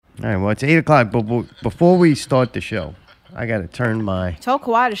All right, well, it's 8 o'clock, but before we start the show, I got to turn my... Tell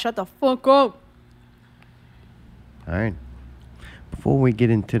Kawhi to shut the fuck up. All right. Before we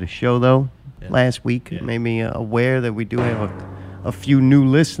get into the show, though, last week made me aware that we do have a few new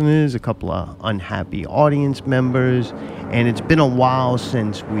listeners, a couple of unhappy audience members, and it's been a while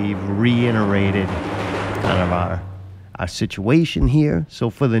since we've reiterated kind of our situation here. So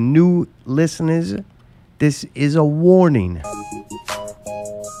for the new listeners, this is a warning.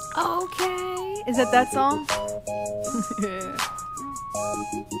 Okay. Is that song?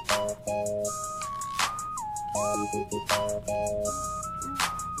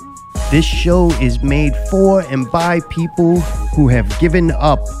 This show is made for and by people who have given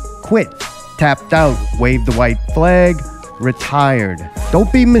up, quit, tapped out, waved the white flag, retired.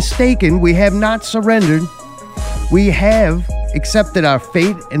 Don't be mistaken, we have not surrendered. We have accepted our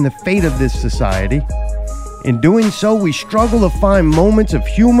fate and the fate of this society. In doing so, we struggle to find moments of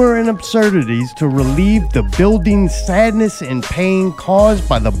humor and absurdities to relieve the building sadness and pain caused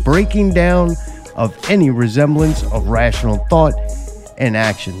by the breaking down of any resemblance of rational thought and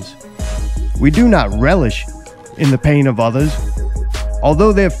actions. We do not relish in the pain of others.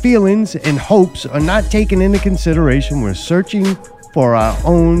 Although their feelings and hopes are not taken into consideration, we're searching for our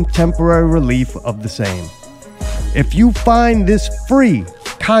own temporary relief of the same. If you find this free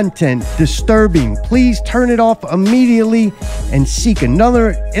content disturbing, please turn it off immediately and seek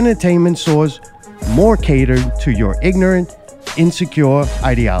another entertainment source more catered to your ignorant, insecure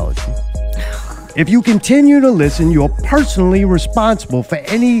ideology. If you continue to listen, you're personally responsible for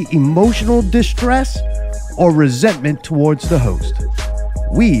any emotional distress or resentment towards the host.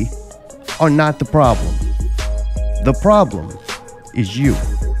 We are not the problem. The problem is you.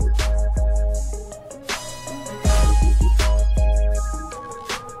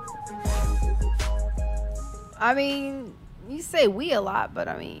 I mean, you say we a lot, but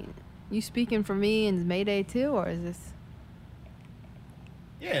I mean, you speaking for me and Mayday too, or is this?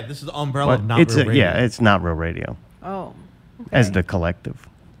 Yeah, this is the umbrella of Not Real Radio. Yeah, it's Not Real Radio. Oh. Okay. As the collective.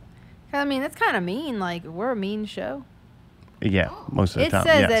 I mean, that's kind of mean. Like, we're a mean show. Yeah, most of the time. It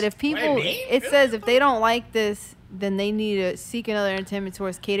says yes. that if people, it says if they don't like this, then they need to seek another entertainment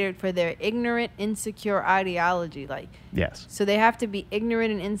source catered for their ignorant, insecure ideology. Like, yes. So they have to be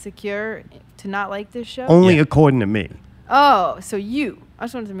ignorant and insecure to not like this show? Only according to me. Oh, so you. I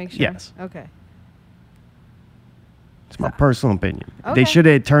just wanted to make sure. Yes. Okay. It's my personal opinion. Okay. They should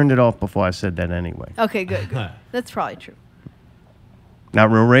have turned it off before I said that anyway. Okay, good. That's probably true. Not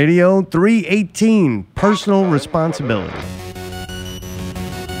Real Radio 318, personal responsibility.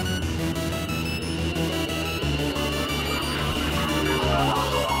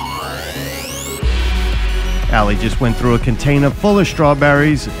 Allie just went through a container full of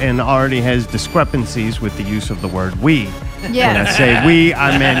strawberries and already has discrepancies with the use of the word we. Yeah. When I say we,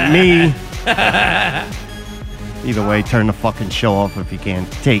 I meant me. Either way, turn the fucking show off if you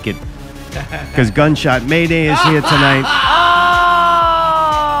can't take it. Because Gunshot Mayday is here tonight. Oh!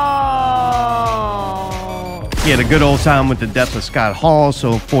 He had a good old time with the death of Scott Hall,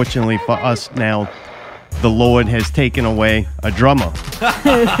 so fortunately for us now, the Lord has taken away a drummer.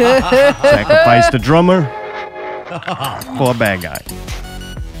 Sacrificed a drummer for a bad guy.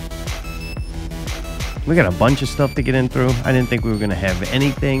 We got a bunch of stuff to get in through. I didn't think we were going to have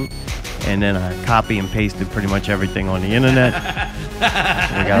anything. And then I copy and pasted pretty much everything on the internet. We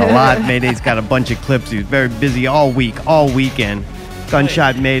got a lot. Mayday's got a bunch of clips. He was very busy all week, all weekend.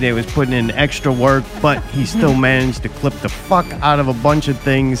 Gunshot Mayday was putting in extra work, but he still managed to clip the fuck out of a bunch of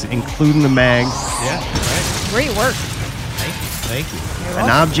things, including the mags. Yeah, right. Great work. Thank you.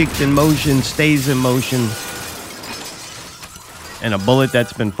 An object in motion stays in motion. And a bullet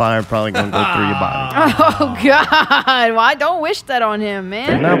that's been fired probably going to go through your body. Oh, God. Well, I don't wish that on him,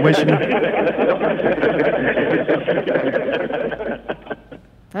 man. I'm not wishing.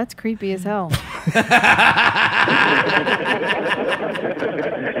 That's creepy as hell.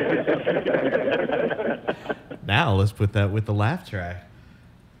 Now let's put that with the laugh track.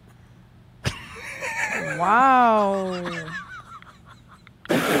 Wow.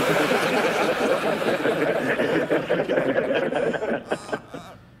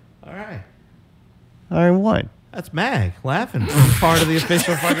 All right. All right, what? That's Mag laughing. Part of the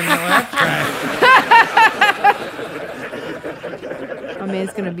official fucking laugh track. I mean,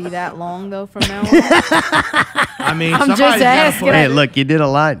 it's going to be that long, though, from now on. I mean, I'm just somebody's gotta asking. put- Hey, look, you did a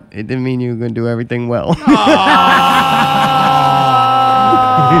lot. It didn't mean you were going to do everything well. Oh,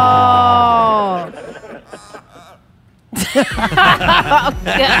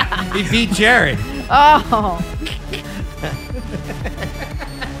 God. He beat Jared. Oh.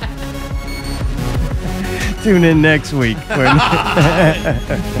 Tune in next week.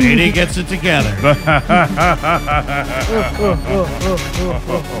 Mayday gets it together.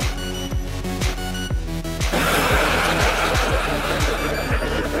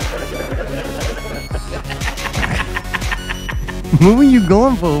 What were you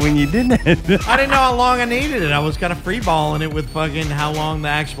going for when you did that? I didn't know how long I needed it. I was kind of freeballing it with fucking how long the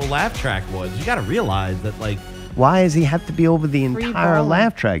actual laugh track was. You got to realize that, like, Why does he have to be over the Free entire ball.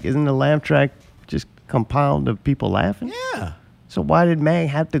 laugh track? Isn't the laugh track just compiled of people laughing? yeah. So why did Mag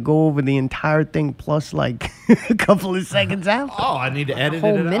have to go over the entire thing plus like a couple of seconds out? Oh, I need to edit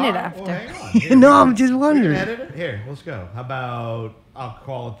whole it. minute All after. Well, hang on. Here, No, we I'm go. just We can wondering. edit it. Here, let's go. How about I'll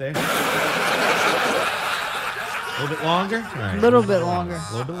call it there. A little bit longer? All right. Little bit longer.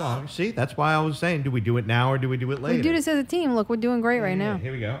 A little bit longer. See, that's why I was saying, do we do it now or do we do it later? We do this as a team. Look, we're doing great right now.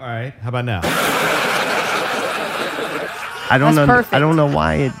 Here we go. All right. How about now? I don't That's know. perfect. I don't know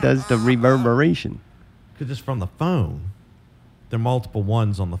why it does the reverberation. Because it's from the phone. There are multiple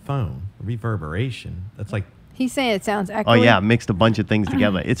ones on the phone. Reverberation. That's like He's saying it sounds echoey. Oh yeah, I mixed a bunch of things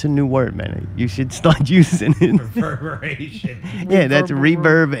together. It's a new word, man. You should start using it. reverberation. Yeah, that's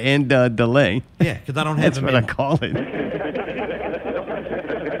reverb and delay. Yeah, because I don't have That's them what I in. call it.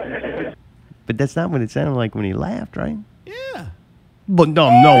 But that's not what it sounded like when he laughed, right? Yeah. But no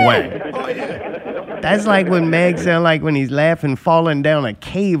way. Oh, yeah. That's like when Mag sound like when he's laughing, falling down a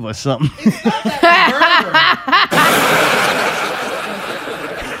cave or something.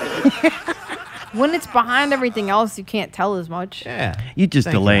 When it's behind everything else, you can't tell as much. Yeah. You just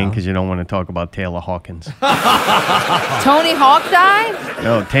Thank you, delaying Al. because you don't want to talk about Taylor Hawkins. Tony Hawk died?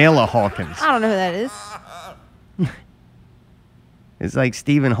 No, Taylor Hawkins. I don't know who that is. It's like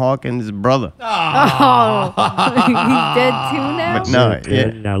Stephen Hawkins' brother. Oh, he's dead too now? But no,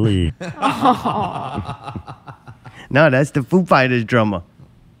 yeah. Now leave. No, that's the Foo Fighters drummer.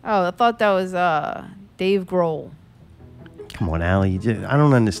 Oh, I thought that was Dave Grohl. Come on, Allie. I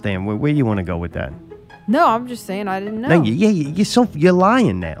don't understand. Where you want to go with that? No, I'm just saying I didn't know. No, you're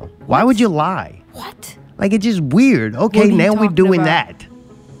lying now. Why would you lie? What? Like, it's just weird. Okay, What are you now we're talking doing about? that.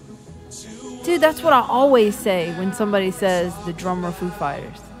 Dude, that's what I always say when somebody says the drummer of Foo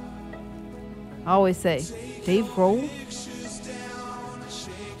Fighters. I always say, Dave Grohl?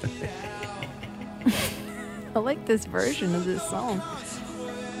 I like this version of this song.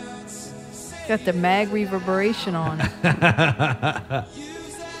 It's got the mag reverberation on.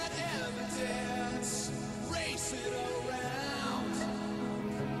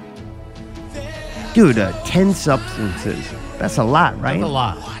 Dude, 10 substances. That's a lot, right? That's a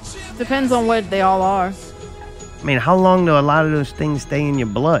lot. Depends on what they all are. I mean, how long do a lot of those things stay in your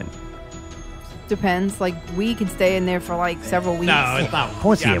blood? Depends. Like, weed can stay in there for like several weeks. No, it's not. Of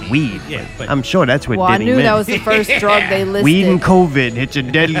course, yeah, he had weed. Yeah, but I'm sure that's what Well, did I him knew in. that was the first drug they listed. Weed and COVID. It's a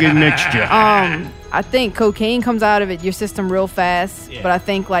deadly mixture. I think cocaine comes out of your system real fast, Yeah. but I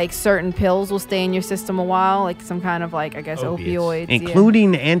think like certain pills will stay in your system a while, like some kind of like I guess Opiates. opioids. yeah.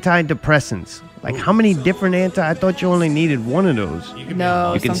 Including antidepressants. Like, how many different I thought you only needed one of those. you can be No,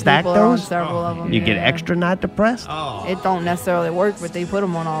 on- You can some stack people are on those? several of them. You get yeah. extra not depressed? Oh. It don't necessarily work, but they put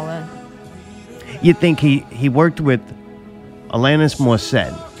them on all in. You think he worked with Alanis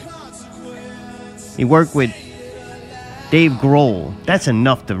Morissette. He worked with Dave Grohl. That's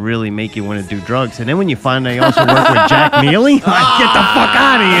enough to really make you want to do drugs. And then when you find out he also worked with Jack Neely, like, get the fuck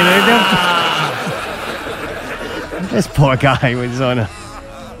out of here. This poor guy was on a...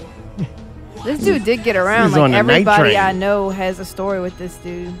 This dude did get around. He's on Like the night everybody train. I know has a story with this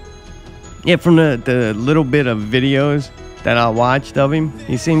dude. Yeah, from the little bit of videos that I watched of him,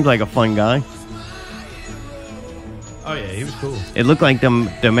 he seemed like a fun guy. Oh, yeah, he was cool. It looked like them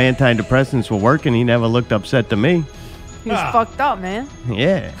antidepressants were working. He never looked upset to me. He was Ah. fucked up, man.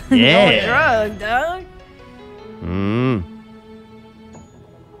 Yeah. On Yeah. drugs, dog. Mm.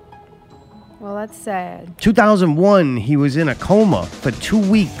 Well, that's sad. 2001, he was in a coma for 2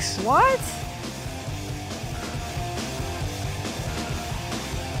 weeks. What?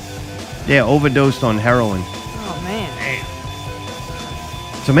 Yeah, overdosed on heroin. Oh man.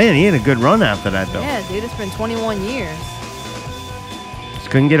 So, man, he had a good run after that, though. Yeah, dude, it's been 21 years. Just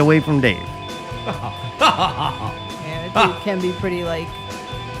couldn't get away from Dave. Yeah, that dude can be pretty like.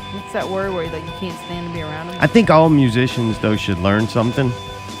 What's that word where like you can't stand to be around him? I think all musicians, though, should learn something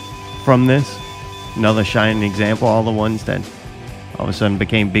from this. Another shining example, all the ones that all of a sudden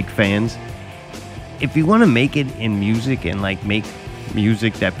became big fans. If you want to make it in music and, like, make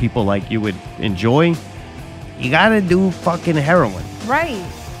music that people like you would enjoy, you got to do fucking heroin. Right.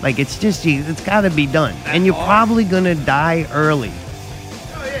 Like, it's just, it's got to be done. And you're probably going to die early.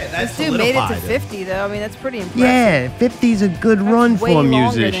 Oh, yeah. That's This dude made it to solidified 50 though. I mean, that's pretty impressive. Yeah, 50's a good That's run way for a longer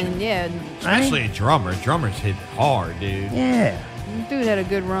musician. than- yeah, Especially a drummer. Drummers hit hard, dude. Yeah. this dude had a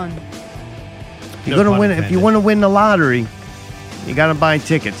good run. If you're No gonna pun win, if you intended. want to win the lottery, you gotta buy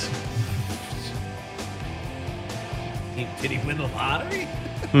tickets. Did he win the lottery?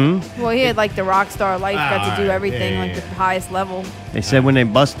 Well, he had like the rock star life, got to do Alright, everything yeah, like yeah. the highest level. They said when they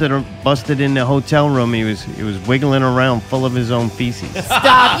busted in the hotel room, he was wiggling around full of his own feces.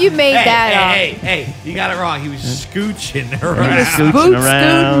 Stop! You made that up. Hey, you got it wrong. He was scooching He was around. scooching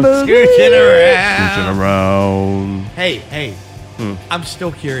around. Scooching Scooching around. around. Hey, I'm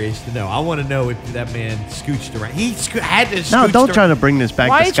still curious to know. I want to know if that man scooched around. He had to scooch No, don't around. try to bring this back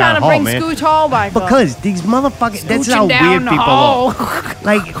Why are to you trying Scott to Hall, bring man. Scooch Hall back up? Because these motherfuckers, that's how Scooching down weird the people hall. are.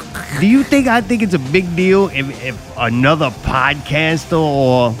 Like, do you think I think it's a big deal if another podcaster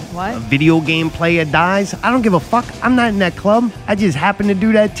or What? a video game player dies? I don't give a fuck. I'm not in that club. I just happen to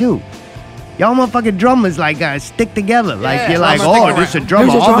do that too. Y'all motherfucking drummers stick together. Like Yeah, you're like, drummers stick oh, this is a around.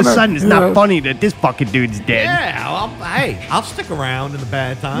 drummer. Who's a All of a drummer? sudden, it's not funny that this fucking dude's dead. Yeah, well, I'll stick around in the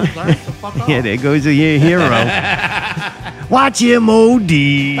bad times. All right, so fuck off. Yeah, there goes a hero. Watch him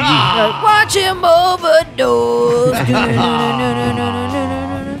OD. Like, watch him overdose.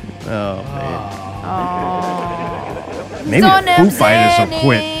 Oh man. Oh. Maybe on the Foo them Fighters will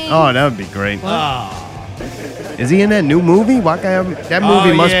quit. Xannies. Oh, that would be great. Oh, Is he in that new movie? Why can't that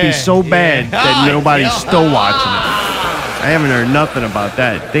movie must be yeah, so bad yeah. that Oh, nobody's yeah. still watching it. I haven't heard nothing about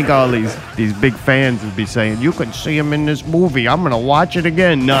that. I think all these big fans would be saying, you can see him in this movie. I'm going to watch it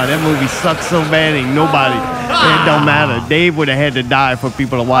again. No, that movie sucks so bad ain't nobody. It don't matter. Dave would have had to die for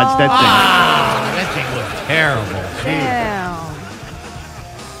people to watch that that thing looks terrible. Jeez. Damn.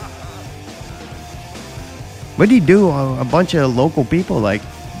 thing. What did he do? A bunch of local people like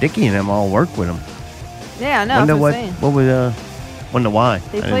Dickie and them all work with him. Yeah, I know. Wonder That's what, what I'm saying. what was, wonder why.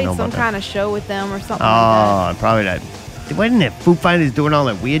 They I didn't played know some about that. kind of show with them or something like Oh, probably that. Wasn't it Foo Fighters doing all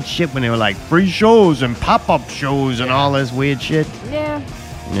that weird shit when they were like free shows and pop-up shows and all this weird shit? that. Yeah,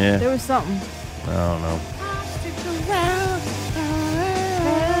 Yeah, there was something. I don't know.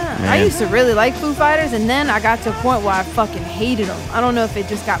 I Man. used to really like Foo Fighters, and then I got to a point where I fucking hated them. I don't know if it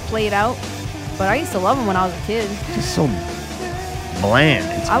just got played out, but I used to love them when I was a kid. Just so bland.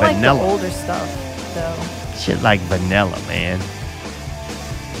 It's I like the vanilla. older stuff, though. Shit like vanilla, man.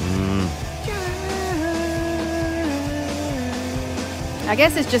 I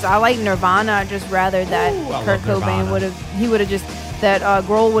guess it's just I like Nirvana. I'd just rather that Ooh, I Kurt love Cobain Nirvana. would have just that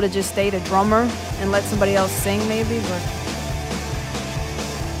Grohl would have just stayed a drummer and let somebody else sing maybe, but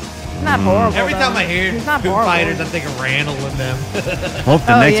not horrible. Every though. time I hear He's not Foo horrible. Fighters, I think of Randall and them. Hope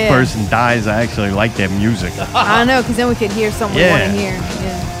the Oh, next yeah. person dies. I actually like their music. I know, because then we could hear something we Yeah. want to hear.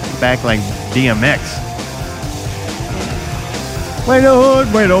 Yeah. Back like DMX. Where the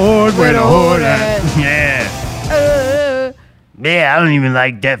hood, where the hood, where the hood at? Yeah. Yeah, I don't even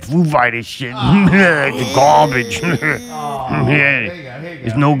like that Foo Fighters shit. It's garbage. Yeah.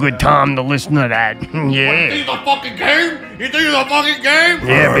 It's no good time to listen to that. Yeah. It's a fucking game? You think it's a fucking game?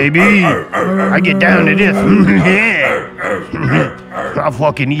 Yeah, baby. I get down to this. Yeah. I'll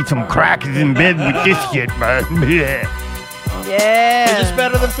fucking eat some crackers in bed with this shit, man. Yeah. Yeah. Is this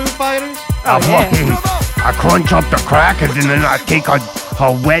better than Foo Fighters? I yeah. fucking, I crunch up the crackers and then I take her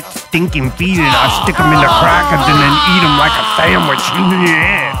wet, stinking feet and I stick them in the crackers and then eat them like a sandwich.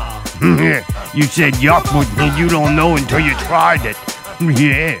 Yeah. You said yuck, but you don't know until you tried it.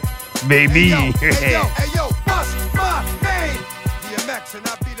 Yeah, baby. Hey yo, what's my name? DMX and I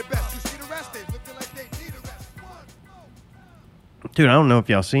be the best. You see the rest, they looking like they need a rest. Dude, I don't know if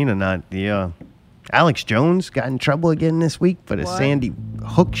y'all seen or not. The Alex Jones got in trouble again this week for the What? Sandy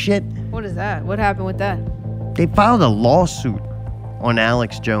Hook shit. What is that? What happened with that? They filed a lawsuit on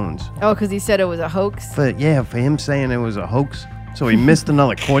Alex Jones Oh, because he said it was a hoax. for him saying it was a hoax. So he missed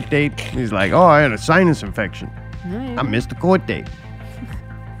another court date. He's like, oh, I had a sinus infection. I missed the court date.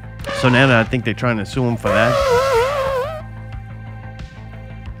 So now I think they're trying to sue him for that.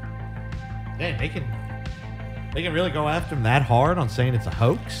 Man, they can really go after him that hard on saying it's a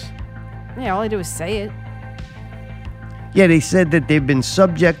hoax? Yeah, all I do is say it. Yeah, they said that they've been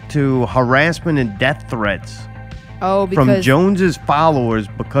subject to harassment and death threats Oh, from because Jones's followers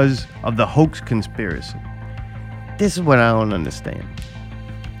because of the hoax conspiracy. This is what I don't understand.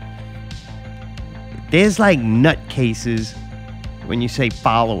 There's like nutcases when you say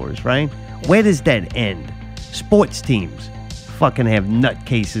followers, right? Where does that end? Sports teams fucking have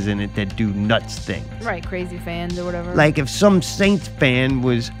nutcases in it that do nuts things. right, crazy fans or whatever. Like if some Saints fan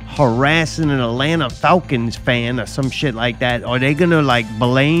was harassing an Atlanta Falcons fan or some shit like that, are they gonna like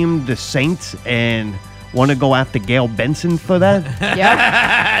blame the Saints and want to go after Gail Benson for that?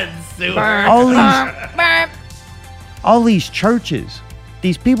 Yep. all these churches,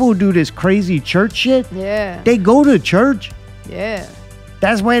 these people who do this crazy church shit, Yeah. they go to church. Yeah.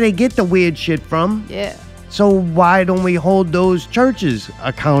 That's where they get the weird shit from. Yeah. So why don't we hold those churches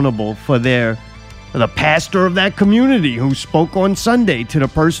accountable for the pastor of that community who spoke on Sunday to the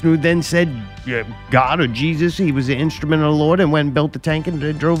person who then said God or Jesus, he was the instrument of the Lord, and went and built the tank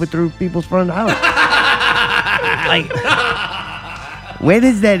and drove it through people's front house? Like, where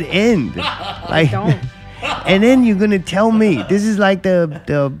does that end? Like, Don't. and then you're gonna tell me this is like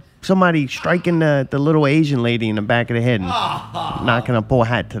the somebody striking the little Asian lady in the back of the head and knocking a poor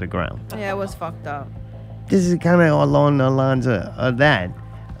hat to the ground. Yeah, it was fucked up. This is kind of along the lines of that,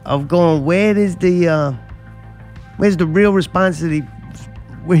 of going, where's the real responsibility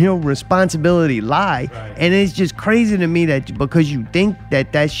lie? Right. And it's just crazy to me that because you think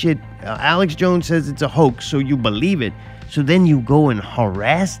that shit, Alex Jones says it's a hoax, so you believe it. So then you go and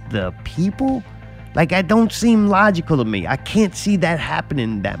harass the people? Like, that don't seem logical to me. I can't see that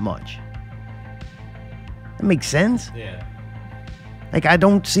happening that much. That makes sense? Yeah. Like, I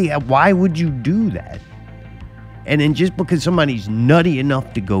don't see, why would you do that? And then just because somebody's nutty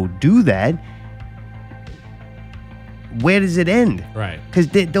enough to go do that, where does it end? Right. Because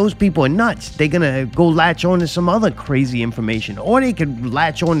those people are nuts. They're going to go latch on to some other crazy information. Or they could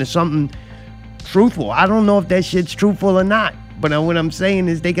latch on to something truthful. I don't know if that shit's truthful or not. But what I'm saying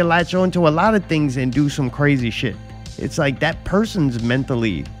is they can latch on to a lot of things and do some crazy shit. It's like that person's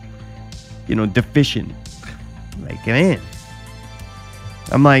mentally, deficient. Like, man.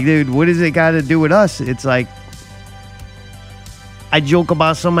 I'm like, dude, what does it got to do with us? It's like, I joke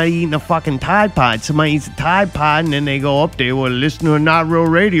about somebody eating a fucking Tide Pod. Somebody eats a Tide Pod and then they go up there, well, listener of Not Real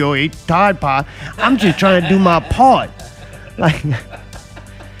Radio ate Tide Pod. I'm just trying to do my part. Like,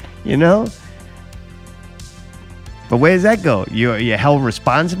 But where does that go? You're held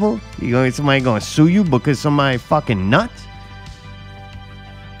responsible? Somebody going to sue you because somebody fucking nuts?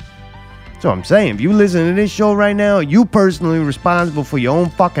 That's what I'm saying. If you listen to this show right now, you personally responsible for your own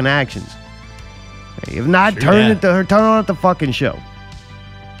fucking actions. If not, turn on the fucking show.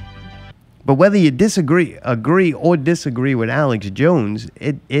 But whether you agree or disagree with Alex Jones,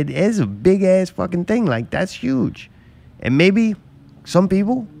 it is a big ass fucking thing. Like, that's huge. And maybe some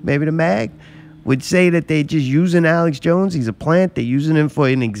people, maybe the MAG, would say that they're just using Alex Jones. He's a plant. They're using him for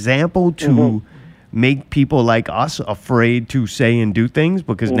an example to make people like us afraid to say and do things,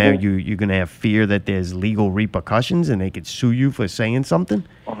 because now you're going to have fear that there's legal repercussions and they could sue you for saying something.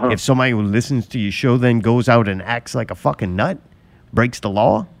 If somebody who listens to your show then goes out and acts like a fucking nut, breaks the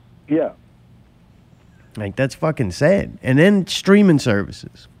law. Yeah. Like, that's fucking sad. And then streaming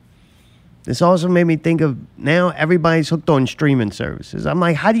services. This also made me think of, now everybody's hooked on streaming services. I'm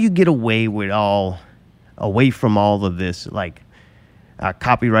like, how do you get away from all of this, like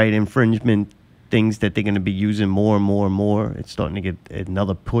copyright infringement things that they're going to be using more and more and more? It's starting to get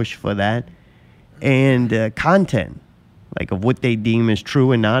another push for that. And content, like of what they deem as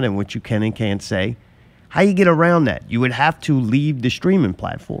true and not, and what you can and can't say. How you get around that? You would have to leave the streaming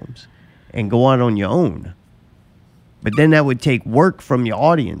platforms and go out on your own. But then that would take work from your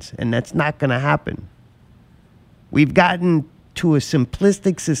audience, and that's not going to happen. We've gotten to a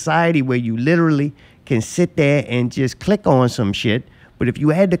simplistic society where you literally can sit there and just click on some shit, but if you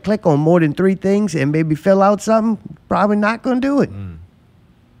had to click on more than 3 things and maybe fill out something, probably not going to do it.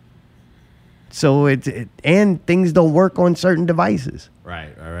 So and things don't work on certain devices.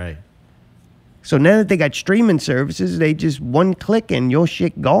 Right. So now that they got streaming services, they just one click and your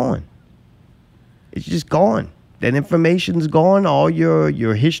shit gone. It's just gone. That information's gone. All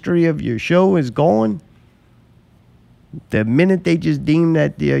your history of your show is gone. The minute they just deem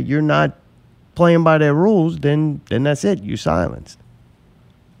that you're not playing by their rules, then that's it. You're silenced.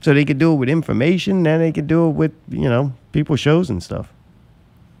 So they could do it with information, then they could do it with, people's shows and stuff.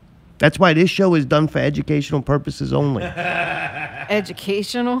 That's why this show is done for educational purposes only.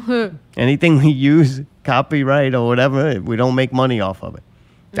 Educational? Anything we use, copyright or whatever, we don't make money off of it.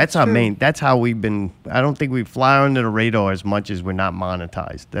 That's how we've been. I don't think we fly under the radar as much as we're not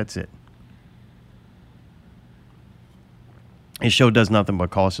monetized. That's it. This show does nothing but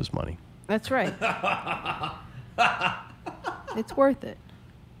cost us money. That's right. It's worth it.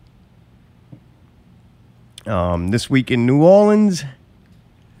 This week in New Orleans,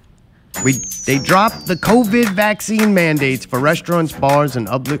 they dropped the COVID vaccine mandates for restaurants, bars, and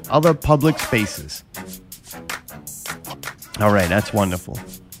other public spaces. All right, that's wonderful.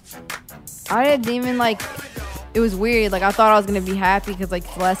 I didn't even it was weird. I thought I was going to be happy because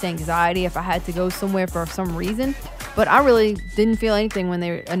it's less anxiety if I had to go somewhere for some reason. But I really didn't feel anything when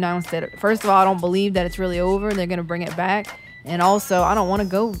they announced it. First of all, I don't believe that it's really over. They're going to bring it back. And also, I don't want to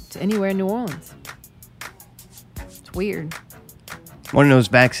go to anywhere in New Orleans. It's weird. One of those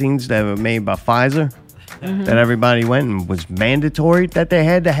vaccines that were made by Pfizer that everybody went and was mandatory that they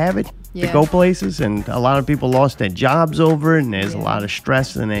had to have it to go places. And a lot of people lost their jobs over it. And there's a lot of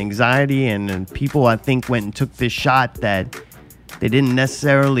stress and anxiety. And people, I think, went and took this shot that they didn't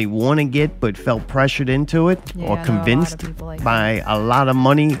necessarily want to get but felt pressured into it or convinced by a lot of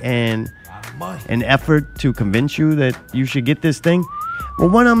money and an effort to convince you that you should get this thing. Well,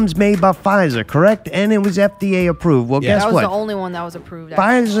 one of them's made by Pfizer, correct? And it was FDA approved. Well, guess what? That was the only one that was approved.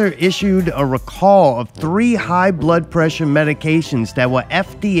 Pfizer issued a recall of 3 high blood pressure medications that were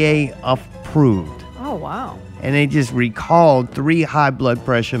FDA approved. Oh, wow. And they just recalled 3 high blood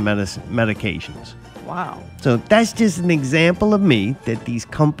pressure medications. Wow. So that's just an example of me that these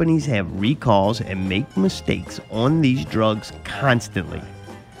companies have recalls and make mistakes on these drugs constantly.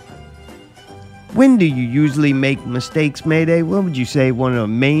 When do you usually make mistakes, Mayday? What would you say one of the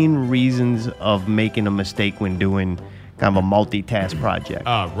main reasons of making a mistake when doing kind of a multitask project?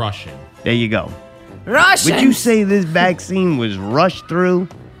 Russian. There you go. Russian. Would you say this vaccine was rushed through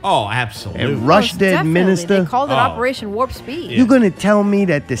Oh, absolutely. and rushed to Definitely. administer? They called it Operation Warp Speed. You're going to tell me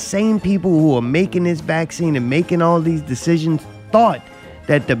that the same people who are making this vaccine and making all these decisions thought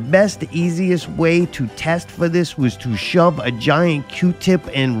that the best, easiest way to test for this was to shove a giant Q-tip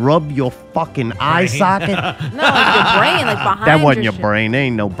and rub your fucking eye socket? No, like your brain, like behind That wasn't your shit. brain. There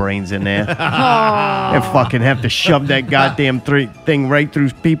ain't no brains in there. Oh. They fucking have to shove that goddamn thing right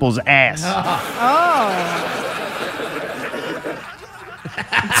through people's ass.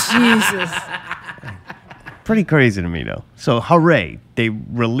 Jesus. Pretty crazy to me, though. So, hooray. They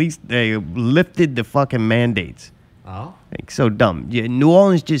lifted the fucking mandates. Oh. Like, so dumb. Yeah, New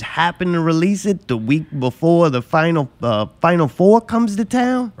Orleans just happened to release it the week before the Final Four comes to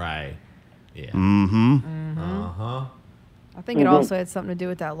town. Right. Yeah. I think it also had something to do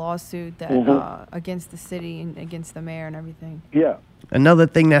with that lawsuit that against the city and against the mayor and everything. Yeah. Another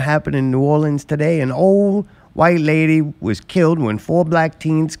thing that happened in New Orleans today, an old white lady was killed when 4 black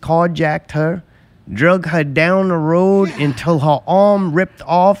teens carjacked her, drug her down the road until her arm ripped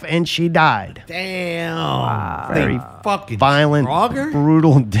off and she died. Damn. Very fucking violent, Frogger?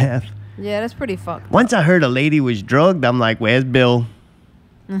 brutal death. Yeah, that's pretty fucked. Once I heard a lady was drugged, I'm like, where's Bill?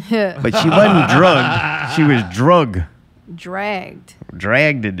 But she wasn't drugged. She was Dragged.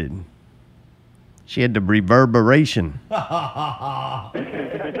 dragged it in. She had the reverberation. Yeah.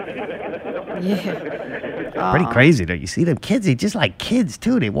 Pretty crazy, though. You see them kids, they just like kids,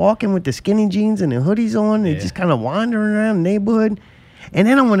 too. They walk in with the skinny jeans and the hoodies on. They just kind of wandering around the neighborhood. And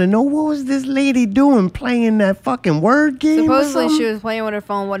then I want to know, what was this lady doing playing that fucking word game? Supposedly she was playing with her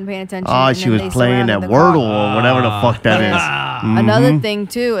phone, wasn't paying attention. Oh, and she then was they playing that surrounded the Wordle car. or whatever the fuck that is. Another thing,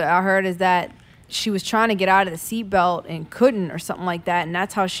 too, I heard is that she was trying to get out of the seatbelt and couldn't or something like that. And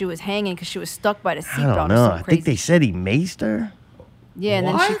that's how she was hanging because she was stuck by the I seatbelt don't or know. something I crazy. think they said he maced her. Yeah, and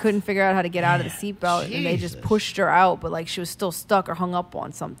then she What? couldn't figure out how to get out of the seatbelt, and they just Jesus. pushed her out, but like she was still stuck or hung up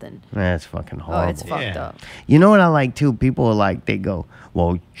on something. That's fucking Oh, horrible. it's fucked up. You know what I like too? People are like, they go,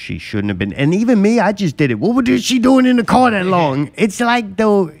 well, she shouldn't have been. And even me, I just did it. What was she doing in the car that long? It's like,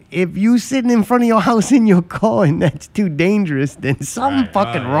 though, if you sitting in front of your house in your car and that's too dangerous, then something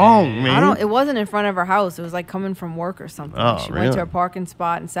fucking wrong, man. It wasn't in front of her house. It was like coming from work or something. Oh, She went really? to a parking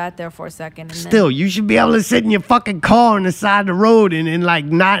spot and sat there for a second. And Still, you should be able to sit in your fucking car on the side of the road and like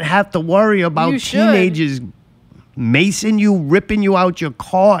not have to worry about You should. teenagers macing you, ripping you out your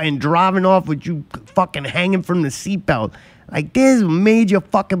car and driving off with you fucking hanging from the seatbelt. Like, there's a major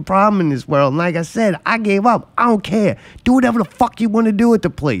fucking problem in this world. And like I said, I gave up. I don't care. Do whatever the fuck you want to do at the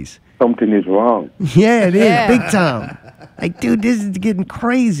place. Something is wrong. Yeah, it is. Yeah. Big time. Like, dude, this is getting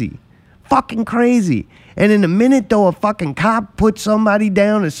crazy. Fucking crazy. And in a minute, though, a fucking cop puts somebody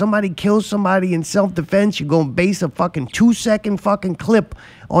down or somebody kills somebody in self-defense, you're going to base a fucking 2-second fucking clip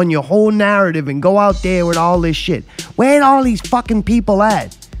on your whole narrative and go out there with all this shit. Where are all these fucking people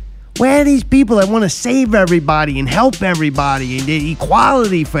at? Where are these people that want to save everybody and help everybody and the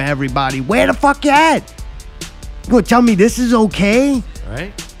equality for everybody? Where the fuck you at? You gonna tell me this is okay?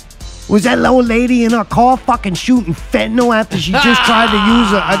 Right? Was that old lady in her car fucking shooting fentanyl after she just tried to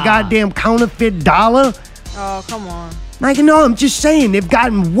use a goddamn counterfeit dollar? Oh, come on. Like, no, I'm just saying, they've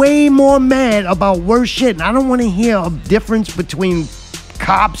gotten way more mad about worse shit. And I don't want to hear a difference between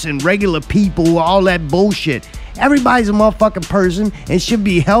cops and regular people, all that bullshit. Everybody's a motherfucking person and should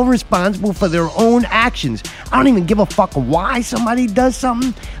be held responsible for their own actions. I don't even give a fuck why somebody does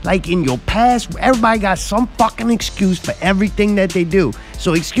something. Like in your past, everybody got some fucking excuse for everything that they do.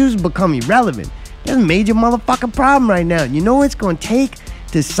 So excuses become irrelevant. There's a major motherfucking problem right now. You know what it's going to take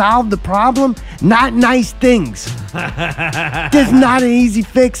to solve the problem? Not nice things. There's not an easy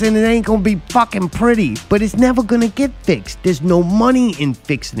fix, and it ain't going to be fucking pretty. But it's never going to get fixed. There's no money in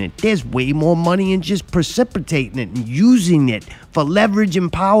fixing it. There's way more money in just precipitating it and using it for leverage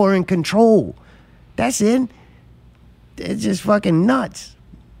and power and control. That's it. It's just fucking nuts.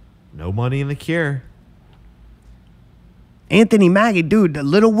 No money in the cure. Anthony Mackie, dude, the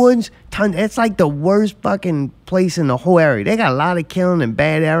Little Woods, it's like the worst fucking place in the whole area. They got a lot of killing and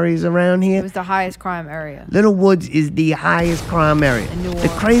bad areas around It here. was the highest crime area. Little Woods is the highest crime area. In New The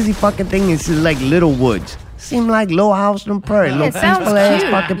Orleans. crazy fucking thing is like Little Woods. Seem like Low House on Prairie, Yeah, little it sounds peaceful ass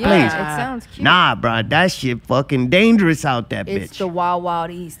cute. fucking Yeah, place. it sounds cute. Nah, bro, that shit fucking dangerous out that It's bitch. the wild,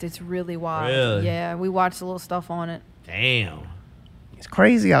 wild east. It's really wild. Really? Yeah, we watched a little stuff on it. Damn. It's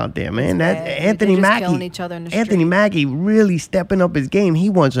crazy out there, man. That bad. Anthony They're just Mackie, killing each other in the Anthony street. Mackie really stepping up his game. He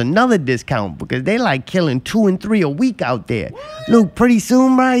wants another discount because they like killing 2 and 3 a week out there. Look, pretty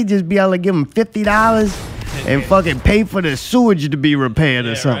soon, bro, he just be able to give him $50 and fucking pay for the sewage to be repaired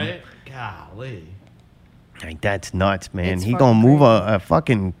or something. Right? Golly. Like that's nuts, man. It's He gonna fucking move crazy. a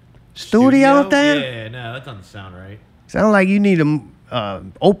fucking studio out there. Yeah, no, that doesn't sound right. Sound like you need to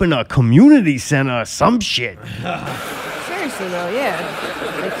open a community center or some shit. Seriously, though,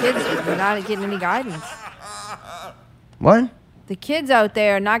 yeah. The kids are not getting any guidance. What? The kids out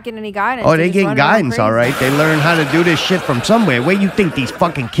there are not getting any guidance. Oh, They're they just getting running around guidance, all crazy. right. They learn how to do this shit from somewhere. Where you think these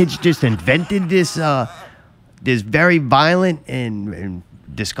fucking kids just invented this this very violent and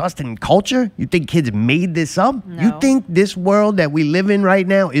disgusting culture? You think kids made this up? You No. think this world that we live in right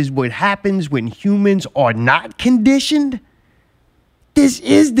now is what happens when humans are not conditioned? This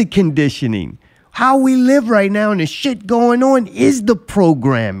is the conditioning. How we live right now and the shit going on is the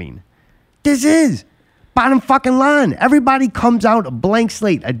programming. This is. Bottom fucking line. Everybody comes out a blank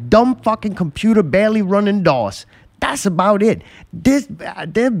slate, a dumb fucking computer barely running DOS. That's about it.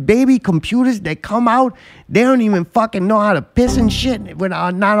 Their baby computers that come out, they don't even fucking know how to piss and shit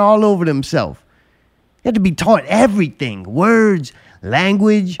without not all over themselves. You have to be taught everything. Words,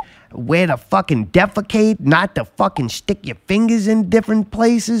 language, where to fucking defecate, not to fucking stick your fingers in different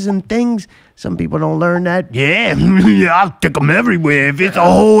places and things. Some people don't learn that. Yeah, I'll stick them everywhere. If it's a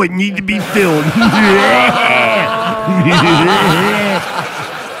hole, it needs to be filled.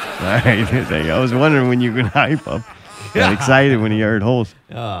 All right, I was wondering when you could hype up. Got excited when he heard holes.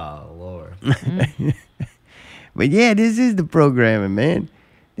 Oh, Lord. But yeah, this is the programming, man.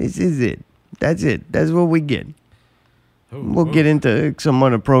 This is it. That's it. That's what we get. We'll get into some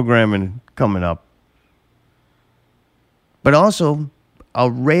other programming coming up. But also, a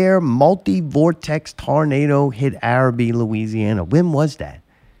rare multi-vortex tornado hit Araby, Louisiana. When was that?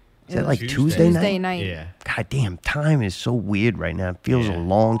 Is that like Tuesday night? Tuesday night. Yeah. God damn, time is so weird right now. It feels a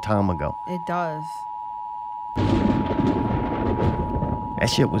long time ago. It does. That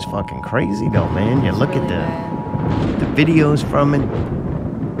shit was fucking crazy though, man. You look Really at bad. the videos from it,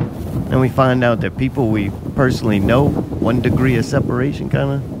 and we find out that people we personally know, 1 degree of separation kind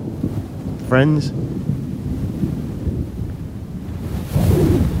of friends.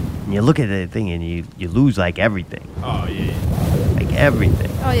 And you look at that thing and you lose like everything. Oh, yeah. Like everything.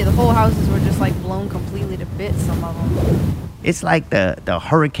 Oh yeah, the whole houses were just like blown completely to bits. Some of them. It's like the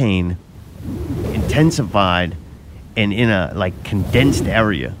hurricane intensified and in a like condensed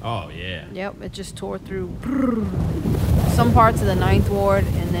area. Oh, yeah. Yep, it just tore through some parts of the 9th Ward,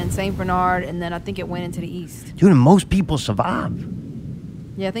 and then St. Bernard, and then I think it went into the east. Dude, and most people survive.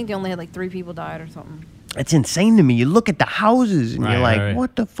 Yeah, I think they only had like 3 people died or something. It's insane to me. You look at the houses and Right, you're like, right.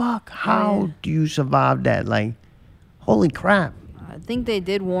 what the fuck? How yeah. do you survive that? Like, holy crap. I think they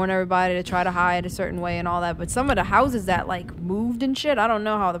did warn everybody to try to hide a certain way and all that, but some of the houses that like moved and shit, I don't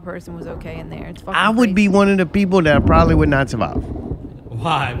know how the person was okay in there. It's fucking I would be crazy. one of the people that probably would not survive.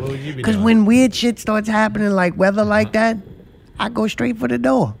 Why? What would you be Because doing? when weird shit starts happening, like weather like that, I go straight for the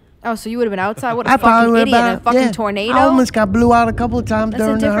door. Oh, so you would have been outside? What a I probably fucking would idiot! have A fucking tornado? I almost got blew out a couple of times That's a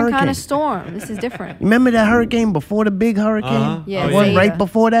during the different hurricane. kind of storm. This is different. Remember that hurricane before the big hurricane? Uh-huh. Yeah, The one Zeta. right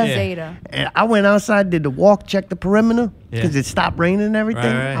before that? Yeah. Zeta. And I went outside, did the walk, checked the perimeter, Yeah. because it stopped raining and everything.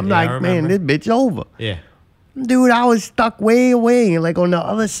 Right, I'm yeah, I like, man, this remember. bitch over. Yeah. Dude, I was stuck way away, like on the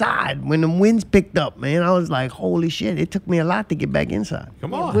other side. When the winds picked up, man, I was like, holy shit. It took me a lot to get back inside.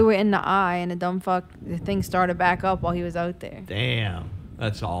 Come Yeah, on. we were in the eye, and the thing started back up while he was out there. Damn.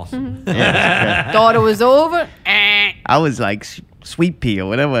 That's awesome. Thought it was over. I was like Sweet Pea or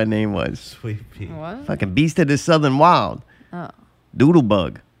whatever her name was. Sweet pea. What? Fucking Beast of the Southern Wild. Oh.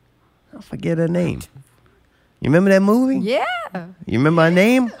 Doodlebug. I forget her name. You remember that movie? Yeah. You remember her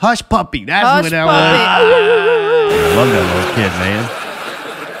name? Hush Puppy. That's Hush what that Puppy. was. I love that little kid,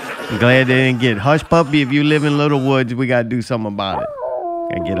 man. I'm glad they didn't get Hush Puppy. If you live in Little Woods, we got to do something about it.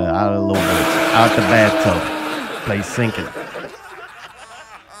 Got to get her out of Little Woods, out the bathtub. Place sinking.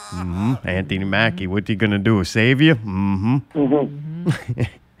 Anthony Mackie, what you going to do? Save you?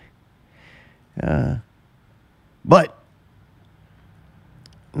 But,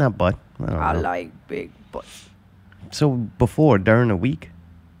 not but. I don't I know. like big butts. So before, during the week,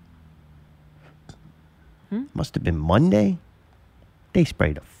 must have been Monday, they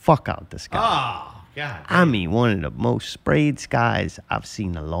sprayed the fuck out the sky. Oh, God. I mean, one of the most sprayed skies I've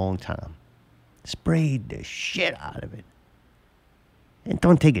seen in a long time. Sprayed the shit out of it. And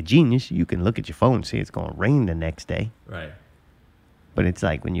don't take a genius. You can look at your phone and see it's going to rain the next day. Right. But it's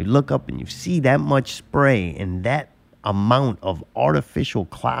like when you look up and you see that much spray and that amount of artificial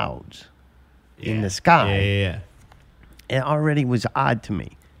clouds in the sky, Yeah. it already was odd to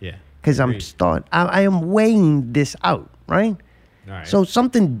me. Yeah. Because I am weighing this out, right? All right. So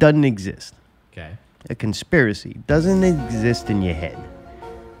something doesn't exist. Okay. A conspiracy doesn't exist in your head.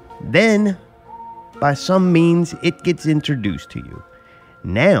 Then, by some means, it gets introduced to you.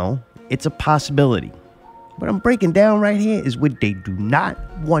 Now, it's a possibility. What I'm breaking down right here is what they do not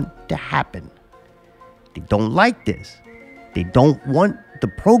want to happen. They don't like this. They don't want the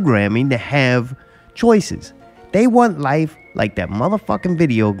programming to have choices. They want life like that motherfucking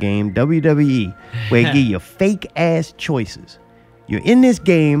video game, WWE, where it give you fake-ass choices. You're in this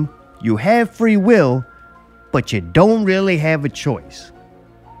game, you have free will, but you don't really have a choice.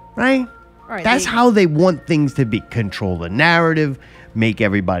 Right? Right, That's how they want things to be. Control the narrative, make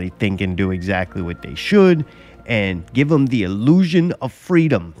everybody think and do exactly what they should, and give them the illusion of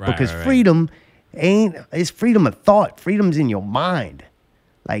freedom. Right, because right. freedom it's freedom of thought. Freedom's in your mind.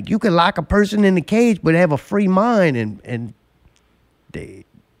 Like, you can lock a person in a cage but have a free mind, and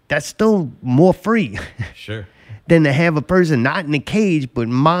that's still more free Sure. than to have a person not in a cage but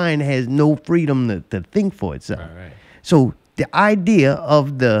mind has no freedom to think for itself. Right. So the idea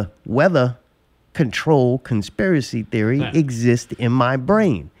of the weather control conspiracy theory Yeah. exists in my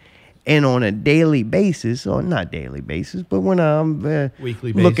brain. And on a daily basis, or not daily basis, but when I'm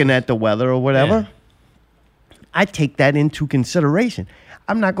Weekly looking basis. at the weather or whatever, I take that into consideration.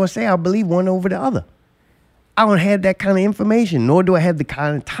 I'm not going to say I believe one over the other. I don't have that kind of information, nor do I have the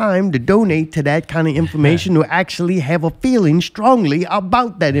kind of time to donate to that kind of information to actually have a feeling strongly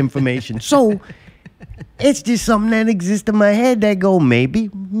about that information. So it's just something that exists in my head that go,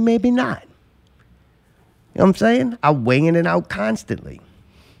 maybe, maybe not. You know what I'm saying? I'm weighing it out constantly.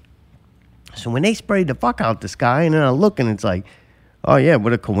 So when they sprayed the fuck out the sky, and then I look and it's like, oh yeah,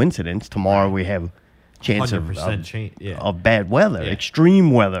 what a coincidence. Tomorrow we have a chance 100% change. Yeah. of bad weather, Yeah.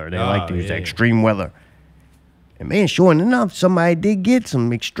 extreme weather. They like to Oh, use yeah. extreme weather. And man, sure enough, somebody did get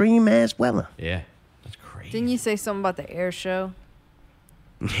some extreme ass weather. Yeah. That's crazy. Didn't you say something about the air show?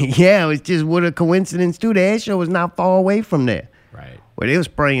 Yeah, it was just what a coincidence too. The air show was not far away from there. Right. Where they were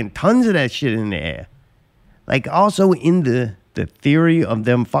spraying tons of that shit in the air. Like, also in the theory of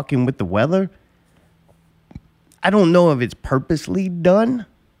them fucking with the weather, I don't know if it's purposely done.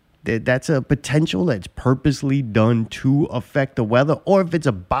 That's a potential that's purposely done to affect the weather, or if it's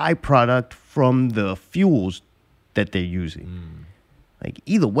a byproduct from the fuels that they're using. Like,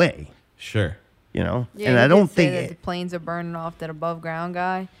 either way, Sure. you know? Yeah, and he I don't did say think... that the planes are burning off that above ground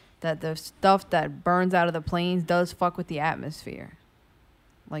guy. That the stuff that burns out of the planes does fuck with the atmosphere,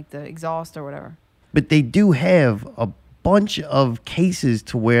 like the exhaust or whatever. But they do have a bunch of cases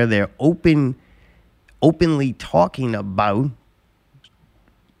to where they're openly talking about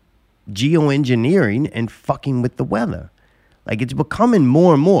geoengineering and fucking with the weather. Like, it's becoming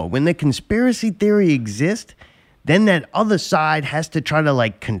more and more. When the conspiracy theory exists, then that other side has to try to,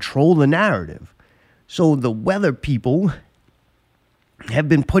 like, control the narrative. So the weather people have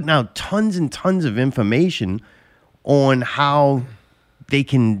been putting out tons and tons of information on how they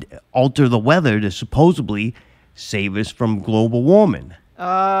can alter the weather to supposedly save us from global warming.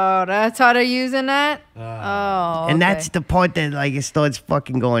 Oh, that's how they're using that? Oh, And okay. that's the part that, like, it starts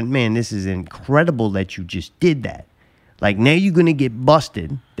fucking going, man, this is incredible that you just did that. Like, now you're going to get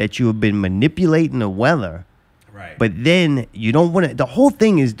busted that you have been manipulating the weather. Right. But then you don't want to, the whole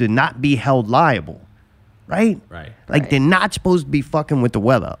thing is to not be held liable, right? Right. Like, Right. they're not supposed to be fucking with the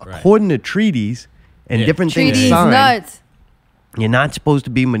weather. Right. According to treaties and Yeah. different things Treaties signed, nuts. you're not supposed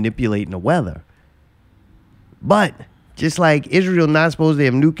to be manipulating the weather. But just like Israel not supposed to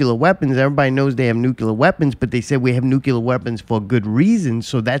have nuclear weapons, everybody knows they have nuclear weapons, but they said we have nuclear weapons for good reason,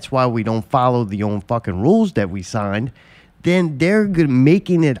 so that's why we don't follow the own fucking rules that we signed. Then they're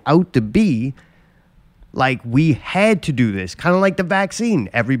making it out to be like we had to do this. Kind of like the vaccine.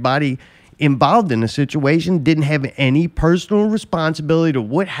 Everybody involved in the situation didn't have any personal responsibility to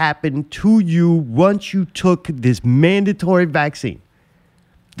what happened to you once you took this mandatory vaccine.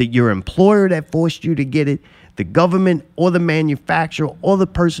 That your employer that forced you to get it, the government or the manufacturer or the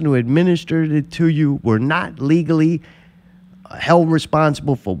person who administered it to you were not legally held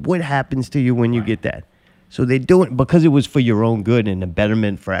responsible for what happens to you when you get that. So they do it because it was for your own good and the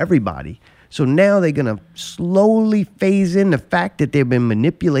betterment for everybody. So now they're going to slowly phase in the fact that they've been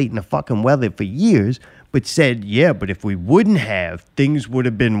manipulating the fucking weather for years, but said, yeah, but if we wouldn't have, things would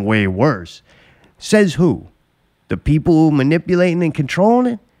have been way worse. Says who? The people manipulating and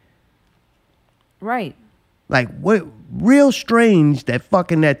controlling it? Right. Like, what? Real strange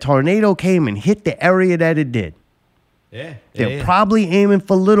that tornado came and hit the area that it did. Yeah. They're probably aiming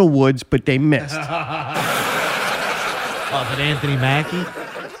for Little Woods, but they missed. Oh, is it Anthony Mackie?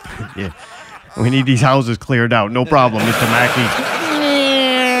 Yeah. We need these houses cleared out. No problem, Mr. Mackey.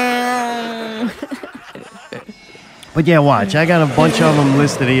 But yeah, watch. I got a bunch of them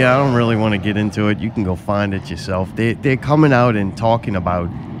listed here. I don't really want to get into it. You can go find it yourself. They're coming out and talking about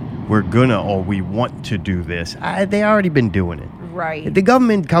we're gonna or we want to do this. They already been doing it. Right. If the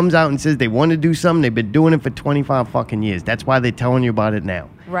government comes out and says they want to do something, they've been doing it for 25 fucking years. That's why they're telling you about it now.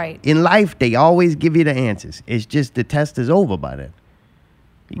 Right. In life, they always give you the answers. It's just the test is over by then.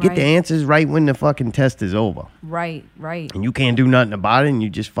 You get the answers right when the fucking test is over. Right. And you can't do nothing about it, and you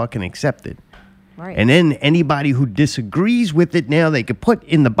just fucking accept it. Right. And then anybody who disagrees with it now, they could put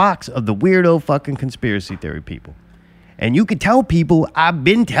in the box of the weirdo fucking conspiracy theory people. And you could tell people, I've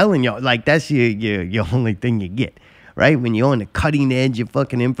been telling y'all, like that's your only thing you get. Right? When you're on the cutting edge of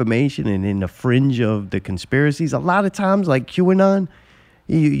fucking information and in the fringe of the conspiracies, a lot of times, like QAnon,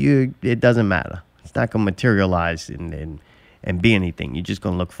 it doesn't matter. It's not going to materialize and be anything. You're just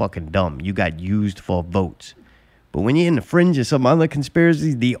going to look fucking dumb. You got used for votes. But when you're in the fringe of some other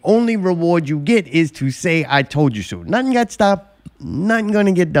conspiracies, the only reward you get is to say, I told you so. Nothing got stopped. Nothing going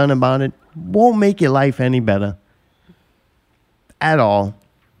to get done about it. Won't make your life any better. At all.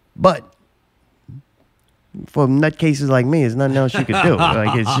 But for nutcases like me, there's nothing else you could do.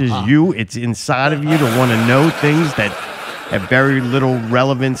 Like, it's just you. It's inside of you to want to know things that have very little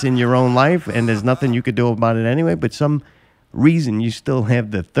relevance in your own life, and there's nothing you could do about it anyway. But some reason you still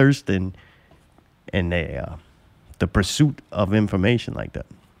have the thirst and the pursuit of information like that.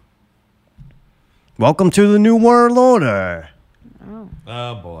 Welcome to the New World Order.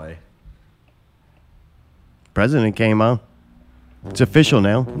 Oh boy. President came out. It's official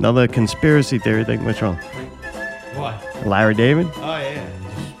now. Another conspiracy theory thing. What's wrong? What? Larry David? Oh, yeah.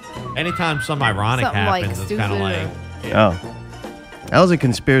 Anytime something ironic Something like happens, it's kind of like... Oh. That was a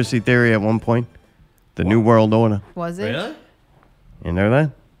conspiracy theory at one point. The New World Order. Was it? Really? You know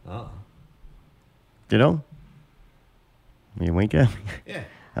that? Oh. You know? You wink at me? Yeah.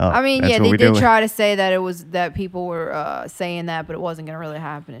 Oh, I mean, that's yeah, what they we did do. try to say that it was that people were saying that, but it wasn't going to really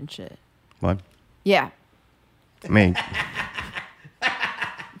happen and shit. What? Yeah. I mean,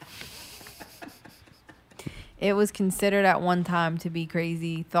 It was considered at one time to be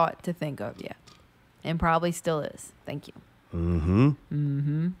crazy thought to think of, yeah. And probably still is. Thank you.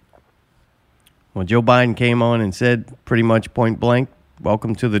 well, Joe Biden came on and said pretty much point blank,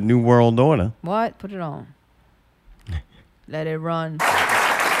 welcome to the New World Order. What? Put it on. Let it run.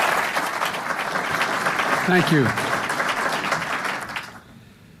 Thank you.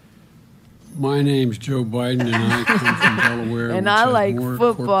 My name's Joe Biden, and I come from Delaware, And which I has like more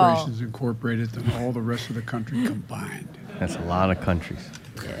football. corporations incorporated than all the rest of the country combined. That's a lot of countries.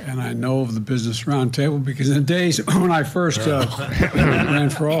 And I know of the Business Roundtable because in the days when I first ran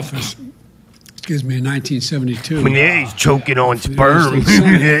for office, in 1972. Yeah, he's choking on the sperm. United States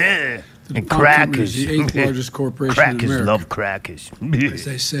Senate, Yeah. the And DuPont Company crackers. is the 8th largest corporation in Crackers America. love crackers. As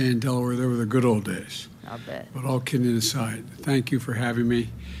they say in Delaware, they were the good old days. I bet. But all kidding aside, thank you for having me.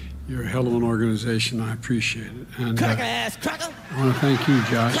 You're a hell of an organization. I appreciate it. And I want to thank you,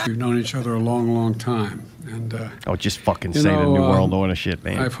 Josh. We've known each other a long, long time. And Oh, just fucking You say the know, New World Order shit,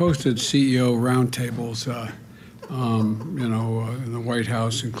 man. I've hosted CEO roundtables, in the White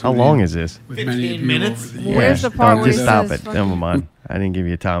House, including How long is this? with many of 15 you minutes? over the years. Where's the part Don't where just it stop says it. fucking- Never mind. I didn't give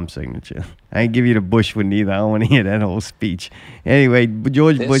you a time signature. I didn't give you the Bush one either. I don't want to hear that whole speech. Anyway,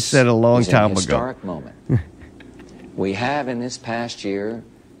 George Bush said a long is time a ago. historic moment. We have in this past year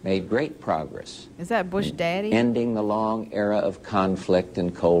made great progress Is that Bush Daddy? ending the long era of conflict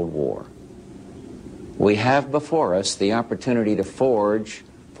and Cold War. We have before us the opportunity to forge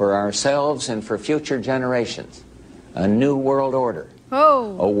for ourselves and for future generations a new world order,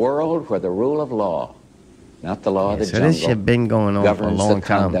 Oh. a world where the rule of law, not the law of the So jungle, this shit been going on for a governs long the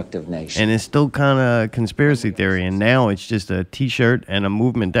time. conduct of nations. And it's still kind of conspiracy theory. And now it's just a T-shirt and a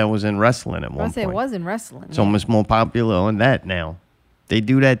movement that was in wrestling at I one would say it point. was in wrestling. It's almost more popular on that now. They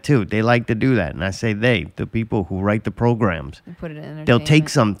do that too. They like to do that. And I say they, the people who write the programs. They put it in They'll take entertainment.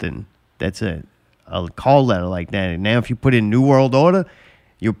 something that's a call letter like that. And now if you put in New World Order,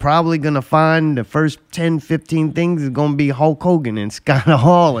 you're probably going to find the first 10, 15 things is going to be Hulk Hogan and Scott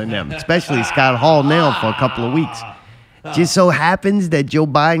Hall in them, especially Scott Hall now for a couple of weeks. Just so happens that Joe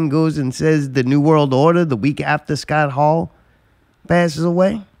Biden goes and says the New World Order the week after Scott Hall passes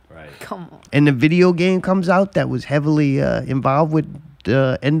away. Come on. And the video game comes out that was heavily involved with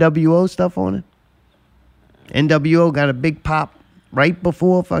the NWO stuff on it. NWO got a big pop right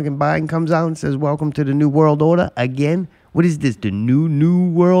before fucking Biden comes out and says, welcome to the New World Order again. What is this, the new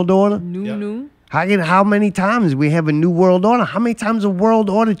World Order? New. How many times we have a New World Order? How many times a World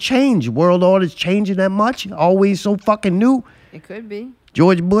Order change? World Order's changing that much? Always so fucking new? It could be.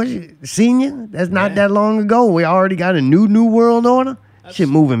 George Bush Sr., that's not that long ago. We already got a new World Order? Shit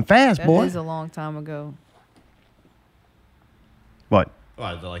moving fast, That boy. is a long time ago. What?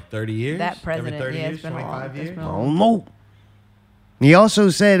 What, is it like 30 years? That president, Every 30 yeah, years, it's been 25 long. It's years? been I long. don't know. He also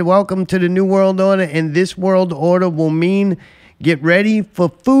said, welcome to the New World Order, and this World Order will mean get ready for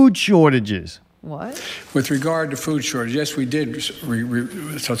food shortages. What? With regard to food shortage, yes, we did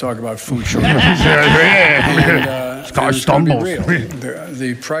talk about food shortage. Scott and it's gonna be stumbles. real.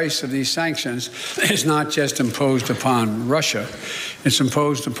 The price of these sanctions is not just imposed upon Russia. It's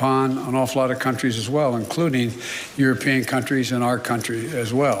imposed upon an awful lot of countries as well, including European countries and our country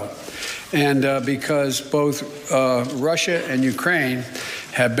as well. And because both Russia and Ukraine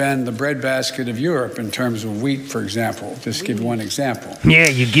have been the breadbasket of Europe in terms of wheat, for example. Just to give you one example. Yeah,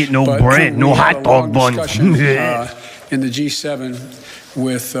 you get no But bread, we no had hot a dog long buns. discussion, in the G7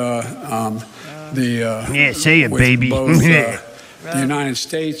 with Yeah, say it, with baby. both, the United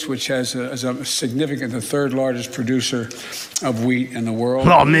States, which has a significant, the third largest producer of wheat in the world.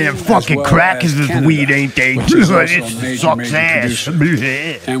 Oh, man, as fucking well crackers as is Canada, weed, ain't they? which is also It a major, sucks major ass.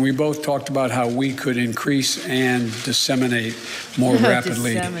 producer. And we both talked about how we could increase and disseminate more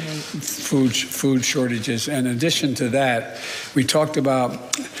rapidly food shortages. And in addition to that, we talked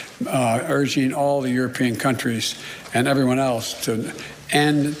about urging all the European countries and everyone else to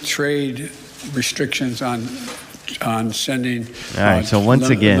end trade restrictions on sending. All right, so once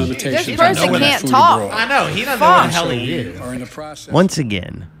again- limitations This on person food can't abroad. talk. I know. He doesn't know what the hell he is. Are in the process. Once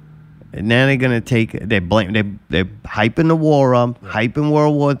again, now they're gonna take they're hyping the war up, hyping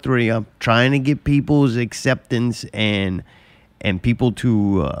World War III up, trying to get people's acceptance and people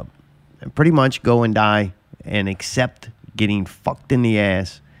to pretty much go and die and accept getting fucked in the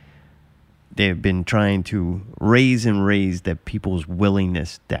ass. They've been trying to raise that people's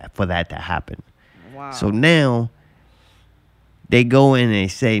willingness for that to happen. Wow. So now they go in and they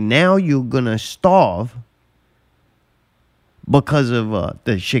say, now you're going to starve because of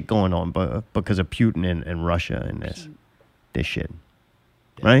the shit going on, because of Putin and Russia and this shit.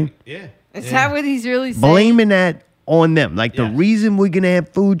 Right? Yeah. Is that what he's really saying? Blaming that on them. Like the Yes. reason we're going to have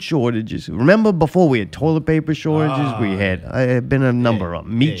food shortages. Remember before we had toilet paper shortages? We had been a number of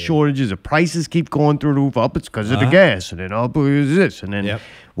meat shortages. The prices keep going through the roof. Up, it's because of the gas. And then up is this. And then,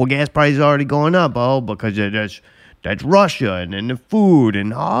 well, gas prices are already going up. Oh, because that's Russia. And then the food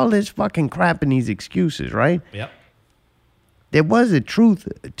and all this fucking crap and these excuses, right? Yep. There was a truth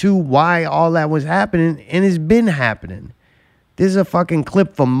to why all that was happening, and it's been happening. This is a fucking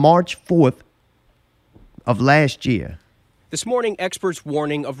clip from March 4th of last year. This morning, experts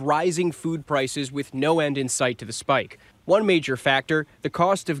warning of rising food prices with no end in sight to the spike. One major factor, the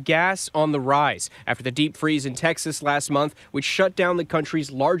cost of gas on the rise after the deep freeze in Texas last month, which shut down the country's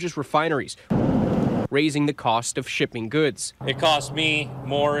largest refineries, raising the cost of shipping goods. It costs me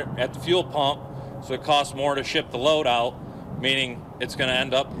more at the fuel pump, so it costs more to ship the load out, meaning it's going to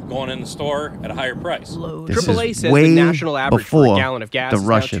end up going in the store at a higher price. This AAA is says way the national average for a before gallon of gas the is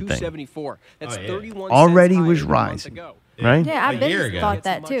Russia now thing. $2.74. That's 31 Already cents was higher than a month rising, ago. right? Yeah, I A year bet ago. thought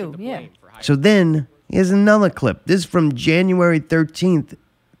that too. Yeah. So then, here's another clip. This is from January 13th,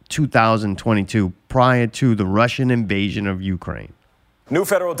 2022, prior to the Russian invasion of Ukraine. New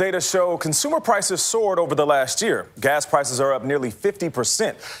federal data show consumer prices soared over the last year. Gas prices are up nearly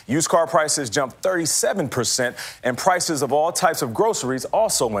 50%. Used car prices jumped 37%, and prices of all types of groceries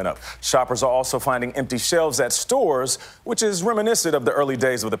also went up. Shoppers are also finding empty shelves at stores, which is reminiscent of the early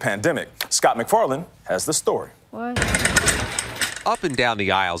days of the pandemic. Scott McFarland has the story. What? Up and down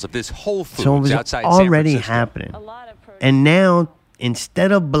the aisles of this Whole Foods So it was outside already San Francisco. happening. And now,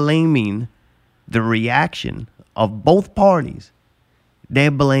 instead of blaming the reaction of both parties, they're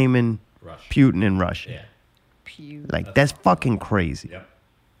blaming Putin and Russia. Huge. Like, that's fucking crazy. Yep.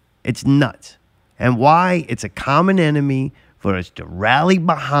 It's nuts. And why? It's a common enemy for us to rally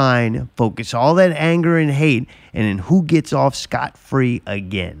behind, focus all that anger and hate, and then who gets off scot-free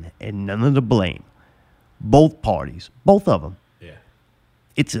again? And none of the blame. Both parties. Both of them. Yeah.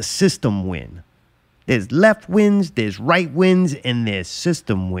 It's a system win. There's left wins, there's right wins, and there's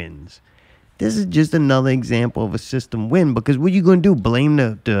system wins. This is just another example of a system win, because what are you going to do? Blame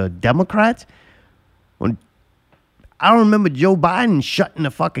the Democrats? When I don't remember Joe Biden shutting the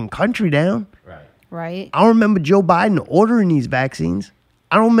fucking country down. Right. I don't remember Joe Biden ordering these vaccines.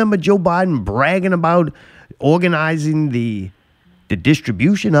 I don't remember Joe Biden bragging about organizing the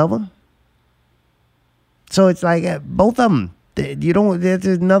distribution of them. So it's like both of them. You don't. That's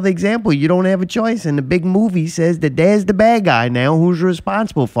another example. You don't have a choice. And the big movie says that there's the bad guy now who's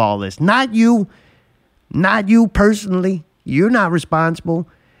responsible for all this. Not you. Not you personally. You're not responsible.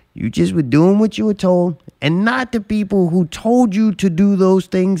 You just were doing what you were told. And not the people who told you to do those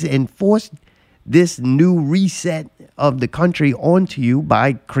things and forced this new reset of the country onto you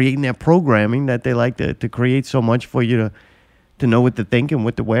by creating that programming that they like to create so much for you to know what to think and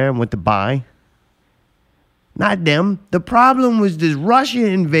what to wear and what to buy. Not them. The problem was this Russian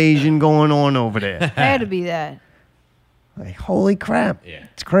invasion going on over there. Had to be that. Like, holy crap. Yeah.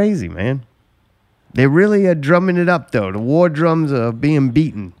 It's crazy, man. They really are drumming it up, though. The war drums are being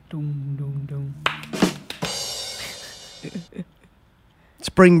beaten. Doom, doom, doom.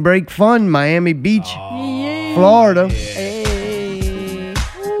 Spring break fun, Miami Beach, Florida. Hey.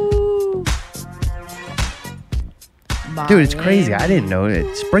 Woo. Dude, it's crazy. I didn't know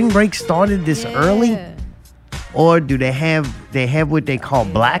that spring break started this early. Or do they have what they call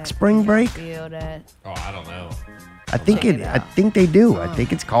black spring break? Feel that. Oh, I don't know. I think they do. I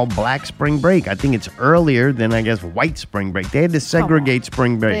think it's called black spring break. I think it's earlier than, I guess, white spring break. They had to segregate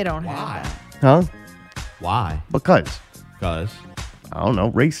spring break. They don't have that. Huh? Why? Because. I don't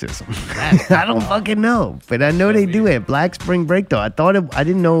know, racism. I don't fucking know. But I know they do have black spring break, though. I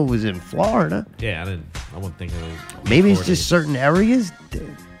didn't know it was in Florida. Yeah, I wouldn't think it was. Maybe it's just certain areas.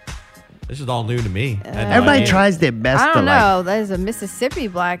 This is all new to me. Everybody tries their best. I don't know. There's a Mississippi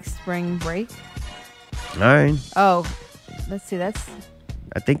black spring break. All right. Oh, let's see. That's.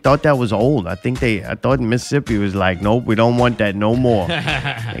 Thought that was old. I thought Mississippi was like, nope, we don't want that no more.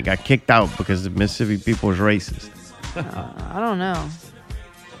 They got kicked out because the Mississippi people was racist. I don't know.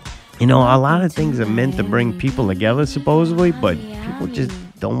 You know, a lot of things are meant to bring people together, supposedly, but people just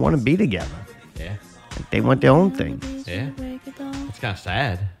don't want to be together. Yeah. Like, they want their own thing. Yeah. It's kind of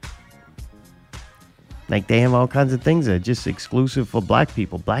sad. Like, they have all kinds of things that are just exclusive for black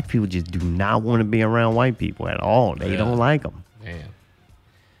people. Black people just do not want to be around white people at all. They don't like them. Damn.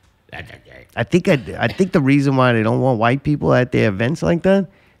 I think the reason why they don't want white people at their events like that is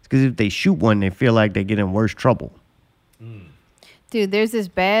because if they shoot one, they feel like they get in worse trouble. Dude, there's this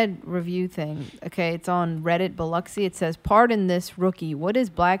bad review thing. Okay, it's on Reddit, Biloxi. It says, "Pardon this rookie. What is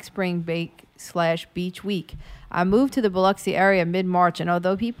Black Spring Bake/Beach Week? I moved to the Biloxi area mid-March, and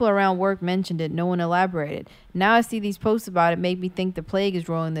although people around work mentioned it, no one elaborated. Now I see these posts about it make me think the plague is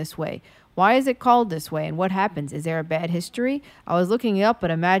rolling this way. Why is it called this way, and what happens? Is there a bad history? I was looking it up,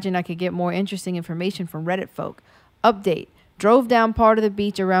 but imagine I could get more interesting information from Reddit folk. Update. Drove down part of the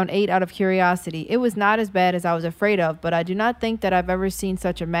beach around 8 out of curiosity. It was not as bad as I was afraid of, but I do not think that I've ever seen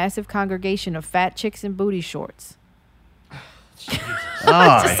such a massive congregation of fat chicks in booty shorts."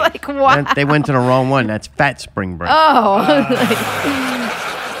 Oh, just like, wow. They went to the wrong one. That's Fat Spring Break. Oh.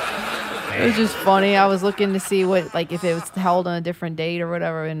 It was just funny. I was looking to see if it was held on a different date or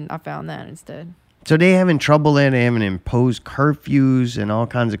whatever, and I found that instead. So they having trouble there. They haven't imposed curfews and all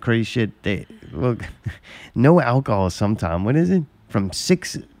kinds of crazy shit. No alcohol sometime. What is it? From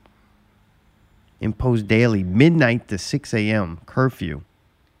 6 imposed daily, midnight to 6 a.m. curfew.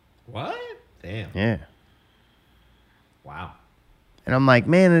 What? Damn. Yeah. Wow. And I'm like,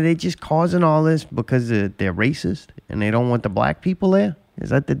 man, are they just causing all this because they're racist and they don't want the black people there? Is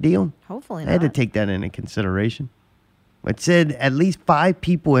that the deal? Hopefully not. I had to not. take that into consideration. It said at least 5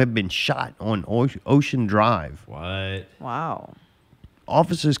 people have been shot on Ocean Drive. What? Wow.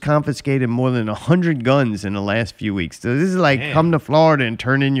 Officers confiscated more than 100 guns in the last few weeks. So this is like, come to Florida and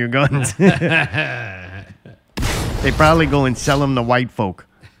turn in your guns. They probably go and sell them to white folk.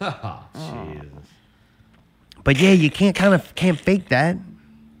 Oh, Jesus. But yeah, you can't fake that.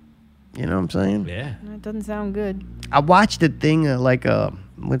 You know what I'm saying? Yeah. That doesn't sound good. I watched a thing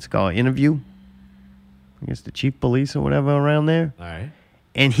what's it called, interview. I guess the chief police or whatever around there. All right.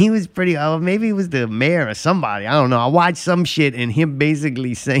 And he was pretty, maybe he was the mayor or somebody. I don't know. I watched some shit and him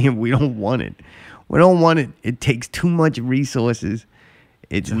basically saying we don't want it. We don't want it. It takes too much resources.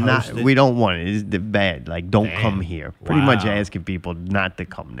 It's To not. host it? We don't want it. It's the bad. Like, don't Damn. come here. Pretty much Wow. asking people not to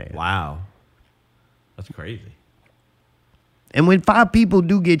come there. Wow. That's crazy. And when 5 people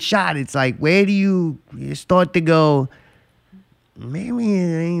do get shot, it's like, where do you start to go? Maybe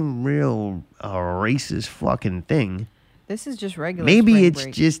it ain't real a racist fucking thing. This is just regular. Maybe spring it's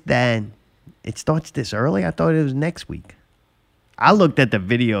break. just that it starts this early. I thought it was next week. I looked at the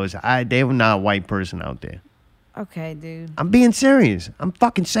videos. They were not a white person out there. Okay, dude. I'm being serious. I'm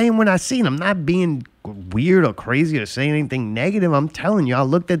fucking saying what I seen. I'm not being weird or crazy or saying anything negative. I'm telling you, I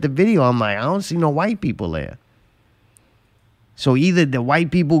looked at the video. I'm like, I don't see no white people there. So either the white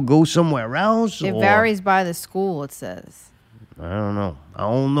people go somewhere else It or varies by the school, it says. I don't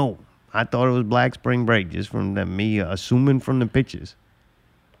know. I thought it was Black Spring Break just from me assuming from the pictures.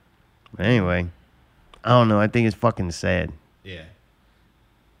 But anyway, I don't know. I think it's fucking sad. Yeah.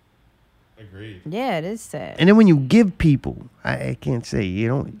 Agreed. Yeah, it is sad. And then when you give people, I can't say you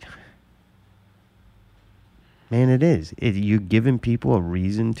don't. Man, it is. You're giving people a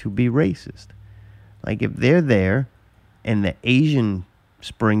reason to be racist. Like if they're there and the Asian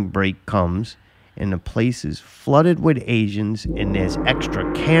spring break comes and the place is flooded with Asians and there's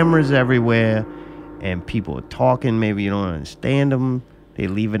extra cameras everywhere and people are talking, maybe you don't understand them. They're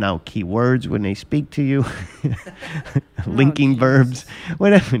leaving out key words when they speak to you. Linking verbs.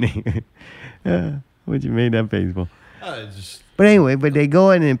 Whatever. What you made that face for? But anyway, they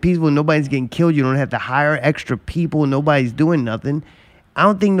go in and peaceful. Nobody's getting killed. You don't have to hire extra people. Nobody's doing nothing. I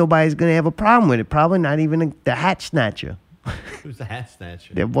don't think nobody's going to have a problem with it. Probably not even the hat snatcher. Who's the hat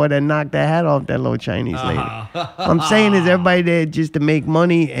snatcher? That boy that knocked the hat off that little Chinese lady. I'm saying is everybody there just to make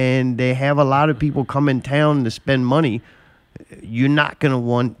money, and they have a lot of people come in town to spend money. You're not going to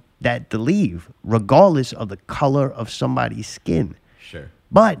want that to leave, regardless of the color of somebody's skin. Sure.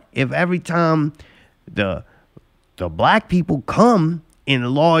 But if every time the black people come in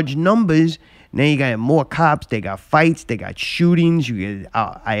large numbers, now you got more cops, they got fights, they got shootings.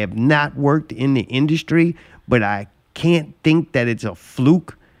 I have not worked in the industry, but I can't think that it's a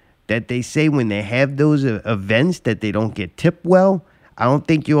fluke that they say when they have those events that they don't get tipped well. I don't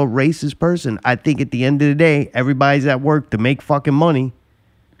think you're a racist person. I think at the end of the day, everybody's at work to make fucking money.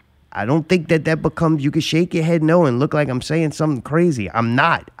 I don't think that becomes, you can shake your head no and look like I'm saying something crazy. I'm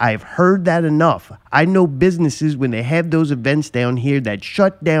not. I've heard that enough. I know businesses when they have those events down here that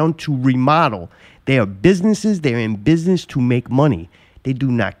shut down to remodel. They are businesses. They're in business to make money. They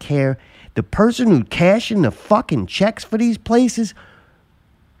do not care. The person who cashing the fucking checks for these places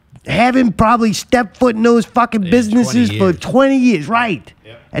haven't probably stepped foot in those fucking businesses 20 for years. 20 years. Right.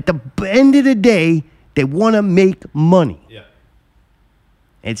 Yep. At the end of the day, they want to make money. Yeah.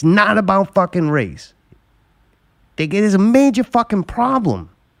 It's not about fucking race. There's a major fucking problem.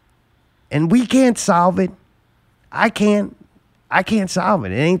 And we can't solve it. I can't solve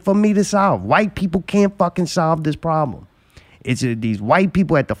it. It ain't for me to solve. White people can't fucking solve this problem. It's these white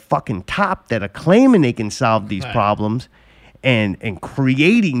people at the fucking top that are claiming they can solve these problems and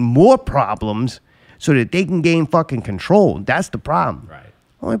creating more problems so that they can gain fucking control. That's the problem. Right.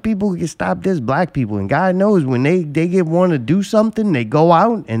 Only people who can stop this, black people. And God knows when they get want to do something, they go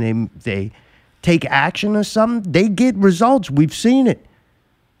out and they take action or something, they get results. We've seen it.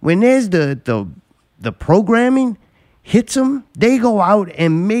 When there's the programming hits them, they go out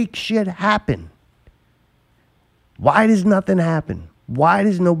and make shit happen. Why does nothing happen? Why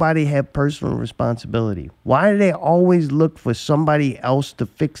does nobody have personal responsibility? Why do they always look for somebody else to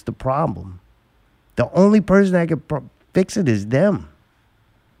fix the problem? The only person that can fix it is them.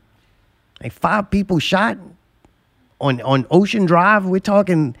 Like 5 people shot on Ocean Drive. We're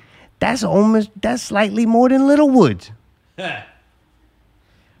talking, that's slightly more than Littlewoods. That's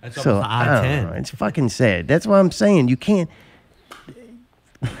So almost I don't I-10. know. It's fucking sad. That's what I'm saying. You can't.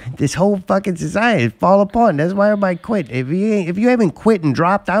 This whole fucking society fall apart. That's why everybody quit. If you haven't quit and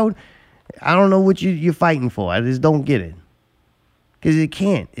dropped out, I don't know what you're fighting for. I just don't get it. Because it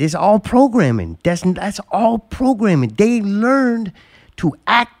can't. It's all programming. That's all programming. They learned to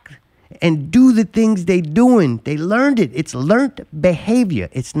act and do the things they doing. They learned it. It's learned behavior.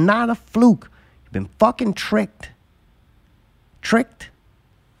 It's not a fluke. You've been fucking tricked. Tricked.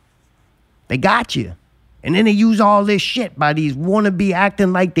 They got you. And then they use all this shit by these wannabe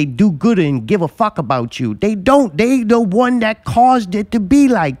acting like they do good and give a fuck about you. They don't. They the one that caused it to be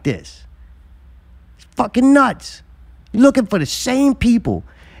like this. It's fucking nuts. You're looking for the same people.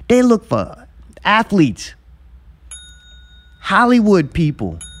 They look for athletes, Hollywood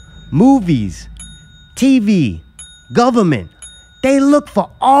people, movies, TV, government. They look for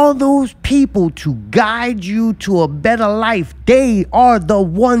all those people to guide you to a better life. They are the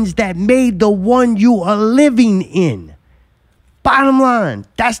ones that made the one you are living in. Bottom line,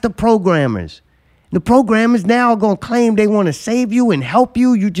 that's the programmers. The programmers now are going to claim they want to save you and help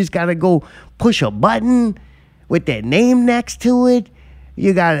you. You just got to go push a button with their name next to it.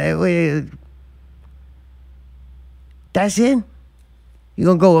 You got to... That's it? You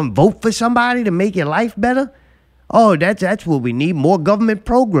going to go and vote for somebody to make your life better? Oh, that's what we need. More government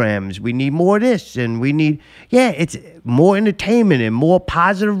programs. We need more of this. And we need... Yeah, it's more entertainment and more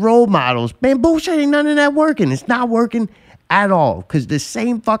positive role models. Man, bullshit, ain't none of that working. It's not working at all. Because the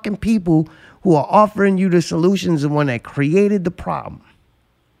same fucking people who are offering you the solutions are the one that created the problem.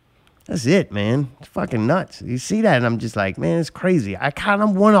 That's it, man. It's fucking nuts. You see that, and I'm just like, man, it's crazy. I kind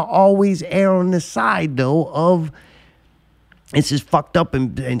of want to always err on the side, though, of it's just fucked up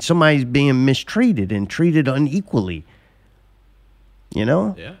and somebody's being mistreated and treated unequally. You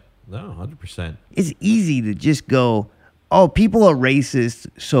know? Yeah. No, 100%. It's easy to just go, oh, people are racist,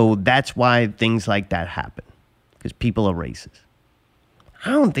 so that's why things like that happen. Because people are racist. I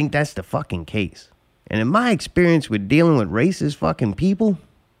don't think that's the fucking case. And in my experience with dealing with racist fucking people,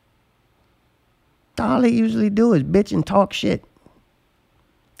 all they usually do is bitch and talk shit.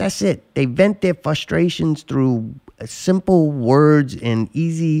 That's it. They vent their frustrations through simple words and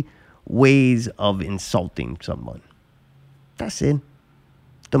easy ways of insulting someone. That's it.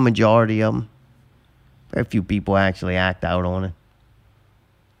 The majority of them. Very few people actually act out on it.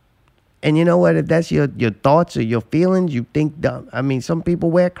 And you know what? If that's your thoughts or your feelings, you think dumb. I mean, some people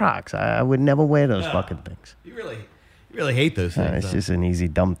wear Crocs. I would never wear those fucking things. You really hate those things. It's just an easy,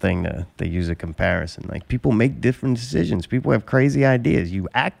 dumb thing to use a comparison. Like, people make different decisions. People have crazy ideas. You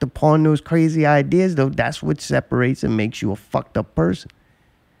act upon those crazy ideas, though, that's what separates and makes you a fucked up person.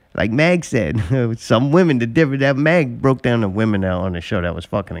 Like Mag said, some women, that Mag broke down the women on the show. That was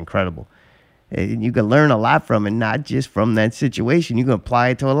fucking incredible. You can learn a lot from it, not just from that situation. You can apply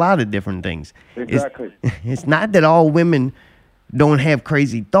it to a lot of different things. Exactly. It's not that all women don't have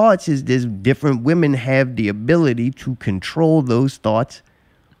crazy thoughts. It's just different women have the ability to control those thoughts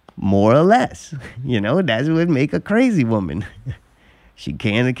more or less. You know, that's what make a crazy woman. She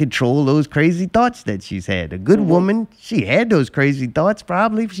can't control those crazy thoughts that she's had. A good woman, she had those crazy thoughts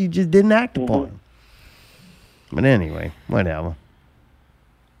probably if she just didn't act upon them. But anyway, whatever.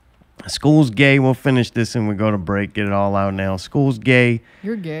 School's gay. We'll finish this and we go to break. Get it all out now. School's gay.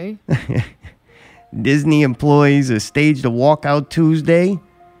 You're gay. Disney employees have staged a walkout Tuesday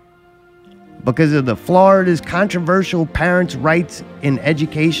because of the Florida's controversial parents' rights in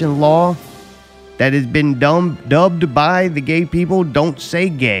education law that has been dubbed by the gay people Don't Say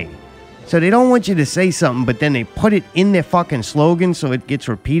Gay. So they don't want you to say something, but then they put it in their fucking slogan so it gets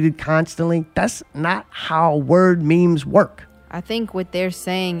repeated constantly. That's not how word memes work. I think what they're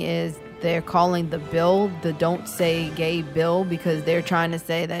saying is they're calling the bill the Don't Say Gay bill because they're trying to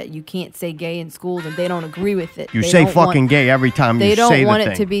say that you can't say gay in schools and they don't agree with it. You say fucking gay every time you say the thing. They don't want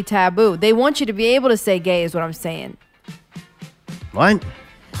it to be taboo. They want you to be able to say gay is what I'm saying. What?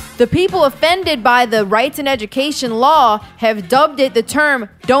 The people offended by the rights and education law have dubbed it the term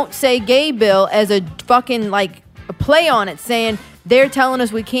Don't Say Gay bill as a fucking like a play on it, saying they're telling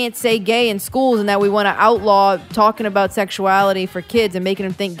us we can't say gay in schools and that we want to outlaw talking about sexuality for kids and making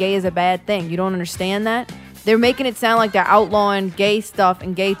them think gay is a bad thing. You don't understand that? They're making it sound like they're outlawing gay stuff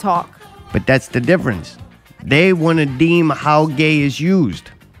and gay talk. But that's the difference. They want to deem how gay is used.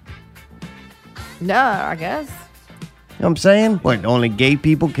 No, I guess. You know what I'm saying? What, only gay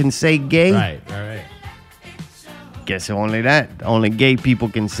people can say gay? Right. Guess only that. Only gay people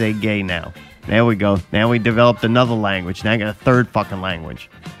can say gay now. There we go. Now we developed another language. Now I got a third fucking language.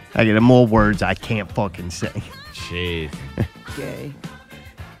 I get more words I can't fucking say. Jeez. Gay.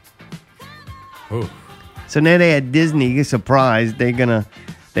 Ooh. So now they at Disney, you're surprised. They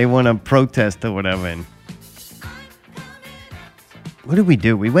want to protest or whatever. And what did we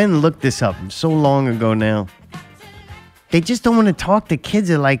do? We went and looked this up so long ago now. They just don't want to talk to kids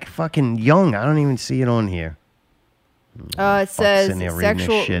that are like fucking young. I don't even see it on here. It says in there reading this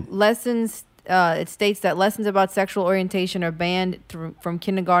sexual shit. lessons. It states that lessons about sexual orientation are banned from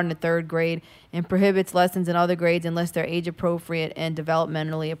kindergarten to third grade and prohibits lessons in other grades unless they're age appropriate and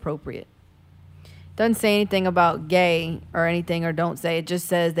developmentally appropriate. Doesn't say anything about gay or anything, or don't say. It just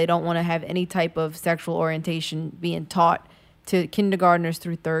says they don't want to have any type of sexual orientation being taught to kindergartners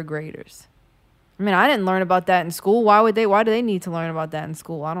through third graders. I mean, I didn't learn about that in school. Why do they need to learn about that in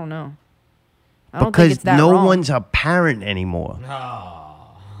school? I don't know. I don't think it's that no wrong. one's a parent anymore.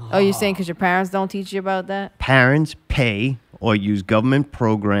 Oh, you're saying because your parents don't teach you about that? Parents pay or use government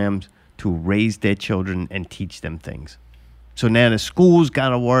programs to raise their children and teach them things. So now the school's got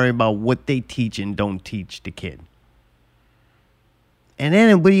to worry about what they teach and don't teach the kid. And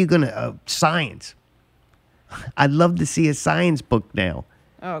then what are you going to... science. I'd love to see a science book now.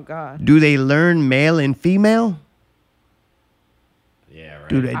 Oh God. Do they learn male and female? Yeah,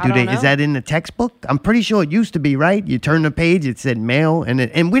 right. Is that in the textbook? I'm pretty sure it used to be, right? You turn the page, it said male,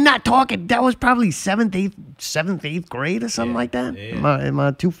 and we're not talking. That was probably seventh, eighth grade or something like that. Yeah. Am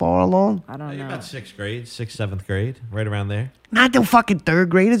I too far along? I don't know. About 6th grade, 6th, 7th grade, right around there. Not the fucking third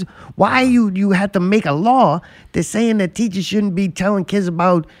graders. Why you have to make a law that's saying that teachers shouldn't be telling kids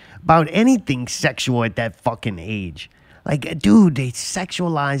about anything sexual at that fucking age? Like, dude, they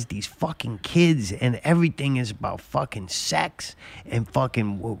sexualize these fucking kids, and everything is about fucking sex and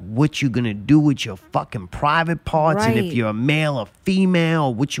fucking what you're gonna do with your fucking private parts, and if Right. you're a male or female,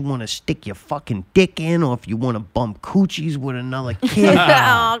 or what you want to stick your fucking dick in, or if you want to bump coochies with another kid,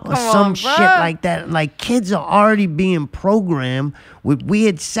 Oh, or come some on, shit bruh. like that. Like, kids are already being programmed with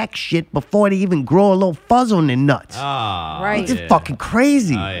weird sex shit before they even grow a little fuzz on their nuts. Ah, Right. It's just fucking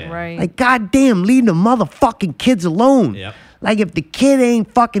crazy. Right. Like, goddamn, leave the motherfucking kids alone. Yep. Like, if the kid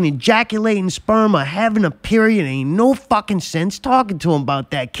ain't fucking ejaculating sperm or having a period, ain't no fucking sense talking to him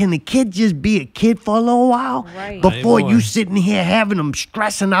about that. Can the kid just be a kid for a little while? Right. Before Not you anymore. sitting here having them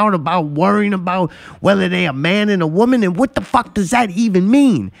stressing out about worrying about whether they a man and a woman, and what the fuck does that even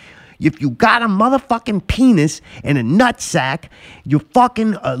mean? If you got a motherfucking penis and a nutsack, you're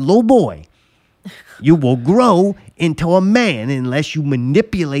fucking a little boy. You will grow into a man unless you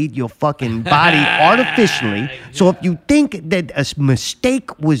manipulate your fucking body artificially. So if you think that a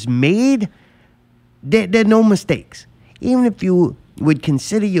mistake was made, there are no mistakes. Even if you would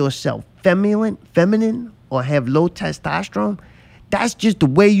consider yourself feminine or have low testosterone, that's just the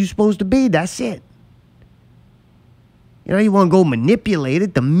way you're supposed to be. That's it. You know, you want to go manipulate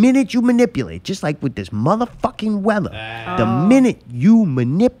it. The minute you manipulate, just like with this motherfucking weather, the minute you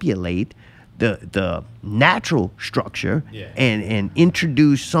manipulate the natural structure and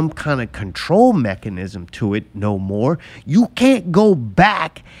introduce some kind of control mechanism to it no more, you can't go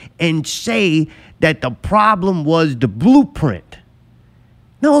back and say that the problem was the blueprint.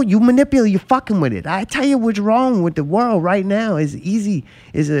 No, you manipulate, you're fucking with it. I tell you what's wrong with the world right now is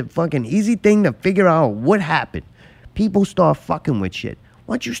a fucking easy thing to figure out what happened. People start fucking with shit.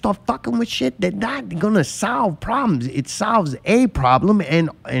 Once you start fucking with shit, they're not gonna solve problems. It solves a problem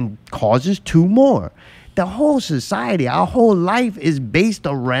and causes two more. The whole society, our whole life is based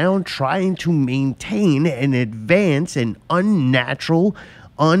around trying to maintain and advance an unnatural,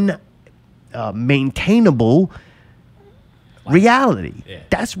 maintainable reality. Yeah.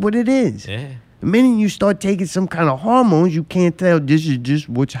 That's what it is. Yeah. The minute you start taking some kind of hormones, you can't tell this is just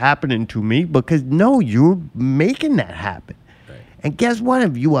what's happening to me, because no, you're making that happen. And guess what?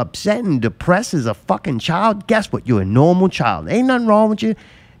 If you upset and depressed as a fucking child, guess what? You're a normal child. Ain't nothing wrong with you.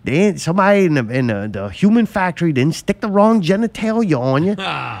 Somebody in the human factory didn't stick the wrong genitalia on you.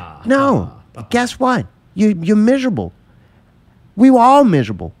 No. Guess what? You're miserable. We were all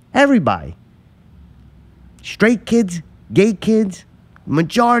miserable. Everybody. Straight kids, gay kids,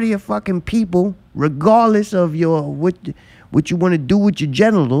 majority of fucking people, regardless of what you want to do with your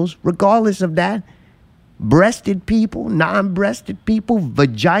genitals, regardless of that, breasted people, non-breasted people,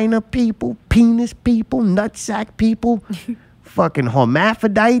 vagina people, penis people, nutsack people, fucking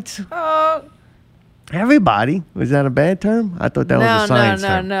hermaphrodites. Everybody. Was that a bad term? I thought that was a science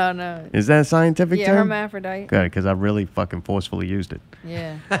term. No. Is that a scientific Yeah, term? hermaphrodite. Good, because I really fucking forcefully used it.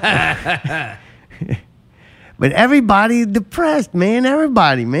 Yeah. But everybody depressed, man.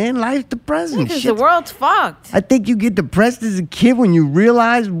 Everybody, man. Life's depressing. Because the Shit's- world's fucked. I think you get depressed as a kid when you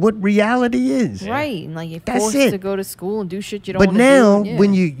realize what reality is. Right. And like you're That's forced it. to go to school and do shit you don't But want to now, do. Yeah.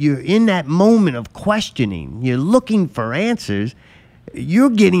 when you're in that moment of questioning, you're looking for answers, you're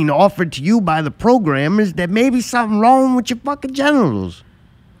getting offered to you by the programmers that maybe something wrong with your fucking genitals.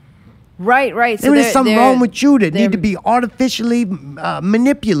 Right. So Maybe there's something wrong with you that they're- need to be artificially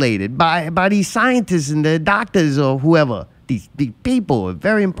manipulated by these scientists and the doctors or whoever. These people are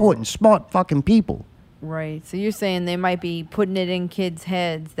very important, smart fucking people. Right. So you're saying they might be putting it in kids'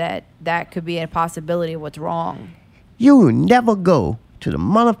 heads that could be a possibility of what's wrong. You will never go to the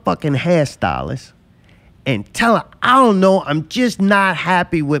motherfucking hairstylist and tell her, I don't know, I'm just not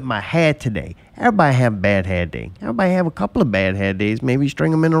happy with my hair today. Everybody have a bad hair day. Everybody have a couple of bad hair days. Maybe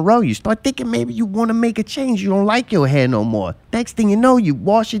string them in a row. You start thinking maybe you want to make a change. You don't like your hair no more. Next thing you know, you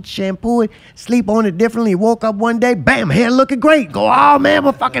wash it, shampoo it, sleep on it differently. You woke up one day, bam, hair looking great. Go, oh man,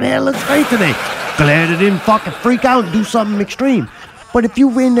 my fucking hair looks great today. Glad it didn't fucking freak out and do something extreme. But if you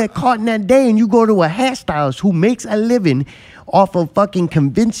were in that caught in that day and you go to a hairstylist who makes a living off of fucking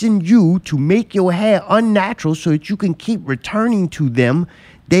convincing you to make your hair unnatural so that you can keep returning to them,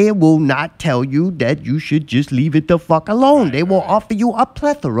 they will not tell you that you should just leave it the fuck alone. They will offer you a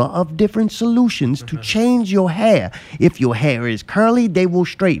plethora of different solutions to change your hair. If your hair is curly, they will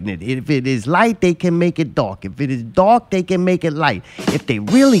straighten it. If it is light, they can make it dark. If it is dark, they can make it light. If they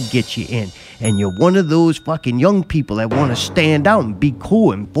really get you in and you're one of those fucking young people that want to stand out and be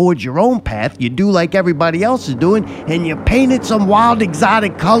cool and forge your own path, you do like everybody else is doing, and you paint it some wild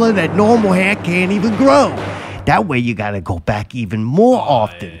exotic color that normal hair can't even grow. That way you got to go back even more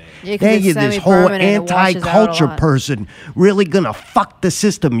often. Yeah, 'cause Then it's you're this whole semi-permanent, it washes out a anti-culture lot. person really going to fuck the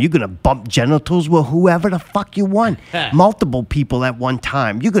system. You're going to bump genitals with whoever the fuck you want. Multiple people at one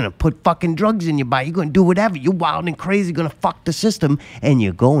time. You're going to put fucking drugs in your body. You're going to do whatever. You're wild and crazy, going to fuck the system, and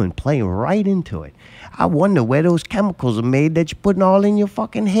you go and play right into it. I wonder where those chemicals are made that you're putting all in your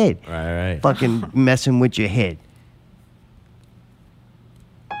fucking head. Right. Fucking messing with your head.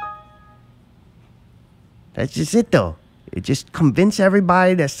 That's just it, though. It just convince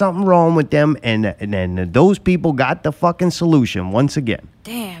everybody there's something wrong with them, and then those people got the fucking solution once again.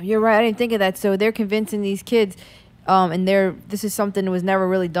 Damn, you're right. I didn't think of that. So they're convincing these kids, and this is something that was never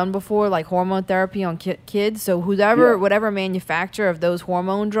really done before, like hormone therapy on kids. So whatever manufacturer of those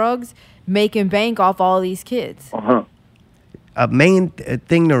hormone drugs, making bank off all these kids. A main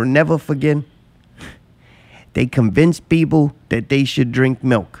thing to never forget, they convinced people that they should drink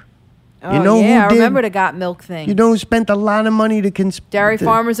milk. Oh, You know yeah, who I did? remember the Got Milk thing. You know who spent a lot of money to Dairy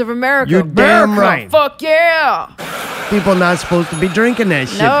Farmers of America. You're damn America, right. Fuck yeah. People not supposed to be drinking that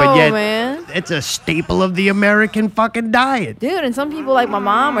shit, No, but yet man. it's a staple of the American fucking diet. Dude, and some people like my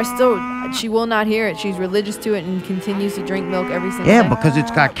mom are still, she will not hear it. She's religious to it and continues to drink milk every single Yeah, day. because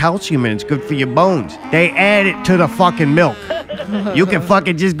it's got calcium and it's good for your bones. They add it to the fucking milk. You can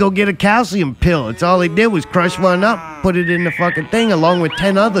fucking just go get a calcium pill. It's all they did was crush one up, put it in the fucking thing along with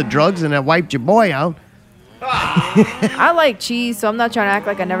 10 other drugs, and that wiped your boy out. I like cheese, so I'm not trying to act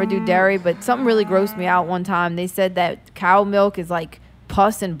like I never do dairy, but something really grossed me out one time. They said that cow milk is like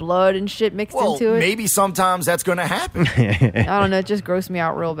pus and blood and shit mixed into it. Maybe sometimes that's going to happen. I don't know. It just grossed me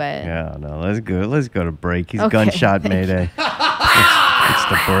out real bad. Yeah, no, let's go. Let's go to break. He's Okay, gunshot thank mayday. It's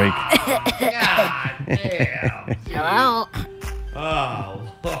the break. Hello. Oh,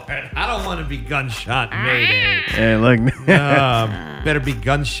 Lord. I don't want to be gunshot Mayday. Hey, look. Better be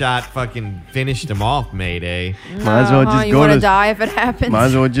gunshot fucking finished him off Mayday. Might as well just you go want to to die if it happens? Might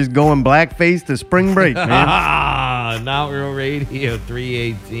as well just go in blackface to spring break, man. Not Real Radio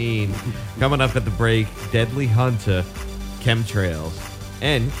 318. Coming up at the break, Deadly Hunter, Chemtrails.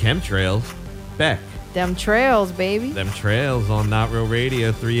 And Chemtrails, Beck. Them trails, baby. Them trails on Not Real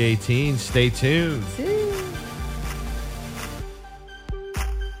Radio 318. Stay tuned.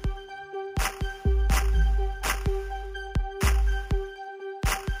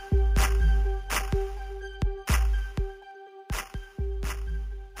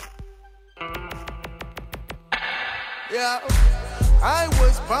 Yeah, I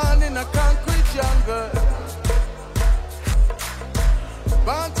was born in a concrete jungle.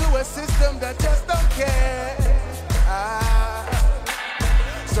 Born to a system that just don't care.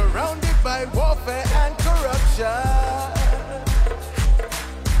 Surrounded by warfare and corruption.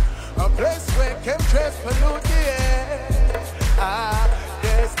 A place where chemtrails pollute the air.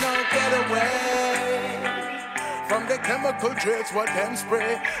 There's no getaway from the chemical traits what them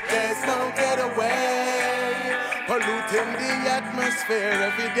spray. There's no getaway, polluting the atmosphere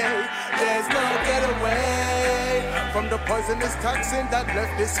every day. There's no getaway from the poisonous toxin that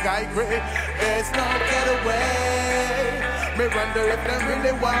left the sky gray. There's no getaway. Me wonder if them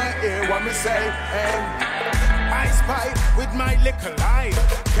really wanna hear what me say. I spy with my little eye.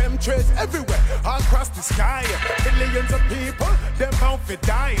 Chemtrails everywhere, all across the sky. Millions of people, them bound to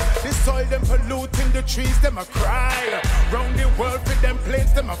die. The soil, them polluting the trees, them a cry. Round the world for them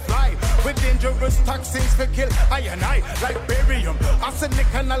planes, them a fly. With dangerous toxins for kill I and I. Like barium,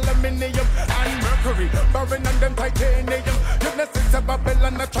 arsenic and aluminium and mercury. Burning on them titanium. Genesis of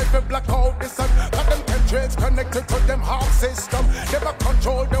Babylon, I try to block out the sun. Got them chemtrails connected to them heart system. Never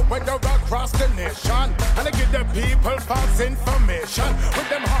control the weather across the nation. And I give the people false information. With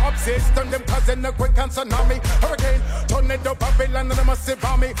them harp system, them causing a quick and tsunami. Hurricane, tornado, Babylon, and a massive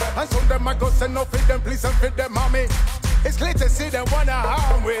army. And soon them I go send no feed them, please and feed them mommy. It's clear to see them wanna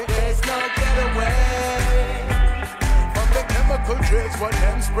harm with. There's no getaway from the chemical traits what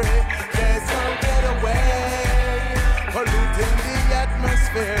them spray. There's no getaway, polluting the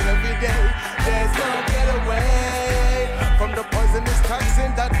atmosphere every day. There's no getaway from the poisonous toxin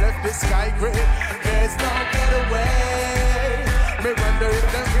that left the sky gray. There's no getaway. Me wonder if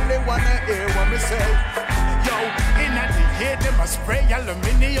they really wanna hear what me say. Yo, in at the year, a spray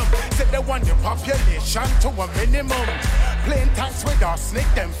aluminium. Set they want the population to a minimum. Plane tanks with arsenic,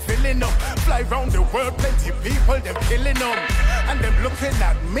 them filling up. Fly round the world, plenty people, them killing them. And them looking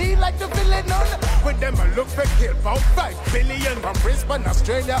at me like the villain. With them I look for kill about 5 billion. From Brisbane,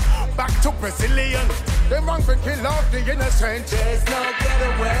 Australia, back to Brazilian. Them want to kill off the innocent. There's no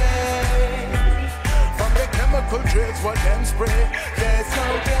getaway from the chemical trails, what them spray. There's no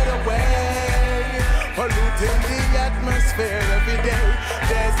getaway, polluting the atmosphere every day.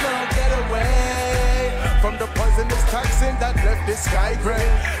 There's no getaway from the poisonous toxin that left the sky gray.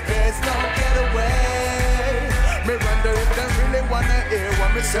 There's no getaway. Me wonder if they really wanna hear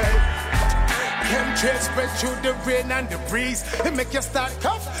what me say. Chemtrails spread through the rain and the breeze. It make you start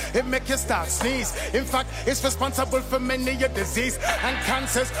cough, it make you start sneeze. In fact, it's responsible for many of disease and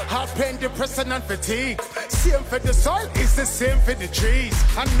cancers, heart pain, depression and fatigue. Same for the soil, it's the same for the trees.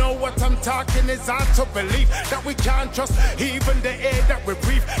 I know what I'm talking is hard to believe. That we can't trust even the air that we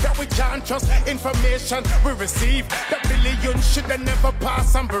breathe. That we can't trust information we receive. That billions should have never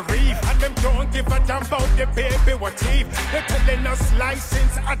pass and bereave. And them don't give a damn about the baby what Eve. They're telling us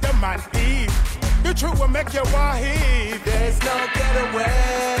license Adam and Eve. The truth will make you waheed. There's no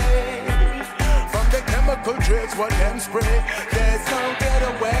getaway from the chemical trails, what them spray. There's no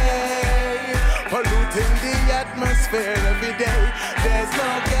getaway, polluting the atmosphere every day. There's no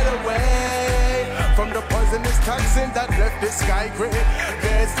getaway from the poisonous toxin that left the sky gray.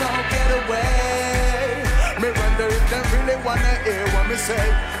 There's no getaway. Me wonder if they really wanna hear what me say.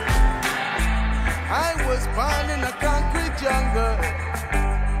 I was born in a concrete jungle,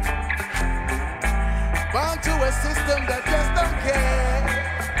 bound to a system that just don't care.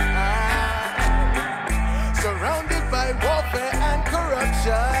 Surrounded by warfare and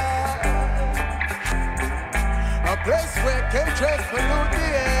corruption. A place where chemtrails pollute the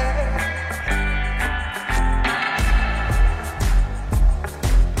air.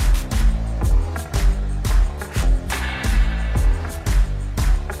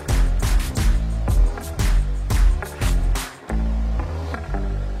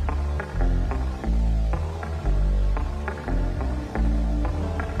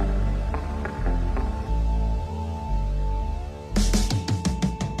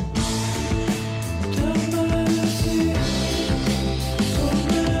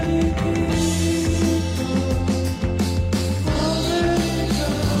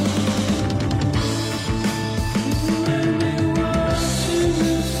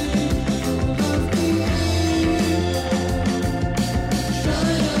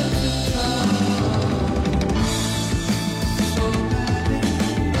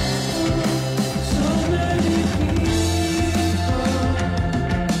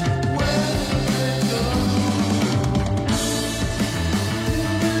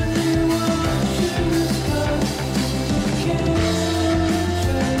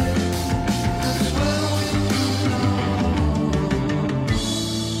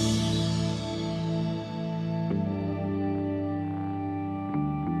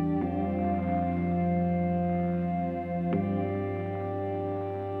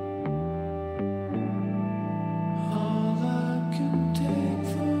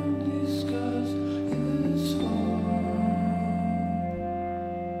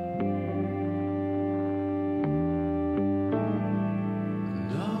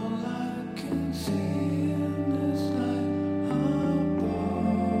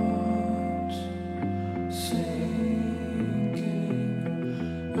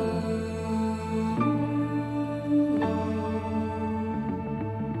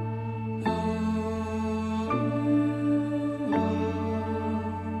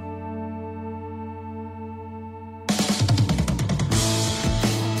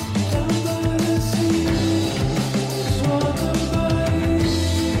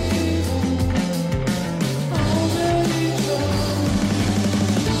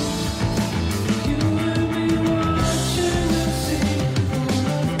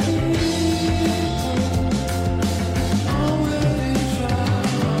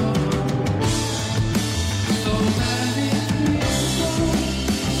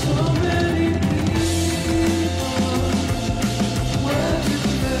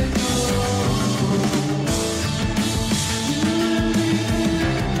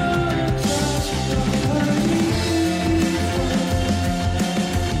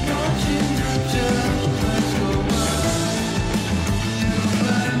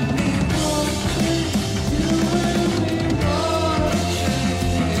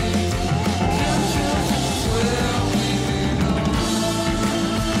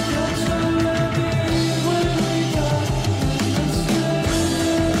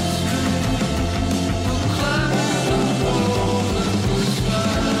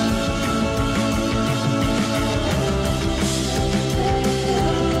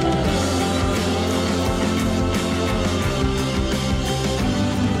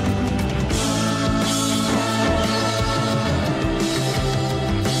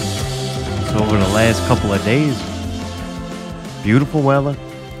 couple of days. Beautiful weather.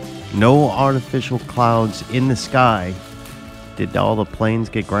 No artificial clouds in the sky. Did all the planes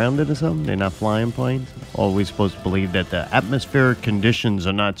get grounded or something? They're not flying planes? Or are we supposed to believe that the atmospheric conditions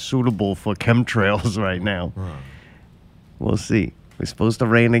are not suitable for chemtrails right now? We'll see. It's supposed to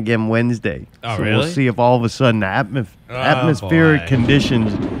rain again Wednesday. Oh, so really? we'll see if all of a sudden the atmospheric boy.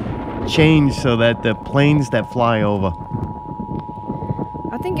 conditions change so that the planes that fly over.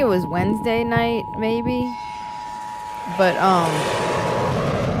 I think it was Wednesday night, maybe. But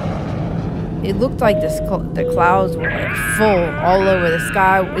it looked like the clouds were like full all over the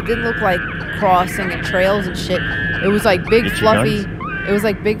sky. It didn't look like crossing and trails and shit. It was like big fluffy. It was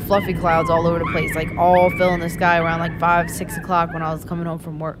like big fluffy clouds all over the place, like all filling the sky around like 5, 6 o'clock when I was coming home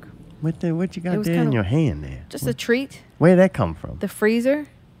from work. What you got It was there in kinda- your hand there? Just a treat. Where'd that come from? The freezer.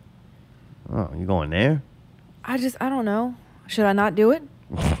 Oh, you going there? I don't know. Should I not do it?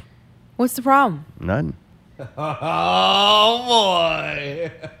 What's the problem? Nothing. Oh, boy.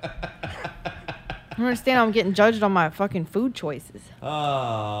 I don't understand how I'm getting judged on my fucking food choices.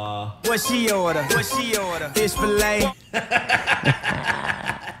 What she order? Fish fillet.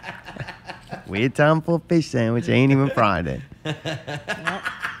 Weird time for a fish sandwich. Ain't even Friday.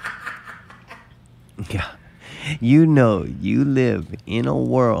 Yeah. You know, you live in a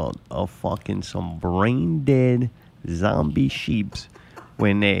world of fucking some brain dead zombie sheeps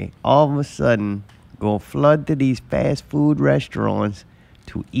when they all of a sudden go flood to these fast food restaurants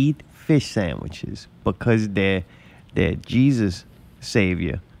to eat fish sandwiches because they're Jesus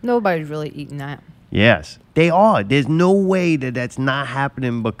Savior. Nobody's really eating that. Yes, they are. There's no way that that's not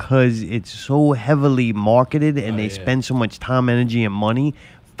happening because it's so heavily marketed and they spend so much time, energy, and money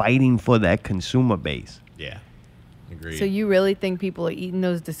fighting for that consumer base. Yeah. Agreed. So you really think people are eating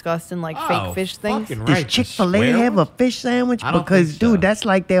those disgusting like fake fish things? Does Chick-fil-A have a fish sandwich? I don't Because, think so. dude, that's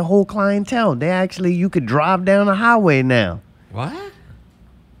like their whole clientele. They actually, you could drive down the highway now. What?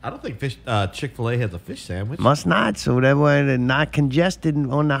 I don't think Chick-fil-A has a fish sandwich. Must not, so that way they're not congested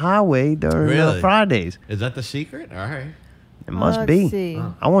on the highway during Really? Fridays. Is that the secret? All right. It must Let's be. see.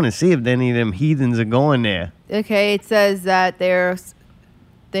 I want to see if any of them heathens are going there. Okay, it says that they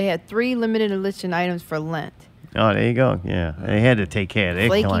had 3 limited edition items for Lent. Oh, there you go. Yeah, they had to take care of their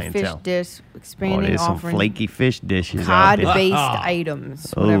Flaky clientele. fish dish, Oh, expanding there's some offering flaky fish dishes out there. cod-based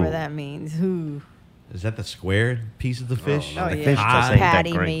items, whatever Oh. that means. Ooh. Is that the square piece of the fish? Oh, the yeah. fish just ain't that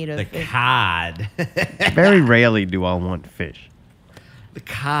Patty great. made of The fish. cod. Very rarely do I want fish. The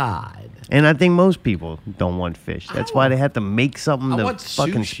cod. And I think most people don't want fish. That's why they have to make something I the want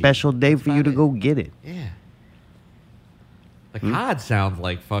fucking sushi. special day for you to go get it. Yeah. The cod sounds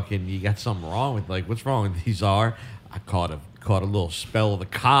like fucking you got something wrong with what's wrong with these are? I caught a little spell of the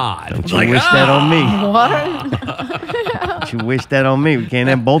cod. Don't It's you like, wish that on me? What? Don't you wish that on me? We can't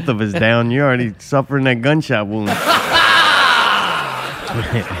have both of us down. You're already suffering that gunshot wound.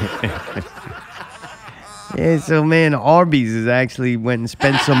 Yeah, so man, Arby's has actually went and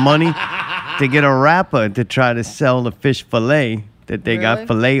spent some money to get a wrapper to try to sell the fish fillet that they got Really?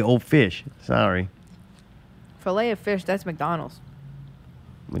 Filet-O-Fish. Sorry. Filet of fish, that's McDonald's.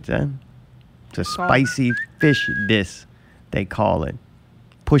 What's that? It's a Called- spicy fish dish, they call it.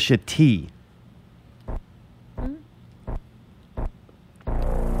 Pusha T.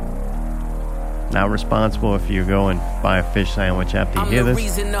 Not responsible if you go and buy a fish sandwich after you I'm hear the this.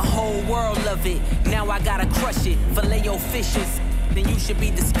 reason the whole world love it. Now I gotta crush it. Filet-O-Fishes. Then you should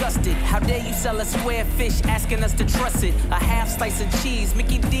be disgusted. How dare you sell a square fish asking us to trust it? A half slice of cheese,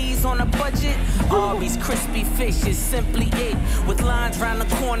 Mickey D's on a budget. Arby's crispy fish is simply it. With lines round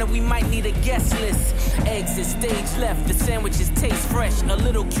the corner, we might need a guest list. Eggs is stage left, the sandwiches taste fresh. A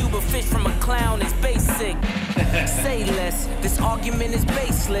little cube of fish from a clown is basic. Say less, this argument is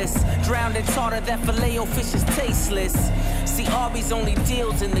baseless. Drowned in tartar, that Filet-O-Fish is tasteless. See, Arby's only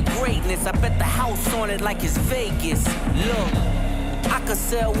deals in the greatness. I bet the house on it like it's Vegas. Look. I could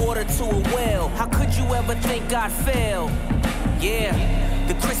sell water to a whale. How could you ever think I'd fail? Yeah,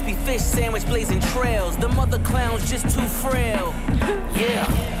 the crispy fish sandwich blazing trails. The mother clown's just too frail.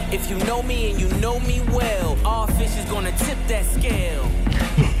 Yeah, if you know me and you know me well, our fish is gonna tip that scale.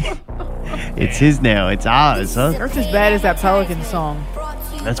 It's his now. It's ours, huh? That's as bad as that Pelican song.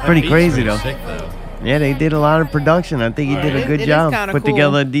 That's pretty crazy, though. Sick, though. Yeah, they did a lot of production. I think he did a good It is job. kinda Put cool.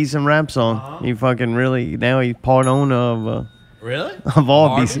 together a decent rap song. He fucking really, now he's part owner of Really? of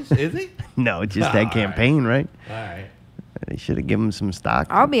Arby's. Is he? No, just that All right. campaign, right? All right. They should have given him some stock.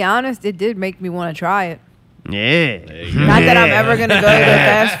 I'll be honest, it did make me want to try it. Yeah. Not that I'm ever going to go to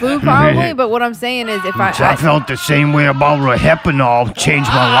fast food, probably, but what I'm saying is if I felt the same way about Rohypnol. Changed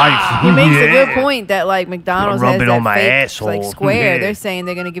my life. He makes a good point that, like, McDonald's Rub has it that on my fake, asshole. like, square. Yeah. They're saying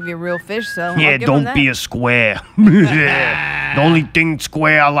they're going to give you a real fish, so Yeah, I'll give don't them be that. a square. Yeah. The only thing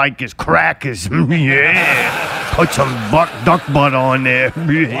square I like is crackers. Yeah. Put some duck butt on there.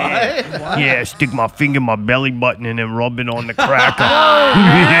 Yeah. Yeah, stick my finger in my belly button and then rub it on the cracker.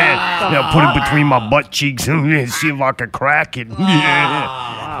 Yeah, put it between my butt cheeks and see if I can crack it.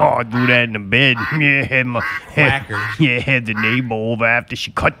 Yeah. Oh, I do that in the bed. Yeah, had the neighbor over after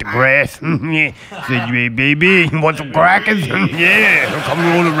she cut the grass. Yeah. Said, hey, baby, you want some crackers? Yeah, come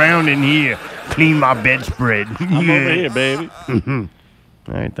roll around in here. Clean my bedspread. I'm over here, baby. All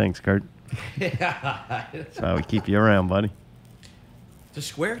right, thanks, Kurt. That's how we keep you around, buddy. Do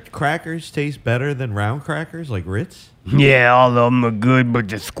square crackers taste better than round crackers, like Ritz? Yeah, all of them are good, but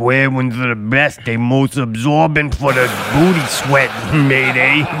the square ones are the best. They most absorbent for the booty sweat,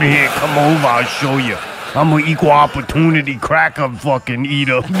 Mayday. Here, come over, I'll show you. I'm an equal opportunity cracker fucking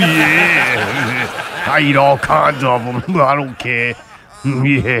eater. Yeah. I eat all kinds of them. I don't care.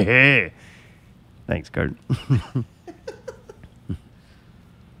 Yeah. Thanks, Kurt.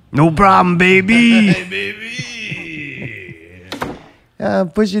 No problem, baby. Hey, baby.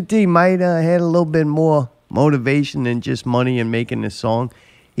 Pusha T might had a little bit more motivation than just money in making this song.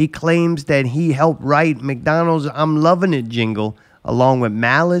 He claims that he helped write McDonald's I'm Lovin' It jingle along with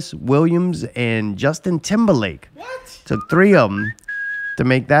Malice, Williams, and Justin Timberlake. What? Took 3 of them to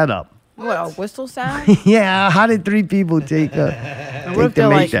make that up. What, a whistle sound? Yeah, how did 3 people take What if to they're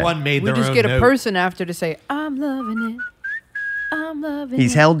make like, that? One made we their just own get a note. person after to say, I'm loving it. I'm loving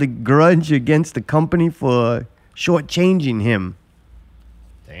He's it. held a grudge against the company for shortchanging him.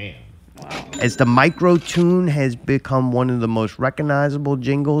 Damn. As the micro tune has become one of the most recognizable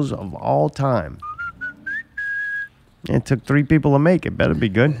jingles of all time. It took 3 people to make it. Better be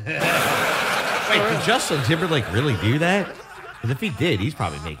good. Wait, did Justin Timberlake really do that? Because if he did, he's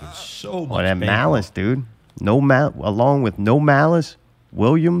probably making so much. Oh, that bank. Malice, dude. Along with No Malice,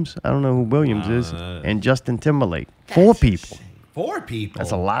 Williams. I don't know who Williams is. And Justin Timberlake. 4 people. 4 people.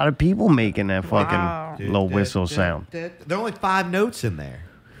 That's a lot of people making that fucking little whistle sound. There are only 5 notes in there.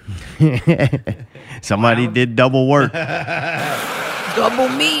 Somebody did double work. Double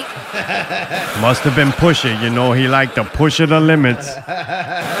meat. Must have been Pusha. You know, he liked to push it the limits.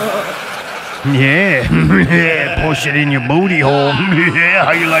 Yeah. Yeah, push it in your booty hole. Yeah,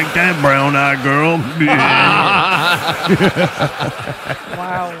 how you like that, brown-eyed girl?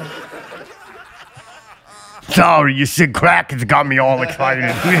 Wow. Sorry, you said crackers got me all excited.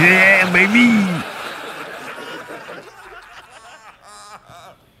 Yeah, baby.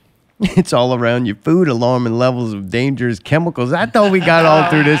 It's all around your food, alarming levels of dangerous chemicals. I thought we got all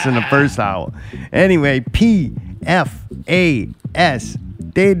through this in the first hour. Anyway, PFAS.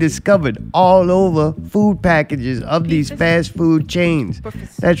 They discovered all over food packages of these fast food chains.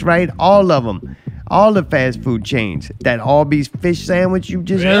 That's right, all of them. All the fast food chains. That Arby's fish sandwich you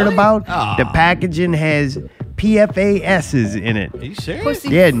just heard about, the packaging has PFASs in it. Are you serious?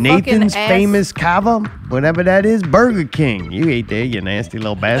 Yeah, Nathan's Famous Cava, whatever that is, Burger King. You ate there, you nasty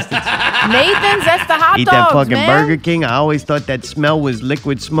little bastards. Nathan's, that's the hot Eat dogs, that fucking man. Burger King. I always thought that smell was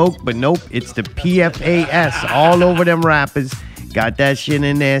liquid smoke, but nope, it's the PFAS all over them wrappers. Got that shit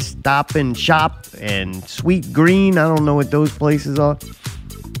in there, Stop and Shop and Sweet Green. I don't know what those places are.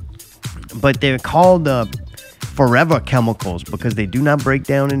 But they're called forever chemicals because they do not break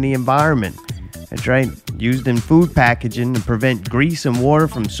down in the environment. That's right. Used in food packaging to prevent grease and water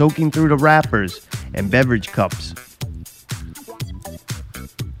from soaking through the wrappers and beverage cups.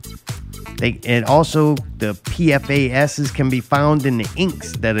 And also, the PFASs can be found in the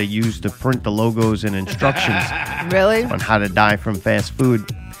inks that are used to print the logos and instructions Really? on how to die from fast food.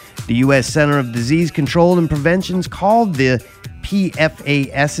 The U.S. Center of Disease Control and Prevention's called the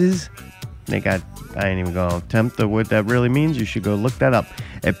PFASs. I ain't even going to attempt what that really means. You should go look that up.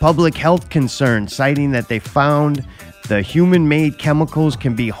 A public health concern citing that they found the human-made chemicals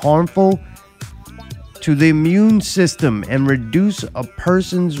can be harmful to the immune system and reduce a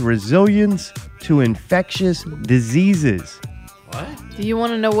person's resilience to infectious diseases. What? Do you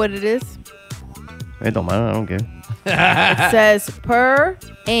want to know what it is? It don't matter. I don't care. It says per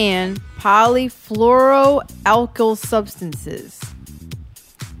and polyfluoroalkyl substances.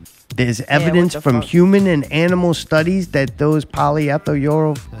 There's evidence from human and animal studies that those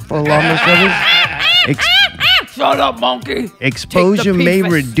polyethyl Shut up, monkey. exposure Take the may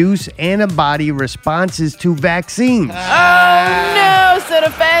PFAS. reduce antibody responses to vaccines. Oh, no. So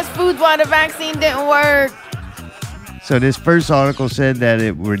the fast food's why the vaccine didn't work. So this first article said that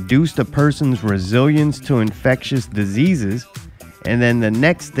it reduced a person's resilience to infectious diseases. And then the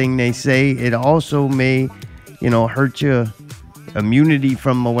next thing they say, it also may, hurt your immunity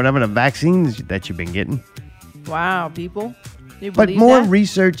from whatever the vaccines that you've been getting. Wow, people. You But believe more that?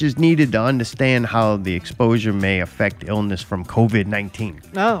 research is needed to understand how the exposure may affect illness from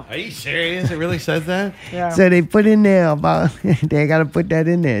COVID-19. Oh. Are you serious? It really says that? Yeah. So they put in there about, they got to put that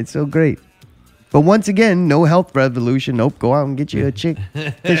in there. It's so great. But once again, no health revolution. Nope, go out and get you a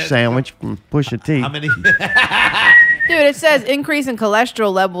fish sandwich from Pusha T. How many? Dude, it says increase in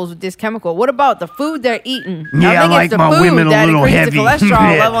cholesterol levels with this chemical. What about the food they're eating? Yeah, I think like it's the my food women a that little increases heavy. the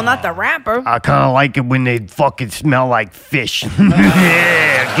cholesterol Yeah. level, not the wrapper. I kind of like it when they fucking smell like fish.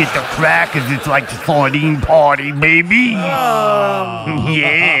 Yeah, get the crackers. It's like the sardine party, baby.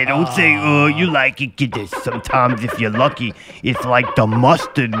 Yeah, don't say, you like it. Get this. Sometimes, if you're lucky, it's like the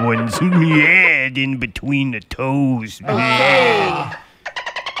mustard ones. Yeah, in between the toes. Yeah.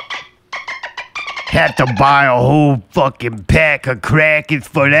 Had to buy a whole fucking pack of crackers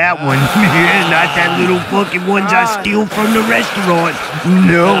for that one. Not that little fucking ones I steal from the restaurant.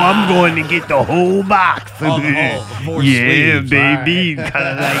 No, I'm going to get the whole box. the four Yeah, sleeves, baby. Kind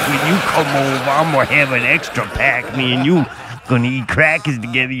of like when you come over, I'm going to have an extra pack. Me and you going to eat crackers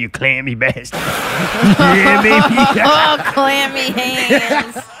together, you clammy bastard. Yeah, baby. Oh, clammy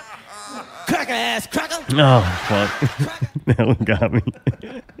hands. Cracker ass, cracker. Oh, fuck. That one got me.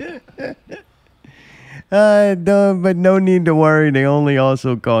 But no need to worry. They only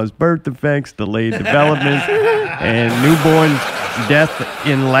also cause birth defects, delayed development, and newborn death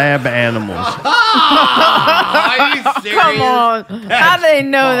in lab animals. Are you serious? Come on. How do they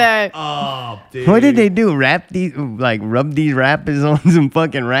know that? Oh, dude. What did they do? Rub these wrappers on some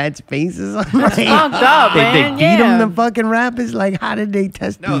fucking rats' faces? That's fucked up, They man. feed them Yeah. the fucking wrappers? Like, how did they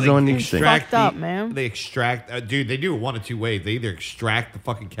test these on these things? Fucked up, man. They extract, dude. They do it one of two ways. They either extract the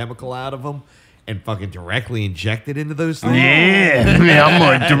fucking chemical out of them and fucking directly inject it into those things. Yeah, man, I'm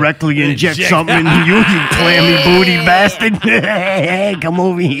gonna directly inject something into you, you clammy booty bastard. Hey, come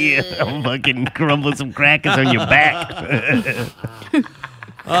over here. I'll fucking crumble some crackers on your back.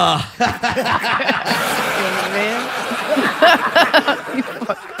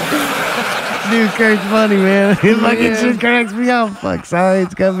 Dude, Kurt's funny, man. It fucking shit cracks me out. Fuck, sorry,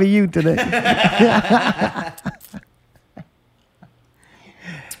 it's gonna be you today.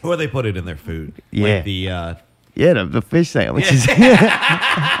 Or they put it in their food. Yeah. Like the, Yeah, the fish sandwiches.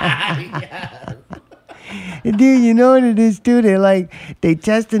 Dude, you know what it is too? They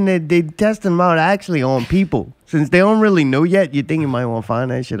testing them out actually on people. Since they don't really know yet, you think you might want to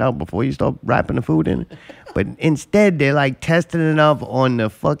find that shit out before you start wrapping the food in it. But instead, they're like testing it up on the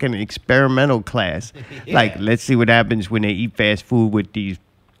fucking experimental class. Yeah. Like, let's see what happens when they eat fast food with these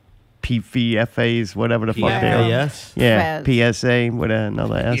PFAs, whatever the fuck they are. PFAS? Yeah, Faz. PSA with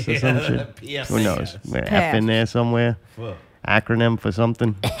another S or some Yeah, shit. PSA. Who knows? With Pass. F in there somewhere. Fuck. Acronym for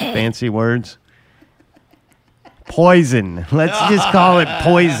something. Fancy words. Poison. Let's just call it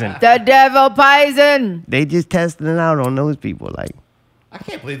poison. The devil poison. They just testing it out on those people. Like, I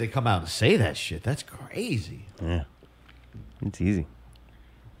can't believe they come out and say that shit. That's crazy. yeah, it's easy.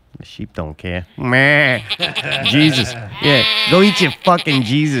 The sheep don't care. Meh. Jesus. Yeah, go eat your fucking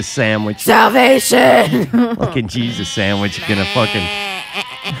Jesus sandwich. Salvation. Fucking Jesus sandwich. You're gonna fucking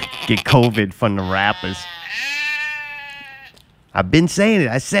get COVID from the rappers. I've been saying it.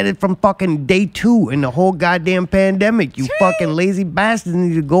 I said it from fucking day 2 in the whole goddamn pandemic. You fucking lazy bastards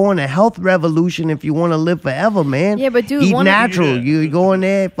need to go on a health revolution if you want to live forever, man. Yeah, but dude, eat one of- natural. You go in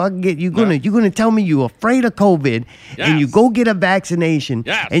there, fucking get. You're gonna tell me you're afraid of COVID, and you Yes. go get a vaccination,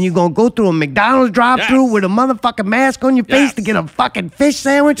 Yes. and you're gonna go through a McDonald's drive-through Yes. with a motherfucking mask on your face Yes. to get a fucking fish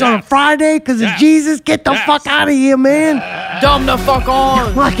sandwich on a Yes. Friday because Yes. of Jesus. Get the Yes. fuck out of here, man. Dumb the fuck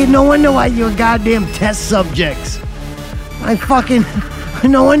on. Fucking no wonder why you're goddamn test subjects. I fucking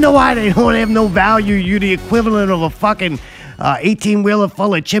no wonder why they don't have no value. You're the equivalent of a fucking 18-wheeler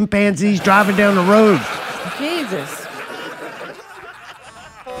full of chimpanzees driving down the road. Jesus.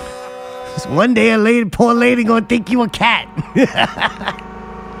 So one day a poor lady gonna think you a cat.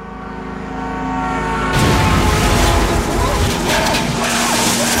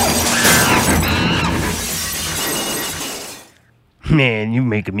 Man, you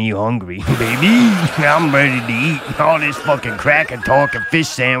making me hungry, baby. I'm ready to eat. All this fucking cracker talk and fish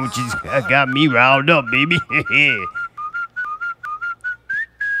sandwiches got me riled up, baby.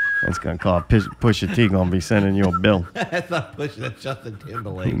 That's gonna call Pusha T. Gonna be sending you a bill. That's not pushing. That's Justin He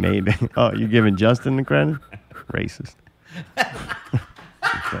Timberlake. made it. Oh, you giving Justin the credit? Racist.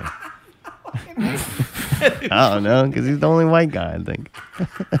 Okay. I don't know, because he's the only white guy, I think.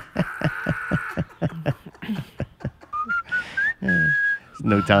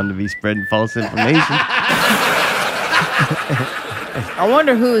 No time to be spreading false information. I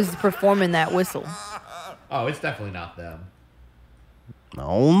wonder who is performing that whistle. Oh, it's definitely not them.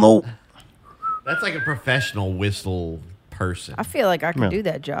 Oh, no. That's like a professional whistle person. I feel like I could Yeah. do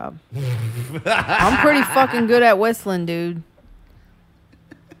that job. I'm pretty fucking good at whistling, dude.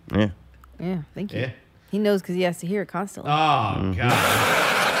 Yeah. Yeah, thank you. Yeah. He knows because he has to hear it constantly. Oh,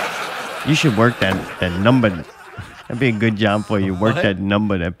 God. You should work that number. That'd be a good job for you. Work What? that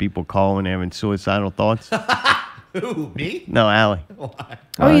number that people call when they're having suicidal thoughts. Who, me? No, Allie.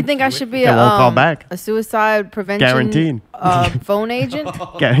 Oh, you think I should be They won't call back. a suicide prevention Guaranteed. Phone agent?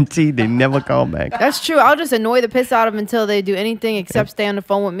 Guaranteed they never call back. That's true. I'll just annoy the piss out of them until they do anything except stay on the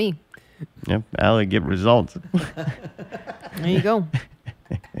phone with me. Yep, Allie get results. There you go.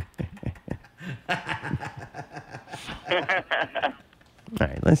 All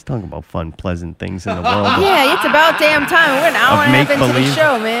right, let's talk about fun, pleasant things in the world. Yeah, it's about damn time. We're an hour Of and a half into the make-believe.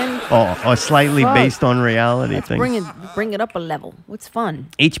 show, man. Or slightly Fuck. based on reality Let's things. bring it up a level. What's fun?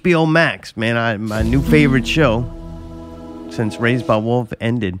 HBO Max, man, my new favorite show since Raised by Wolf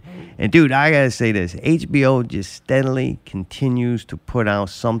ended. And dude, I gotta say this: HBO just steadily continues to put out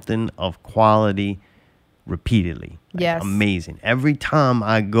something of quality repeatedly. Like, Yes. amazing. Every time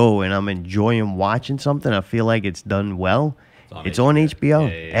I go and I'm enjoying watching something, I feel like it's done well. It's on HBO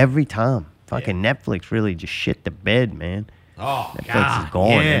every time. Fucking Netflix really just shit the bed, man. Oh, Netflix God. is gone.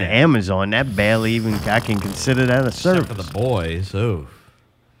 Yeah. And Amazon, that barely even I can consider that a Except service. for the boys. Oh.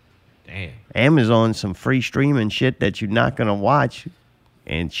 Damn. Amazon, some free streaming shit that you're not gonna watch,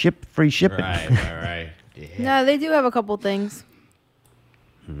 and free shipping. Right. Yeah. No, they do have a couple things.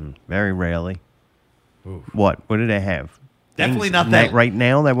 Very rarely. Oof. What do they have? Definitely Things not that- right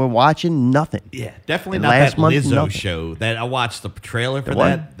now that we're watching. Nothing. Yeah, definitely And not last that month, Lizzo nothing. show. That I watched the trailer for The what?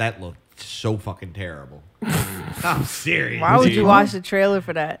 that. That looked so fucking terrible. I'm serious. Why would you watch the trailer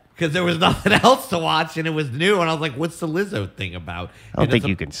for that? Because there was nothing else to watch and it was new, and I was like, "What's the Lizzo thing about?" I don't And think it's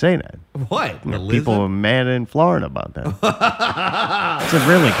you can say that. What? You know, The people Lizzo? are mad in Florida about that. What's it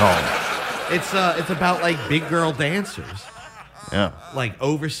really called? It's about like big girl dancers, Yeah. like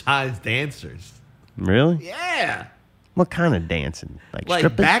oversized dancers. Really? Yeah. What kind of dancing? Like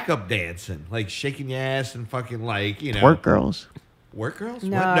strippers? backup dancing, like shaking your ass and fucking like Work girls? Work girls?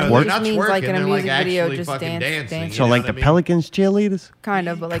 No, What? it they're just not means twerking. like in a they're music like video, actually just fucking dancing. dancing. So you know like what the I mean? Pelicans cheerleaders? Kind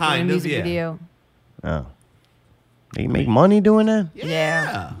of, but like in Kind a of, music yeah. video. Oh. They make money doing that?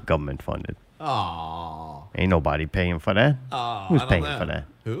 Yeah. Government funded. Aww. Ain't nobody paying for that. Oh, Who's I don't paying know. for that?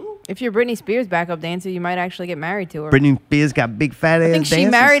 Who? If you're Britney Spears' backup dancer, you might actually get married to her. Britney Spears got big fat ass I think she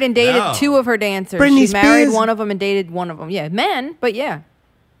dancers? married and dated No. two of her dancers. Britney she married Spears? one of them and dated one of them. Yeah, men, but yeah.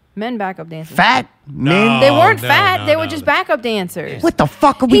 Men backup dancers. Fat men? They weren't no, fat. no, they were no. just backup dancers. What the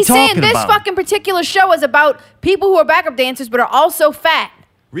fuck are we He's talking saying this about? fucking particular show is about people who are backup dancers but are also fat.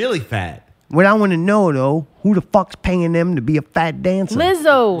 Really fat. What I want to know, though, who the fuck's paying them to be a fat dancer?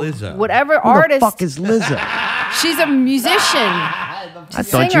 Lizzo. Whatever Who artist. the fuck is Lizzo? She's a musician. I thought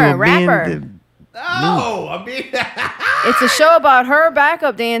singer, you were rapper. being... Oh, I mean, It's a show about her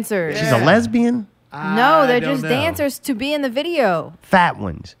backup dancers. She's a lesbian? No, they're don't just know. dancers to be in the video. Fat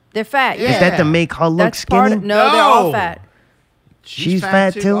ones. They're fat. Yeah. Is that to make her look That's part skinny? of, no, they're all No. fat. She's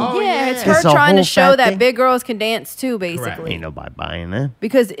fat too? Oh, yeah, it's It's her a trying to whole show fat that thing? big girls can dance too, basically. Ain't nobody buying that.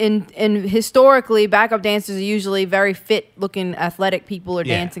 Because in historically, backup dancers are usually very fit looking, athletic people or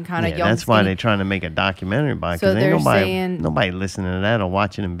Yeah. dancing kind of Yeah, young. that's why skinny. they're trying to make a documentary about it. So Because ain't they're saying- nobody listening to that or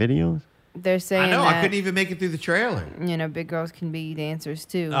watching them videos. They're saying I know. that I couldn't even make it through the trailer. big girls can be dancers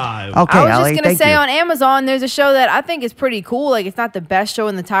too. Okay, I was Allie, just gonna thank say you. on Amazon, there's a show that I think is pretty cool. Like it's not the best show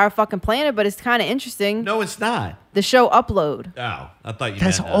in the entire fucking planet, but it's kind of interesting. No, it's not. The show Upload. Oh, I thought you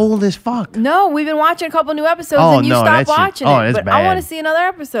That's meant old as fuck. No, we've been watching a couple new episodes Oh, and you no, stopped that's- watching oh, it. that's But I want to bad. see another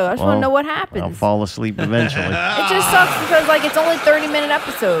episode. I just want to know what happens. I'll fall asleep eventually. It just sucks because like it's only 30-minute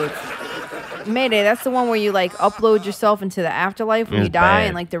episodes. Mayday, that's the one where you like upload yourself into the afterlife when It's you die, bad.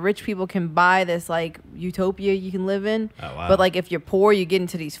 and like the rich people can buy this like utopia you can live in. Oh, wow. But like if you're poor, you get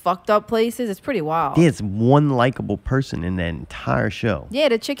into these fucked up places. It's pretty wild. There's one likable person in that entire show. Yeah,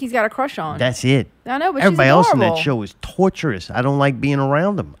 the chick he's got a crush on. That's it. I know, but Everybody she's else in that adorable. show is torturous. I don't like being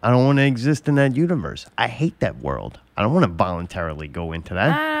around them. I don't want to exist in that universe. I hate that world. I don't want to voluntarily go into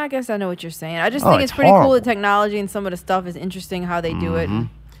that. I guess I know what you're saying. I just Oh, think it's it's pretty cool. horrible. The technology and some of the stuff is interesting how they do it.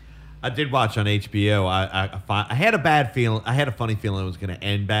 I did watch on HBO. I had a bad feeling. I had a funny feeling it was going to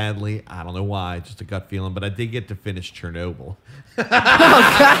end badly. I don't know why, just a gut feeling. But I did get to finish Chernobyl. Oh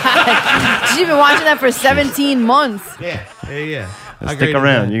God! You've been watching that for 17 months. Yeah. Stick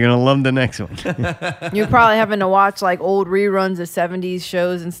around. You're gonna love the next one. You're probably having to watch like old reruns of 70s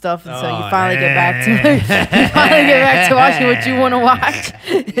shows and stuff, and so you finally get back to watching what you want to watch.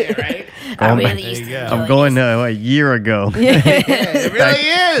 Right. I'm going a year ago. Yeah. It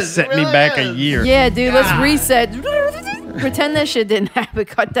really is. Set me back a year. Yeah, dude. Let's reset. Pretend that shit didn't happen.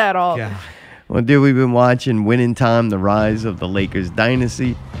 Cut that off. Yeah. Well, dude, we've been watching Winning Time: The Rise of the Lakers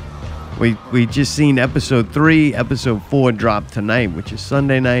Dynasty. We just seen episode 3. Episode 4 dropped tonight, which is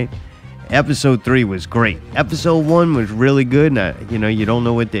Sunday night. Episode 3 was great. Episode 1 was really good, and you don't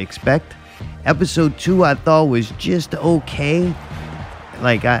know what to expect. Episode 2 I thought was just okay.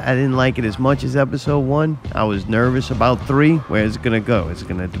 Like, I didn't like it as much as episode 1. I was nervous about 3. Where it's going to go? It's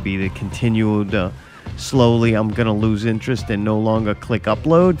going to be the continued, slowly I'm going to lose interest and no longer click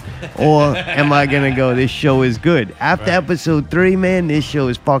upload? Or am I going to go, this show is good? After episode 3, man, this show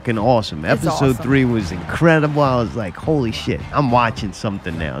is fucking awesome. Episode 3 was incredible. I was like, holy shit, I'm watching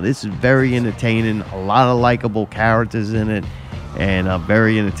something now. This is very entertaining. A lot of likable characters in it. And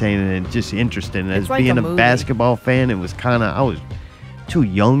very entertaining and just interesting. As like being a a movie. basketball fan, it was kind of, I was too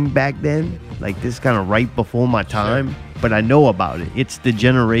young back then. Like, this kind of right before my time. But I know about it. It's the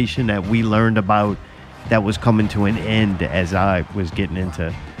generation that we learned about that was coming to an end as I was getting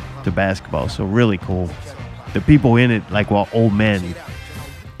into basketball. So really cool. The people in it, like, were old men,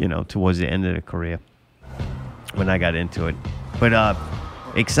 towards the end of their career when I got into it. But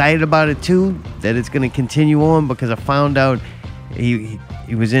excited about it, too, that it's going to continue on, because I found out he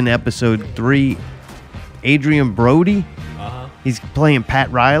was in episode 3. Adrian Brody. He's playing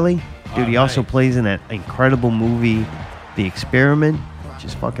Pat Riley. Dude, he also plays in that incredible movie, The Experiment, which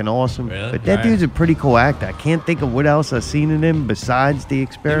is fucking awesome. Really? But that dude's a pretty cool actor. I can't think of what else I've seen in him besides The He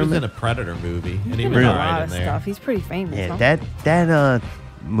Experiment. was in a Predator movie, and he was Really? all A right lot in of there. stuff. He's pretty famous. Yeah, huh? that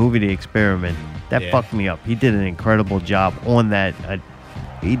movie, The Experiment, that fucked me up. He did an incredible job on that.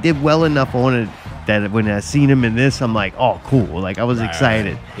 He did well enough on it that when I seen him in this, I'm like, oh, cool. Like, I was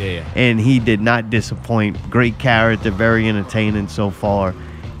excited. Yeah. And he did not disappoint. Great character, very entertaining so far.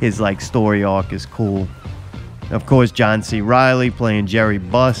 His, like, story arc is cool. Of course, John C. Reilly playing Jerry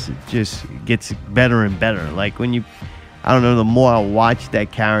Buss, it just gets better and better. Like, I don't know, the more I watch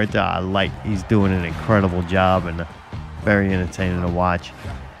that character, he's doing an incredible job and very entertaining to watch.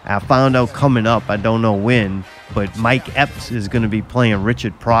 I found out coming up, I don't know when, but Mike Epps is going to be playing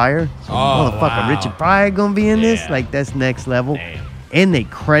Richard Pryor. So, motherfucker, wow. Richard Pryor going to be in this? Like, that's next level. Damn. And they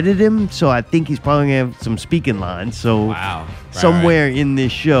credit him, so I think he's probably going to have some speaking lines. So Wow. somewhere in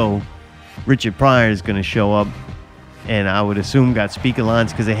this show, Richard Pryor is going to show up, and I would assume got speaking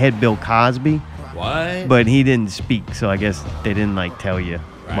lines because they had Bill Cosby. What? But he didn't speak, so I guess they didn't, like, tell you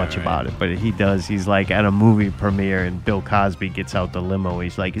much about it. But he does. He's, like, at a movie premiere, and Bill Cosby gets out the limo.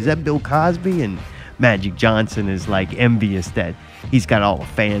 He's like, is that Bill Cosby? And Magic Johnson is, like, envious that he's got all the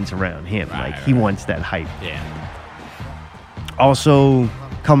fans around him. He wants that hype. Yeah. Also,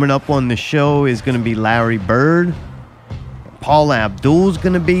 coming up on the show is going to be Larry Bird. Paula Abdul's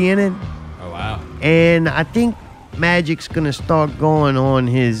going to be in it. Oh, wow. And I think Magic's going to start going on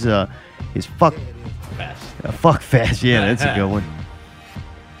his fuck Fest. Fuck fest. Yeah, that's a good one.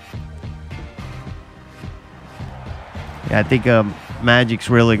 Yeah, I think Magic's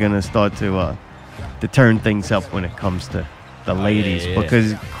really going to start to turn things up when it comes to the ladies,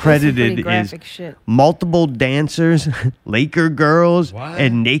 because credited is graphic shit. multiple dancers, Laker girls,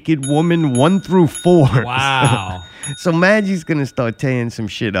 and naked woman 1 through 4. Wow. So Magic's going to start tearing some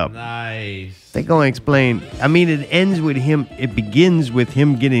shit up. Nice. They're going to explain. I mean, it ends with him. It begins with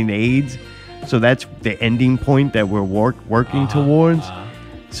him getting AIDS. So that's the ending point that we're working towards.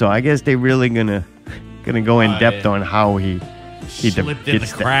 So I guess they're really gonna go in depth on how he Slipped in the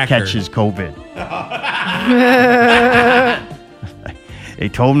cracker. catches COVID. They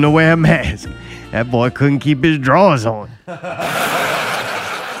told him to wear a mask. That boy couldn't keep his drawers on.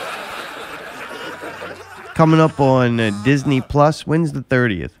 Coming up on Disney Plus, when's the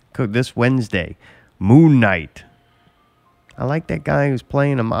 30th? This Wednesday. Moon Knight. I like that guy who's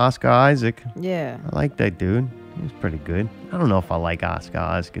playing him, Oscar Isaac. Yeah. I like that dude. He's pretty good. I don't know if I like Oscar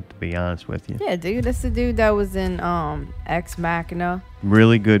Isaac, to be honest with you. Yeah, dude. That's the dude that was in Ex Machina.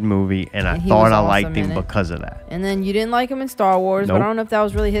 Really good movie, and I And he thought was I awesome liked him in it. because of that. And then you didn't like him in Star Wars, but Nope. I don't know if that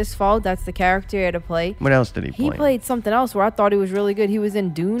was really his fault. That's the character he had to play. What else did he He play? played something else where I thought he was really good. He was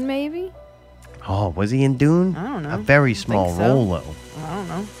in Dune, maybe? Oh, was he in Dune? I don't know. A very I small think so. role, though. I don't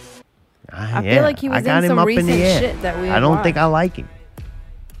know. I Yeah, feel like he was I got in him some up in recent the air. shit that we I had don't think I watched. like him.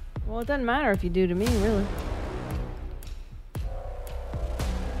 Well, it doesn't matter if you do to me, really.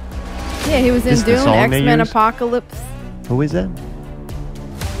 Yeah, he was in This the Dune, song they X-Men use? Apocalypse. Who is that?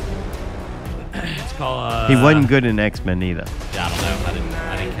 It's called. He wasn't good in X-Men either. Yeah, I don't know.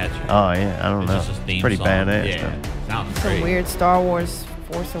 I didn't catch it. Oh yeah, I don't It's know. just his theme Pretty song. badass. Yeah, though. sounds Some great. weird Star Wars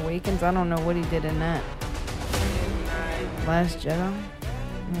Force Awakens. I don't know what he did in that. Last Jedi? I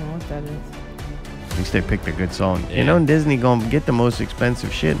don't know what that is. At least they picked a good song. Yeah. You know, Disney gonna get the most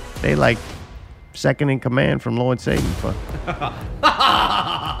expensive shit. They like second in command from Lord Satan. For,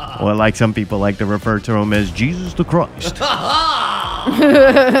 or like some people like to refer to him as Jesus the Christ.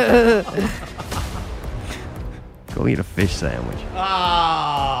 Go eat a fish sandwich.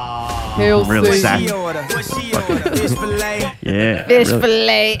 Hail Real Satan. Yeah. Fish really.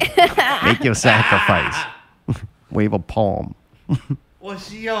 fillet. Make your sacrifice. Wave a palm. What's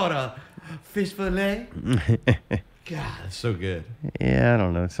the order? Fish fillet? God, it's so good. Yeah, I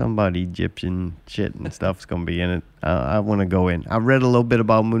don't know. Some about Egyptian shit and stuff's gonna be in it. I want to go in. I read a little bit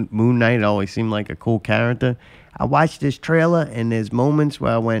about Moon Knight. It always seemed like a cool character. I watched this trailer, and there's moments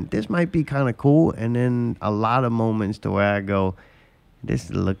where I went, this might be kind of cool, and then a lot of moments to where I go, this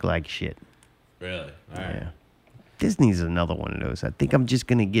look like shit. Really? All right. Yeah. Disney's another one of those. I think I'm just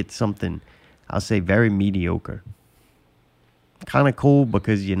gonna get something, I'll say, very mediocre. Kind of cool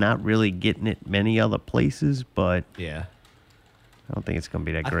because you're not really getting it many other places, but Yeah. I don't think it's gonna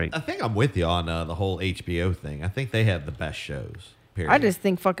be that great. I think I'm with you on the whole HBO thing. I think they have the best shows. Period. I just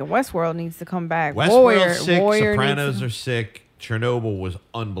think fucking Westworld needs to come back. Westworld's sick. Warrior Sopranos needs are sick. Chernobyl was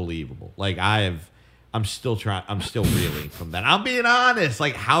unbelievable. Like I'm still reeling from that. I'm being honest.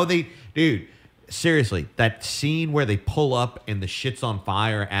 Like how they, dude. Seriously, that scene where they pull up and the shit's on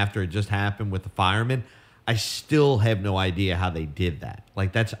fire after it just happened with the firemen. I still have no idea how they did that.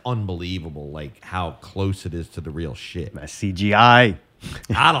 Like that's unbelievable. Like how close it is to the real shit. That CGI.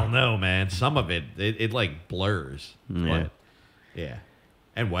 I don't know, man. Some of it like blurs. Yeah. But, yeah.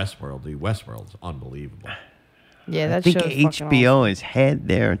 And Westworld, dude. Westworld's unbelievable. Yeah, I that think show's fucking HBO has had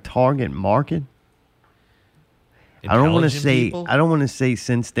their target market. I don't want to Intelligent say people? I don't want to say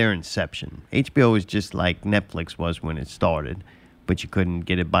since their inception. HBO is just like Netflix was when it started, but you couldn't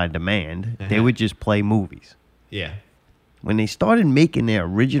get it by demand. They would just play movies. Yeah. When they started making their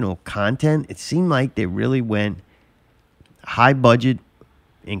original content, it seemed like they really went high budget,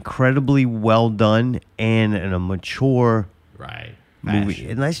 incredibly well done, and in a mature Right. movie. Fashion.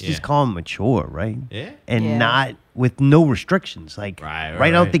 And let's just Yeah. call them mature, right? Yeah. And Yeah. not with no restrictions. Like Right, out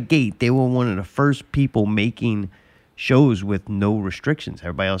right. the gate, they were one of the first people making shows with no restrictions.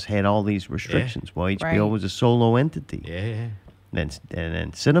 Everybody else had all these restrictions. Well, HBO Right. was a solo entity. Yeah. Then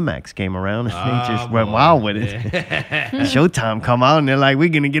Cinemax came around and Oh, they just went boy. wild with it. Showtime come out and they're like, we're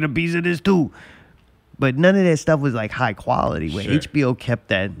gonna get a piece of this too. But none of that stuff was like high quality. Where Sure. HBO kept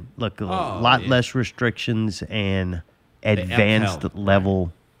that look a lot yeah. less restrictions and upped advanced help.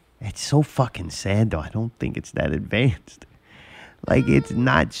 level. It's so fucking sad though. I don't think it's that advanced. Like it's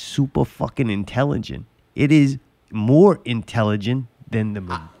not super fucking intelligent. It is more intelligent than the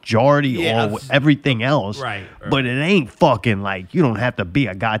majority yeah, or it's- everything else. Right. But it ain't fucking like you don't have to be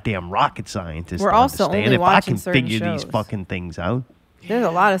a goddamn rocket scientist. We're to also understand. only If I watching can certain figure these shows. fucking things out. There's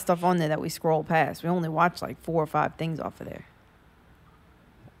a lot of stuff on there that we scroll past. We only watch like 4 or 5 things off of there.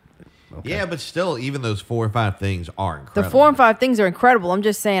 Okay. Yeah, but still, even those 4 or 5 things are incredible. The 4 and 5 things are incredible. I'm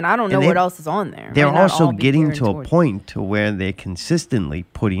just saying I don't know And what they- else is on there. They're Might not also all be getting geared to a towards- point to where they're consistently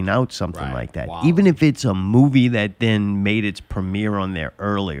putting out something Right. like that. Wow. Even if it's a movie that then made its premiere on there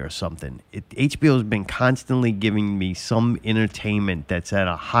early or something. HBO's been constantly giving me some entertainment that's at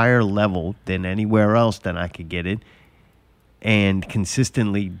a higher level than anywhere else that I could get it and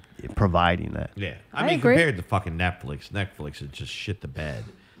consistently providing that. Yeah. I I mean, agree. compared to fucking Netflix is just shit the bed.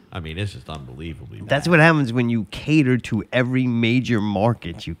 I mean, it's just unbelievably bad. That's what happens when you cater to every major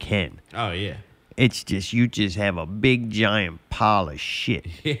market you can. Oh, yeah. It's just, you just have a big giant pile of shit.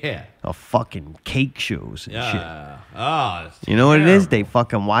 Yeah. Of fucking cake shows and shit. Yeah. Oh, it's You know what it is? terrible. They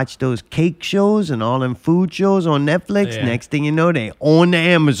fucking watch those cake shows and all them food shows on Netflix. Yeah. Next thing you know, they on the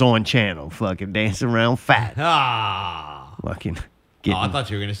Amazon channel, fucking dancing around fat. Ah. Fucking Oh, getting. I thought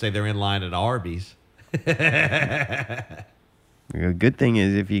you were going to say they're in line at Arby's. The good thing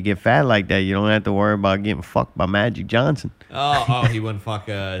is if you get fat like that, you don't have to worry about getting fucked by Magic Johnson. Oh, he wouldn't fuck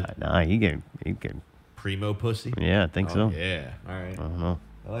a Nah, he can. primo pussy? Yeah, I think Oh, so. Yeah. All right. I don't know.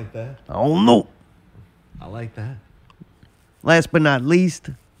 I like that. I don't know. I like that. Last but not least,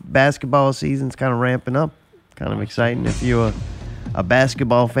 basketball season's kind of ramping up. Kind of exciting if you're a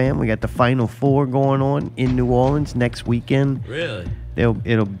basketball fan. We got the Final Four going on in New Orleans next weekend. Really?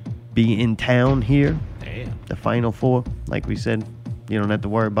 It'll be in town here. Damn. The Final Four, like we said You don't have to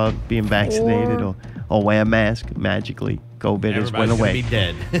worry about being vaccinated or wear a mask. Magically, COVID just went Everybody's away. gonna be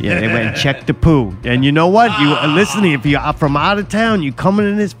dead. Yeah, they went and checked the poo. And you know what? You listening, if you're from out of town, you coming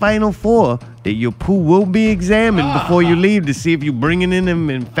in this Final Four, that your poo will be examined before you leave to see if you're bringing in them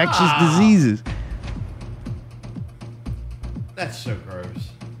infectious diseases. That's so gross.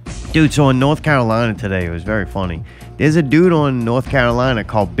 Dude, so in North Carolina today, it was very funny. There's a dude on North Carolina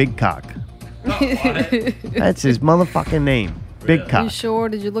called Big Cock. That's his motherfucking name. Big You Cock. sure?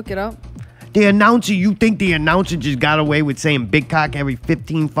 Did you look it up? The announcer, you think the announcer just got away with saying Big Cock every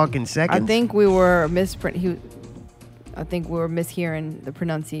 15 fucking seconds? I think we were mishearing the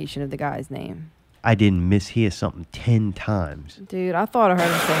pronunciation of the guy's name. I didn't mishear something 10 times. Dude, I thought I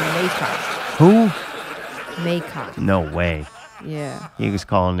heard him say Maycock. Who? Maycock. No way. Yeah. He was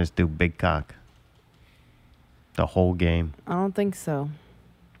calling this dude Big Cock. The whole game. I don't think so.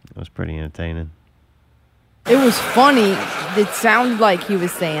 It was pretty entertaining. It was funny. It sounded like he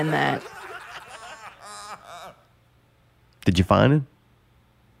was saying that. Did you find it?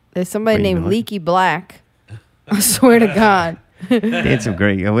 There's somebody Wait, you named know what? Leaky Black. I swear to God. They had some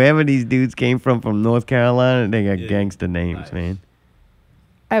great. Wherever these dudes came from North Carolina, they got gangster names, man.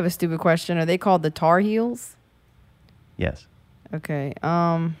 I have a stupid question. Are they called the Tar Heels? Yes. Okay.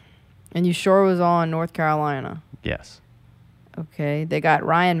 And you sure it was all in North Carolina? Yes. Okay. They got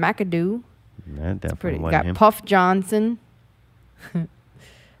Ryan McAdoo. That definitely Got wasn't him. Puff Johnson.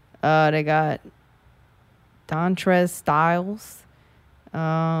 They got Dontrez Styles.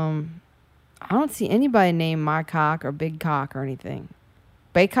 I don't see anybody named My Cock or Big Cock or anything.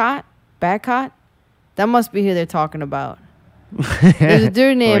 Baycott? Badcott? That must be who they're talking about. There's a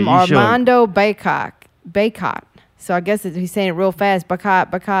dude named Well, you should. Armando Baycott. So I guess he's saying it real fast.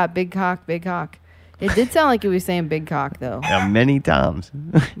 Baycott, Big Cock, Big Cock. It did sound like he was saying Big Cock, though. Yeah, many times.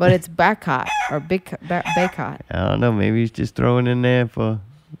 But it's Baycott or Baycott. I don't know. Maybe he's just throwing in there for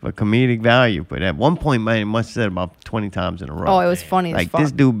comedic value. But at one point, man, he must have said about 20 times in a row. Oh, it was funny as Like, fuck.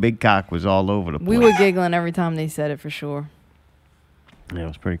 this dude, Big Cock, was all over the place. We were giggling every time they said it for sure. Yeah, it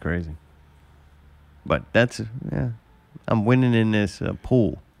was pretty crazy. But I'm winning in this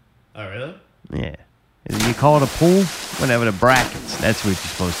pool. Oh, really? Yeah. You call it a pool? Whatever, the brackets. That's what you're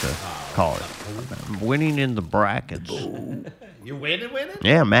supposed to call it. I'm winning in the brackets. You winning?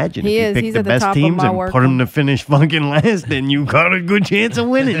 Yeah, imagine He if is. you He's pick at the the best top of teams my and work put them to finish fucking last, then you got a good chance of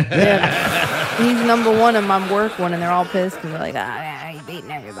winning. He's number one in my work one, and they're all pissed because they're like, he's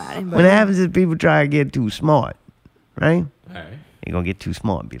beating everybody. But What happens is people try to get too smart, right? All right. They're going to get too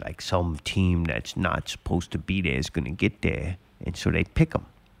smart and be like, some team that's not supposed to be there is going to get there. And so they pick them.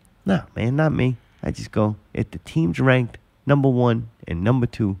 No, man, not me. I just go, if the team's ranked number 1 and number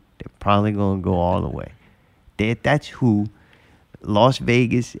 2, they're probably going to go all the way. That's who Las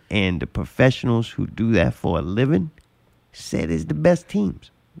Vegas and the professionals who do that for a living said is the best teams.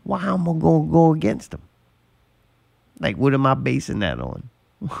 Why am I going to go against them? Like, what am I basing that on?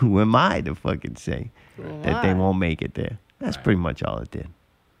 Who am I to fucking say that they won't make it there? That's pretty much all it did.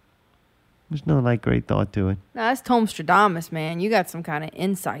 There's no, like, great thought to it. no, that's Tom Stradamus, man. You got some kind of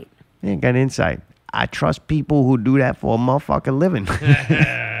insight. Yeah, got insight. I trust people who do that for a motherfucking living.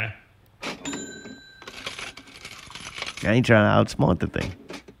 I ain't trying to outsmart the thing.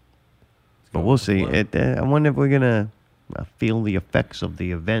 But we'll see. I wonder if we're going to feel the effects of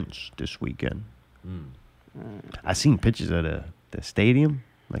the events this weekend. I seen pictures of the stadium,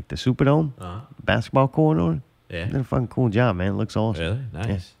 like the Superdome, basketball court on it. Yeah. Did a fucking cool job, man. It looks awesome. Really?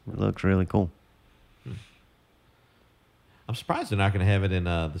 Nice. Yeah, it looks really cool. I'm surprised they're not going to have it in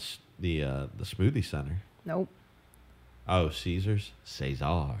the smoothie center. Nope. Oh, Caesar.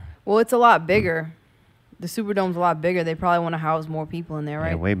 Well, it's a lot bigger. The Superdome's a lot bigger. They probably want to house more people in there, right?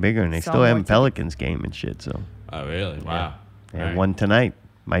 Yeah, way bigger, and they Sell still more have tickets. Pelicans game and shit. So. Oh, really? Wow. And Right. one tonight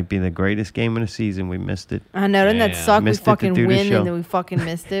might be the greatest game of the season. We missed it. I know. Doesn't that suck? We Missed it to fucking do the win show. and then we fucking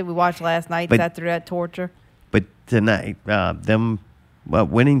missed it. We watched last night, But- sat through that torture. But tonight, them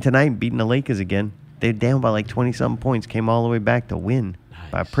winning tonight, beating the Lakers again. They're down by like 20-something points. Came all the way back to win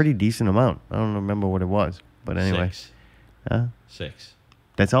by a pretty decent amount. I don't remember what it was, but anyway. 6. Huh? 6.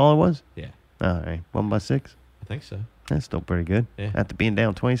 That's all it was? Yeah. All right. 1 by 6? I think so. That's still pretty good. Yeah. After being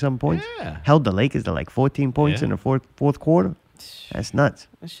down 20-something points? Yeah. Held the Lakers to like 14 points Yeah. in the fourth quarter? That's nuts.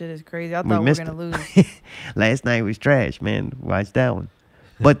 That shit is crazy. I thought we were missed going to it. lose. Last night was trash, man. Watch that one.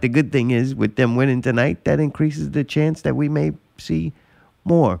 But the good thing is, with them winning tonight, that increases the chance that we may see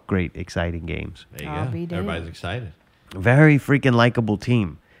more great, exciting games. There you I'll go. be damned. Everybody's excited. Very freaking likable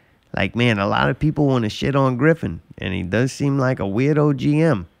team. Like, man, a lot of people want to shit on Griffin, and he does seem like a weirdo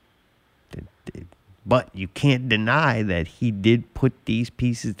GM. But you can't deny that he did put these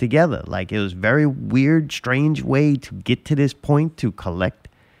pieces together. Like, it was very weird, strange way to get to this point, to collect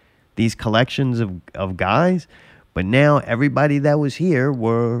these collections of guys. But now everybody that was here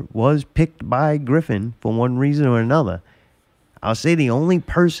was picked by Griffin for one reason or another. I'll say the only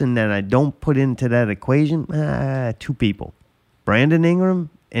person that I don't put into that equation, two people. Brandon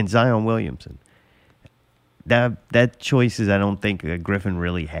Ingram and Zion Williamson. That choices I don't think Griffin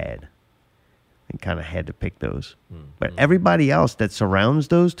really had. He kind of had to pick those. But everybody else that surrounds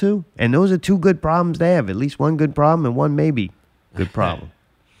those two, and those are two good problems to have. At least one good problem and one maybe good problem.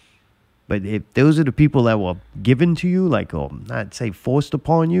 But if those are the people that were given to you, like, not say forced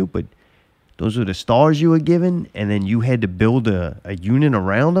upon you, but those are the stars you were given, and then you had to build a unit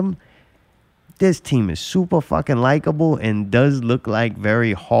around them. This team is super fucking likable and does look like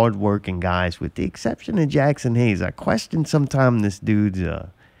very hardworking guys, with the exception of Jackson Hayes. I question sometimes this dude's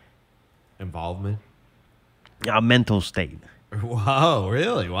involvement, mental state. Wow,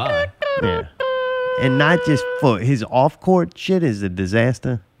 really? Why? Yeah, and not just for his off-court shit is a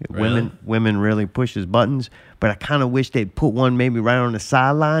disaster. Really? Women really push his buttons, but I kind of wish they'd put one maybe right on the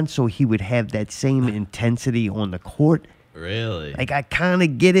sideline so he would have that same intensity on the court. Really? Like, I kind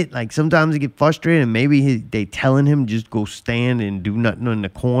of get it. Like, sometimes I get frustrated, and maybe they telling him just go stand and do nothing in the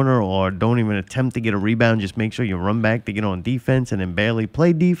corner, or don't even attempt to get a rebound. Just make sure you run back to get on defense and then barely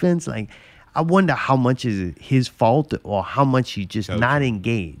play defense. Like, I wonder how much is his fault or how much he's just not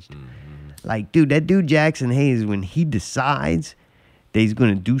engaged. Like, dude, that dude Jackson Hayes, when he decides that he's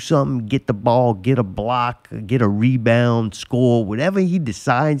going to do something, get the ball, get a block, get a rebound, score, whatever he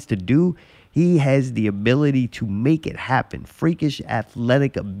decides to do, he has the ability to make it happen. Freakish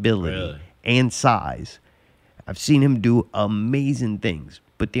athletic ability and size. I've seen him do amazing things.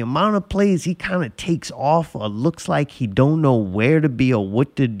 But the amount of plays he kind of takes off or looks like he don't know where to be or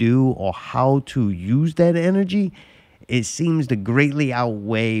what to do or how to use that energy, it seems to greatly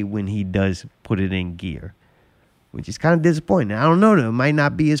outweigh when he does put it in gear, which is kind of disappointing. I don't know, though. It might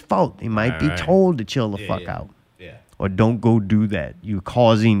not be his fault. He might be told to chill the fuck out. Yeah. Or don't go do that. You're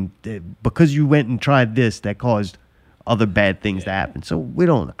causing, because you went and tried this, that caused other bad things to happen. So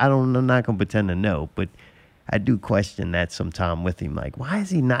I'm not going to pretend to know, but I do question that sometime with him. Like, why is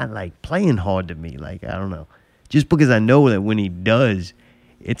he not, like, playing hard to me? Like, I don't know. Just because I know that when he does,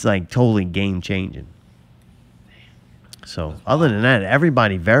 it's, like, totally game-changing. So, other than that,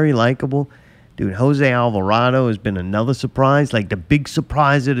 everybody very likable. Dude, Jose Alvarado has been another surprise. Like, the big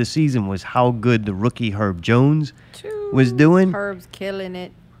surprise of the season was how good the rookie Herb Jones was doing. Herb's killing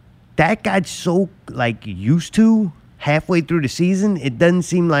it. That got so, like, used to halfway through the season, it doesn't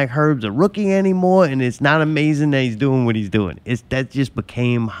seem like Herb's a rookie anymore, and it's not amazing that he's doing what he's doing. That just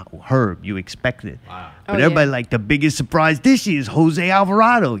became Herb. You expect it. Wow. But everybody, like, the biggest surprise this year is Jose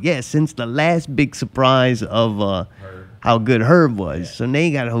Alvarado. Yeah, since the last big surprise of how good Herb was. Yeah. So now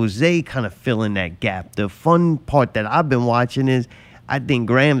you got Jose kind of filling that gap. The fun part that I've been watching is I think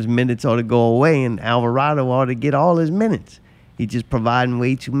Graham's minutes ought to go away and Alvarado ought to get all his minutes. He's just providing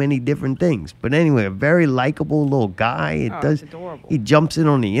way too many different things. But anyway, a very likable little guy. It's adorable. He jumps in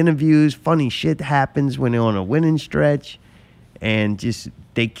on the interviews. Funny shit happens when they're on a winning stretch. And just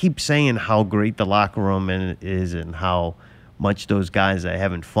they keep saying how great the locker room is and how much those guys are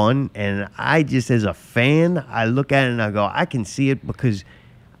having fun. And I just, as a fan, I look at it and I go, I can see it because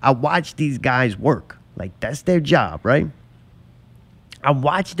I watch these guys work. Like, that's their job, right? I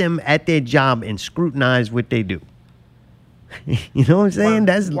watch them at their job and scrutinize what they do. You know what I'm saying?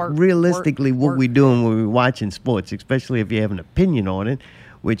 That's realistically what we're doing when we're watching sports, especially if you have an opinion on it,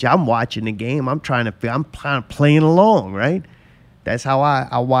 which I'm watching the game. I'm kind of playing along, right? That's how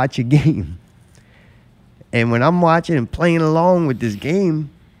I watch a game. And when I'm watching and playing along with this game,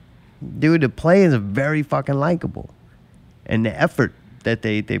 dude, the players are very fucking likable. And the effort that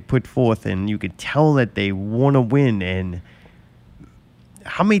they put forth, and you can tell that they want to win. And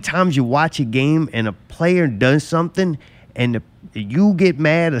how many times you watch a game and a player does something and you get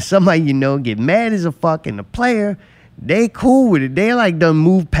mad, or somebody you know get mad as a fuck, and the player, they cool with it. They like done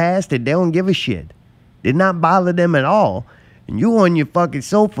move past it. They don't give a shit. Did not bother them at all. And you on your fucking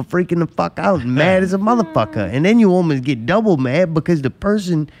sofa freaking the fuck out and mad as a motherfucker. And then you almost get double mad because the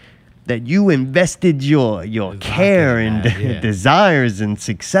person that you invested your care and desires and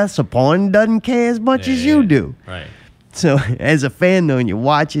success upon doesn't care as much as you do. Right. So as a fan, though, and you're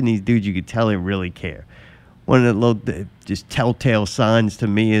watching these dudes, you could tell they really care. One of the little just telltale signs to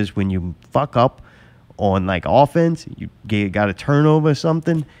me is when you fuck up on, like, offense, you got a turnover or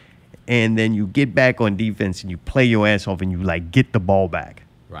something, and then you get back on defense and you play your ass off and you, like, get the ball back.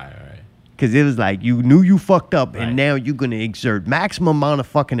 Right. Because it was like you knew you fucked up, Right. and now you're gonna exert maximum amount of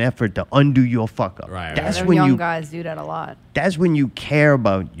fucking effort to undo your fuck up. Right, That's Them when young you. guys do that a lot. That's when you care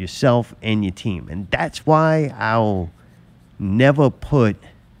about yourself and your team, and that's why I'll never put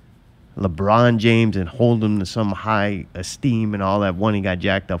LeBron James and hold him to some high esteem and all that. One, he got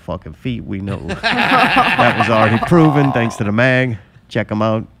jacked up fucking feet. We know that was already proven thanks to the mag. Check him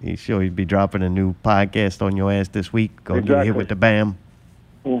out. He's sure he'd be dropping a new podcast on your ass this week. Go get hit with the BAM.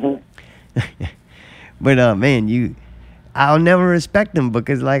 But man, I'll never respect him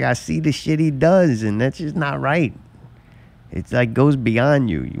because like I see the shit he does, and that's just not right. It's like goes beyond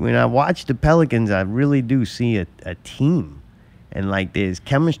you. When I watch the Pelicans, I really do see a team, and like there's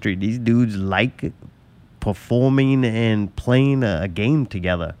chemistry. These dudes like performing and playing a game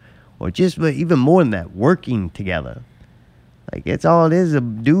together, or just even more than that, working together. Like it's all it is.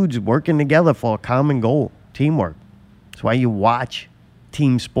 Dudes working together for a common goal, teamwork. That's why you watch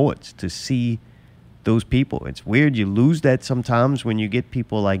team sports, to see those people. It's weird. You lose that sometimes when you get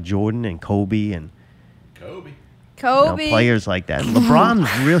people like Jordan and Kobe and players like that. LeBron's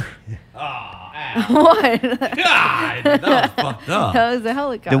really. What? God, that was fucked up. That was a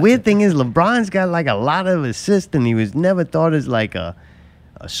helicopter. The weird thing is LeBron's got like a lot of assists, and he was never thought as like a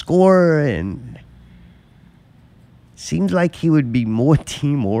scorer, and seems like he would be more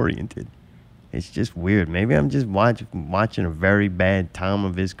team oriented. It's just weird. Maybe I'm just watching a very bad time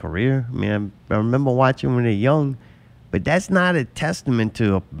of his career. I mean, I remember watching when they're young, but that's not a testament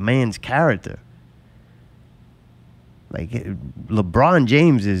to a man's character. Like, LeBron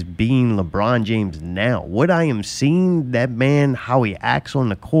James is being LeBron James now. What I am seeing, that man, how he acts on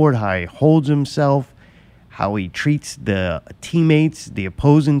the court, how he holds himself, how he treats the teammates, the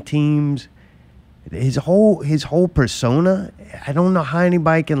opposing teams, his whole persona, I don't know how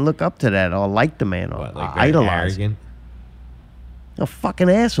anybody can look up to that or like the man or idolize him. A fucking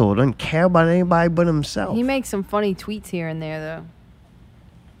asshole. Doesn't care about anybody but himself. He makes some funny tweets here and there, though.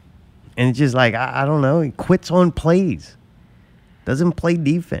 And it's just like, I don't know, he quits on plays. Doesn't play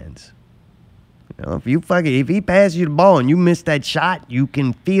defense. You know, if he passes you the ball and you miss that shot, you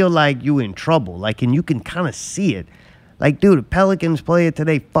can feel like you in trouble. Like, and you can kind of see it. Like, dude, a Pelicans player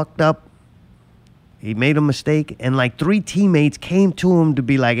today fucked up. He made a mistake, and like 3 teammates came to him to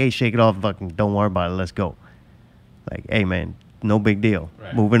be like, hey, shake it off, fucking don't worry about it, let's go. Like, hey, man, no big deal.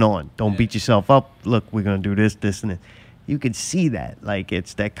 Right. Moving on. Don't beat yourself up. Look, we're going to do this, this, and this. You could see that. Like,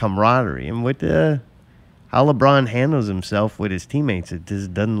 it's that camaraderie. And with how LeBron handles himself with his teammates, it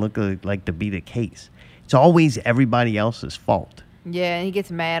just doesn't look like to be the case. It's always everybody else's fault. Yeah, and he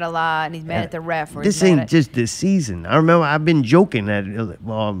gets mad a lot, and he's mad at the ref. Or This ain't just this season. I remember I've been joking that,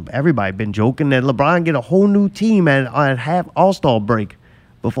 everybody been joking that LeBron get a whole new team at half All-Star break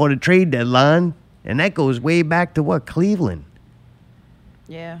before the trade deadline, and that goes way back to Cleveland.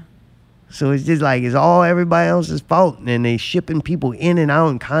 Yeah. So it's just like it's all everybody else's fault, and they shipping people in and out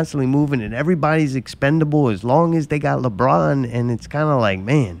and constantly moving, and everybody's expendable as long as they got LeBron, and it's kind of like,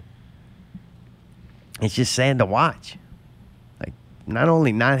 man, it's just sad to watch. Not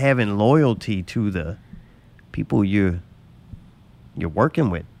only not having loyalty to the people you're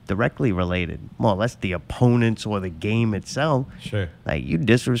working with, directly related, more or less the opponents or the game itself. Sure. Like, you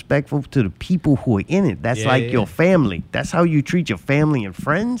disrespectful to the people who are in it. That's your family. That's how you treat your family and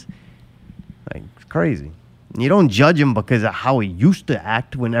friends. Like, it's crazy. You don't judge him because of how he used to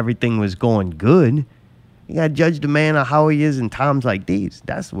act when everything was going good. You got to judge the man on how he is in times like these.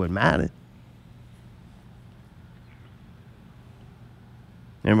 That's what matters.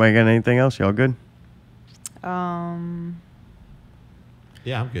 Anybody got anything else? Y'all good? Yeah,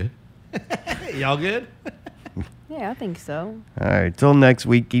 I'm good. Y'all good? Yeah, I think so. All right. Till next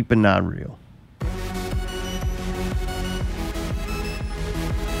week, keep it not real.